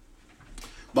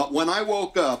 But when I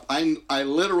woke up, I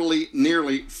literally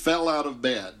nearly fell out of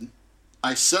bed.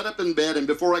 I sat up in bed, and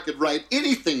before I could write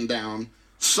anything down,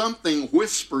 something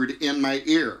whispered in my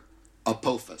ear,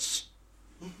 Apophis.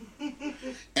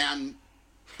 And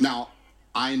now,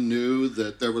 I knew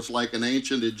that there was like an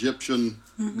ancient Egyptian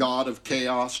god of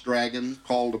chaos dragon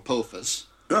called Apophis.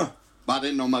 Yeah. But I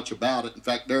didn't know much about it. In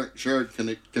fact, Derek Sherrod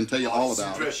can tell you all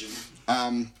about it.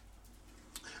 And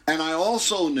I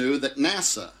also knew that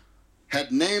NASA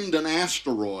had named an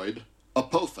asteroid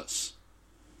Apophis.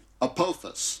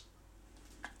 Apophis,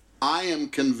 I am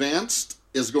convinced,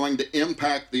 is going to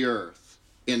impact the Earth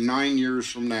in 9 years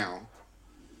from now.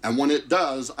 And when it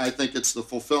does, I think it's the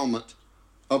fulfillment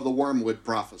of the Wormwood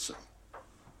prophecy.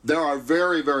 There are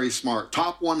very, very smart,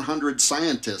 top 100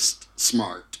 scientists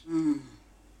smart,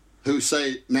 who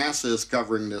say NASA is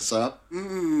covering this up,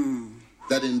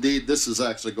 that indeed this is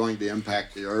actually going to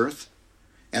impact the Earth.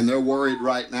 And they're worried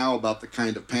right now about the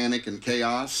kind of panic and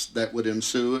chaos that would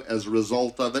ensue as a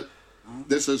result of it.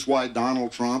 This is why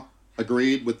Donald Trump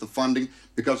agreed with the funding,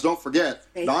 because don't forget,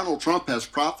 Donald Trump has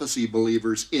prophecy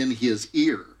believers in his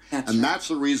ear. That's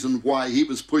the reason why he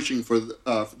was pushing for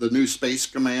the new Space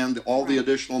Command, all the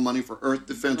additional money for Earth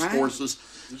Defense Forces.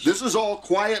 This is all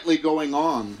quietly going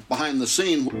on behind the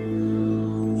scene.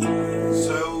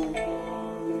 So,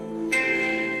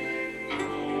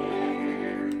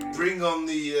 bring on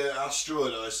the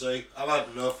asteroid, I say. I've had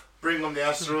enough. Bring on the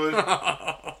asteroid.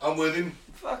 I'm with him.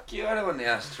 Fuck you, I don't want the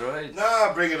asteroid.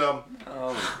 Nah, bring it on.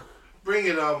 Oh, Bring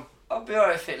it on. I'll be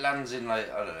alright if it lands in,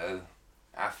 like, I don't know,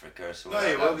 Africa or something. No,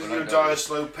 you like won't, that, because but I you'll don't- die a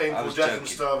slow, I painful was death joking. and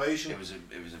starvation. It was a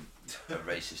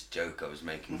racist joke I was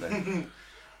making,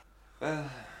 but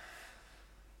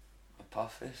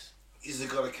Apophis. Is the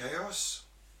god of chaos?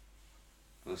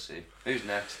 We'll see. Who's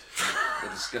next?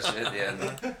 We'll discuss it at the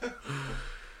end.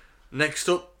 Next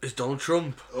up is Donald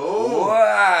Trump. Oh!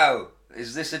 Wow!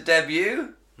 Is this a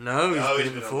debut? No, he's No, been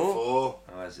he's been before. before.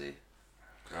 Oh, has he?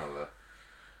 Oh, look.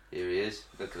 Here he is.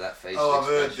 Look at that face. Oh, I've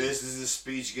heard this. This is a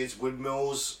speech against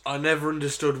windmills. I never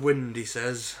understood wind, he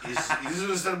says. He doesn't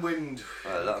understand wind.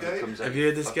 Well, that Okay. comes Have you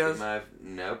heard this, fucking guys? mouth.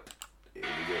 Nope. Here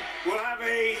we go. We'll have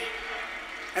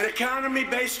an economy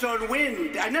based on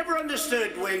wind. I never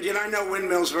understood wind. I know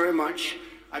windmills very much.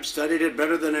 I've studied it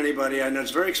better than anybody. I know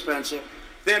it's very expensive.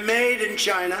 They're made in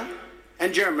China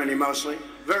and Germany mostly.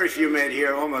 Very few made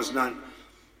here, almost none.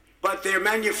 But they're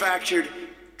manufactured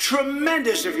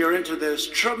tremendous, if you're into this,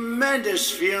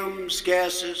 tremendous fumes,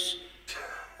 gases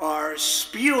are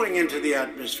spewing into the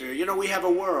atmosphere. We have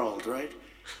a world, right?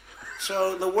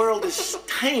 So the world is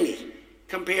tiny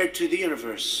compared to the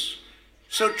universe.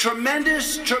 So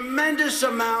tremendous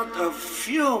amount of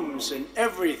fumes and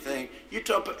everything. You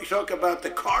talk about the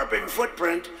carbon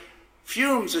footprint.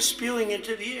 Fumes are spewing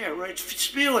into the air, right?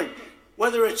 Spewing.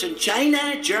 Whether it's in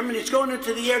China, Germany, it's going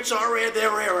into the air. It's our air,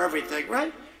 their air, everything,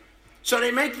 right? So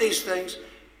they make these things,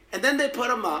 and then they put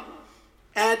them up.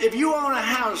 And if you own a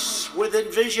house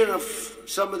within vision of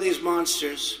some of these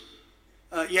monsters,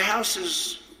 your house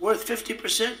is worth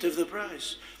 50% of the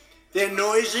price. They're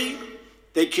noisy.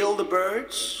 They kill the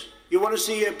birds. You want to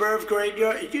see a bird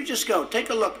graveyard? You just go. Take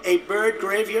a look. A bird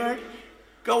graveyard?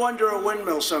 Go under a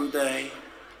windmill someday.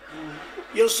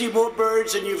 You'll see more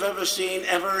birds than you've ever seen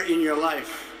ever in your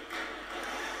life.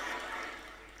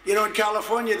 In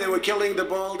California, they were killing the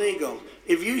bald eagle.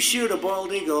 If you shoot a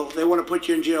bald eagle, they want to put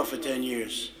you in jail for 10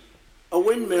 years. A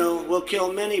windmill will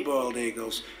kill many bald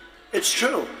eagles. It's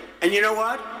true. And you know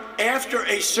what? After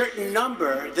a certain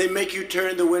number, they make you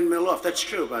turn the windmill off. That's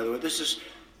true, by the way.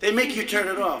 They make you turn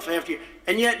it off after you.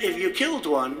 And yet, if you killed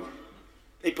one,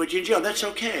 they put you in jail. That's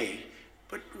okay.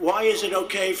 But why is it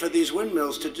okay for these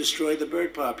windmills to destroy the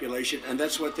bird population? And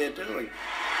that's what they're doing.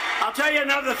 I'll tell you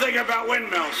another thing about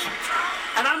windmills.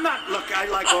 And I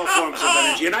like all forms of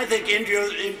energy. And I think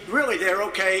really they're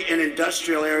okay in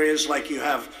industrial areas, like you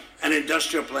have an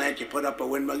industrial plant, you put up a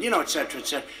windmill, et cetera, et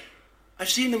cetera. I've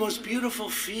seen the most beautiful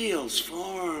fields,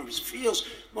 farms,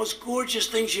 most gorgeous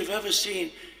things you've ever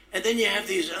seen. And then you have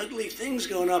these ugly things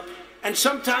going up. And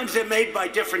sometimes they're made by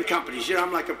different companies.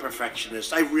 I'm like a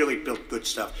perfectionist. I really built good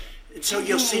stuff. And so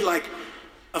you'll see like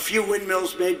a few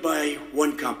windmills made by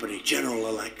one company, General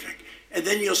Electric. And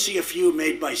then you'll see a few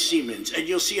made by Siemens. And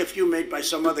you'll see a few made by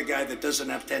some other guy that doesn't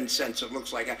have 10 cents. It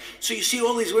looks like So you see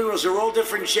all these windmills. They're all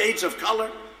different shades of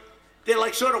color. They're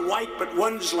like sort of white, but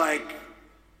one's like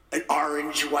an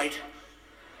orange white.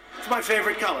 It's my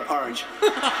favorite color, orange.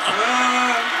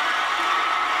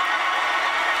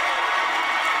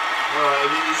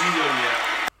 Is he done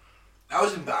yet? That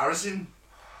was embarrassing.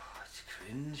 It's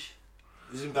cringe.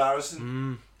 It was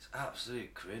embarrassing. It's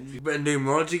absolute cringe. You better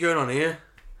numerology going on here.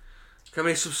 How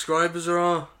many subscribers there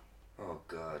are? Oh,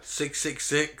 God.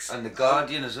 666. And The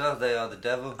Guardian as well, they are the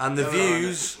devil. And the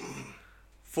views,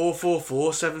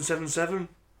 444,777.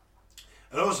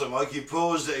 And also, Mike, you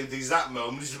paused at the exact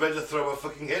moment he's about to throw a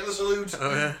fucking Hitler salute.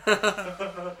 Oh, yeah.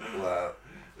 Wow.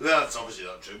 That's obviously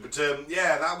not true, but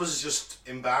yeah, that was just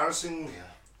embarrassing.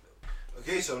 Yeah.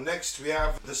 Okay, so next we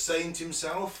have the saint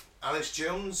himself, Alex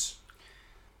Jones.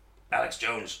 Alex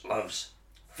Jones loves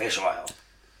fish oil.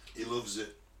 He loves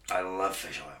it. I love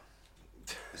fish oil.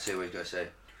 Let's see what he's got to say.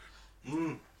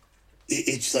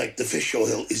 It's like the fish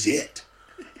oil is it.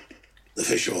 The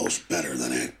fish oil's better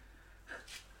than it.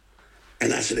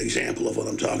 And that's an example of what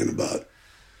I'm talking about.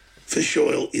 Fish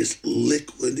oil is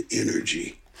liquid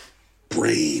energy.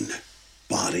 Brain,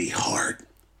 body, heart.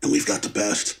 And we've got the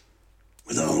best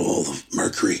without all the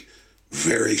mercury.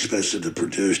 Very expensive to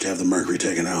produce, to have the mercury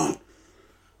taken out.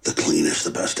 The cleanest,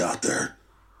 the best out there.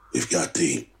 We've got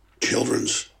the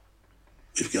children's.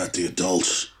 We've got the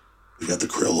adults. We've got the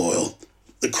krill oil.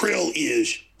 The krill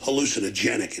is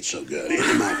hallucinogenic. It's so good.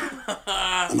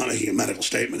 I'm not making a medical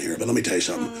statement here, but let me tell you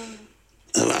something.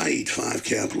 If I eat 5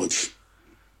 caplets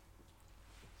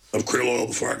of krill oil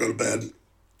before I go to bed,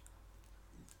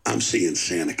 I'm seeing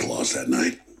Santa Claus that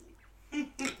night.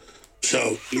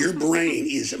 So your brain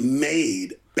is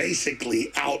made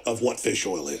basically out of what fish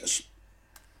oil is.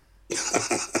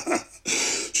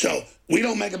 So we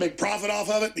don't make a big profit off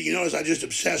of it, but you notice I just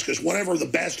obsess because whatever the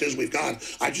best is we've got,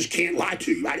 I just can't lie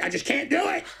to you. I just can't do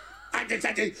it. I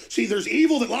just, see, there's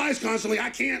evil that lies constantly.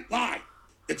 I can't lie.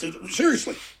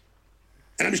 Seriously.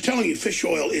 And I'm just telling you, fish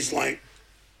oil is like,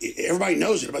 everybody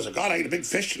knows it. Everybody's like, God, I ate a big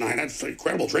fish tonight. I had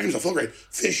incredible dreams. I feel great.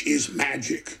 Fish is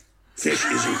magic. Fish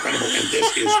is incredible. And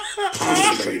this is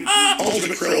concentrated.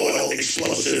 Ultimate krill oil,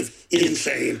 explosive,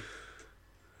 insane.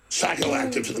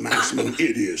 Psychoactive to the maximum.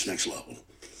 It is next level.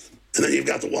 And then you've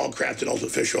got the well-crafted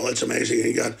ultimate fish oil. It's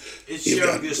amazing. And It's you've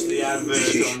showing got us the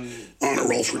advert honor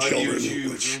rolls for on children.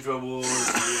 YouTube, Which Infowars,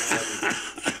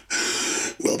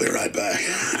 we'll be right back.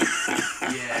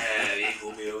 he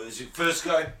called me over. First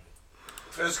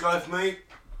guy for me.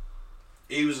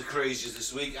 He was the craziest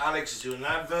this week. Alex is doing an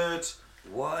advert.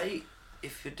 Why,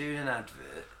 if you're doing an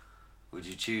advert, would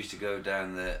you choose to go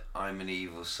down the I'm an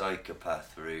evil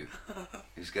psychopath route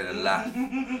who's going to laugh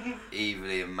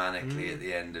evilly and manically at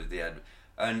the end of the advert?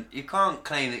 And you can't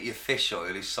claim that your fish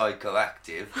oil is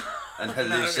psychoactive and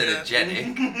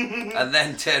hallucinogenic and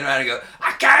then turn around and go,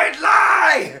 I can't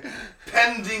lie!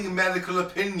 Pending medical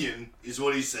opinion is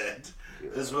what he said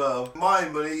as well. My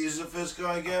money is the first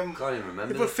guy again. Can't even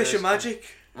remember. You put Fish of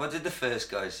Magic. What did the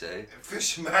first guy say?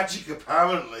 Fish of Magic,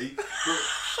 apparently.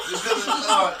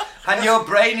 And your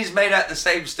brain is made out of the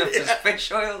same stuff as fish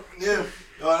oil? Yeah.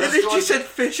 Right, He literally said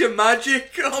Fish of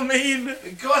Magic. I mean,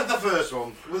 go ahead, the first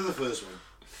one. With the first one.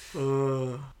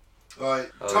 Right.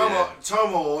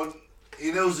 Tom Horn,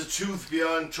 he knows the truth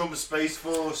behind Trump's Space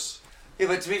Force. Yeah,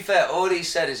 but to be fair, all he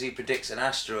said is he predicts an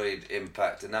asteroid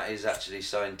impact, and that is actually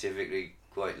scientifically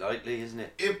quite likely, isn't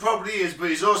it? It probably is, but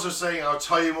he's also saying I'll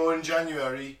tell you more in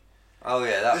January. Oh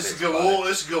yeah, that This will go all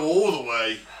the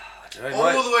way.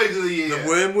 All the way to the year. the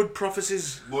Wormwood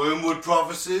prophecies. Wormwood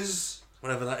prophecies.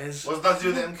 Whatever that is. What's that to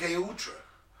do with MK Ultra?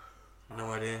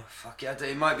 No idea. Fuck yeah,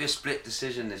 it might be a split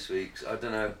decision this week. So I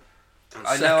don't know. And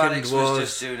I know second Alex was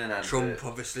just doing an advert. Trump,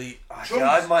 obviously. Yeah,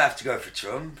 I might have to go for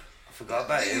Trump. I forgot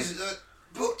about him.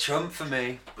 But Trump for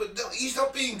me. But no, he's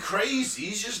not being crazy.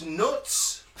 He's just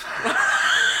nuts. He's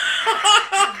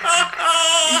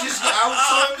just got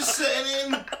Alzheimer's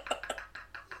setting in.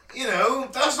 You know,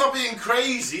 that's not being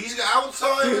crazy. He's got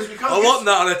Alzheimer's. I want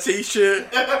that on a t-shirt.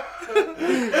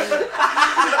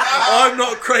 I'm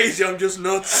not crazy, I'm just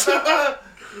nuts.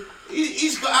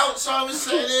 He's got Alzheimer's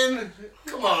setting in.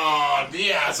 Come on, he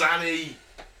has, Annie.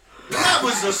 That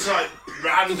was just like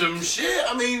random shit.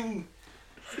 I mean,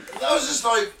 that was just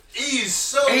like,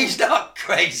 He's not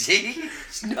crazy.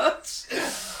 He's nuts.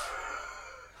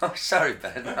 Oh, sorry,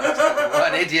 Ben.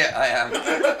 What an idiot I am.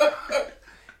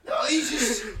 No, he's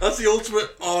just... That's the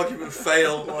ultimate argument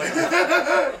fail. No,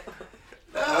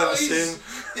 he's...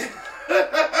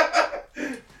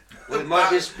 Well, it might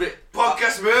be a split.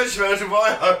 Podcast merch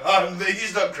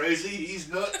he's not crazy,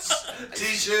 he's nuts.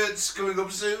 T-shirts coming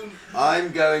up soon.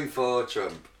 I'm going for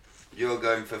Trump. You're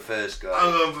going for first guy.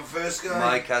 I'm going for first guy.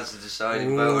 Mike has the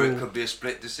deciding vote, or it could be a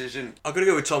split decision. I'm going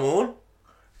to go with Tom Horn.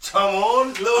 Tom Horn,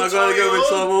 I'm going to go with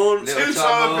Tom Horn.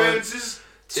 Two-time appearances,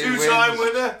 two-time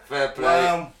winner. Fair play.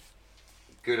 Wow.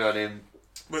 Good on him.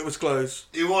 But it was close.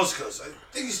 He was close. I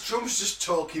think Trump's just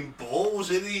talking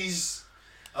balls, and he's...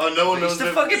 Oh, no one knows. He's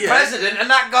the fucking president, and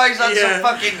that guy's on some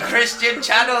fucking Christian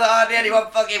channel that hardly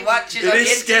anyone fucking watches on the internet. It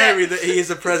is scary that he is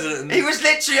a president. He was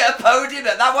literally at a podium.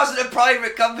 That wasn't a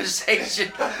private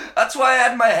conversation. That's why I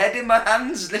had my head in my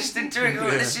hands listening to it.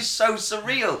 Going, this is so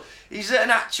surreal. He's at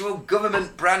an actual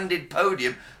government-branded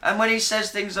podium, and when he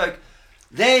says things like,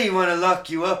 they want to lock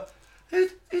you up. Who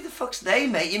the fuck's they,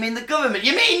 mate? You mean the government?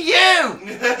 You mean you!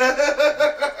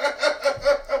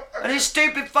 And his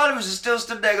stupid followers are still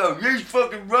stood there going, he's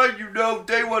fucking right, you know,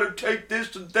 they want to take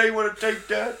this and they want to take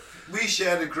that. We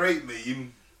shared a great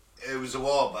meme, it was a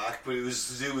while back, but it was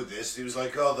to do with this. It was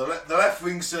like, oh, the left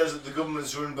wing says that the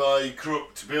government's run by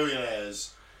corrupt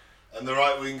billionaires, and the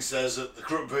right wing says that the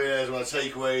corrupt billionaires want to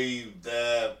take away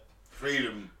their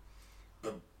freedom.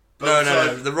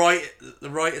 No. The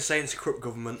right is saying it's a corrupt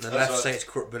government, the left saying it's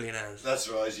corrupt billionaires. That's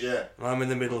right, yeah. And I'm in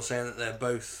the middle saying that they're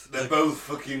both... They're both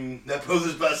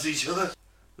as bad as each other.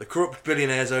 The corrupt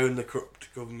billionaires own the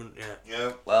corrupt government, yeah.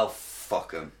 Yeah. Well,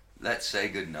 fuck them. Let's say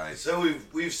goodnight. So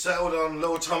we've settled on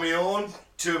Lord Tommy Horn.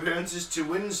 2 appearances, 2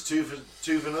 wins, 2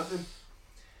 for nothing.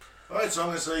 Alright, so I'm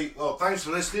going to say, well, thanks for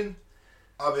listening.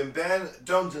 I've been Ben,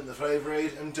 don't drink the flavour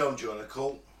aid, and don't join a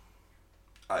cult.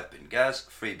 I've been Gaz,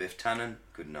 Free Biff Tannen,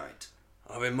 good night.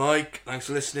 I've been Mike, thanks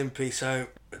for listening, peace out,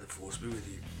 may the force be with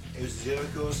you. It was the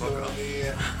Jericho, so on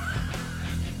the...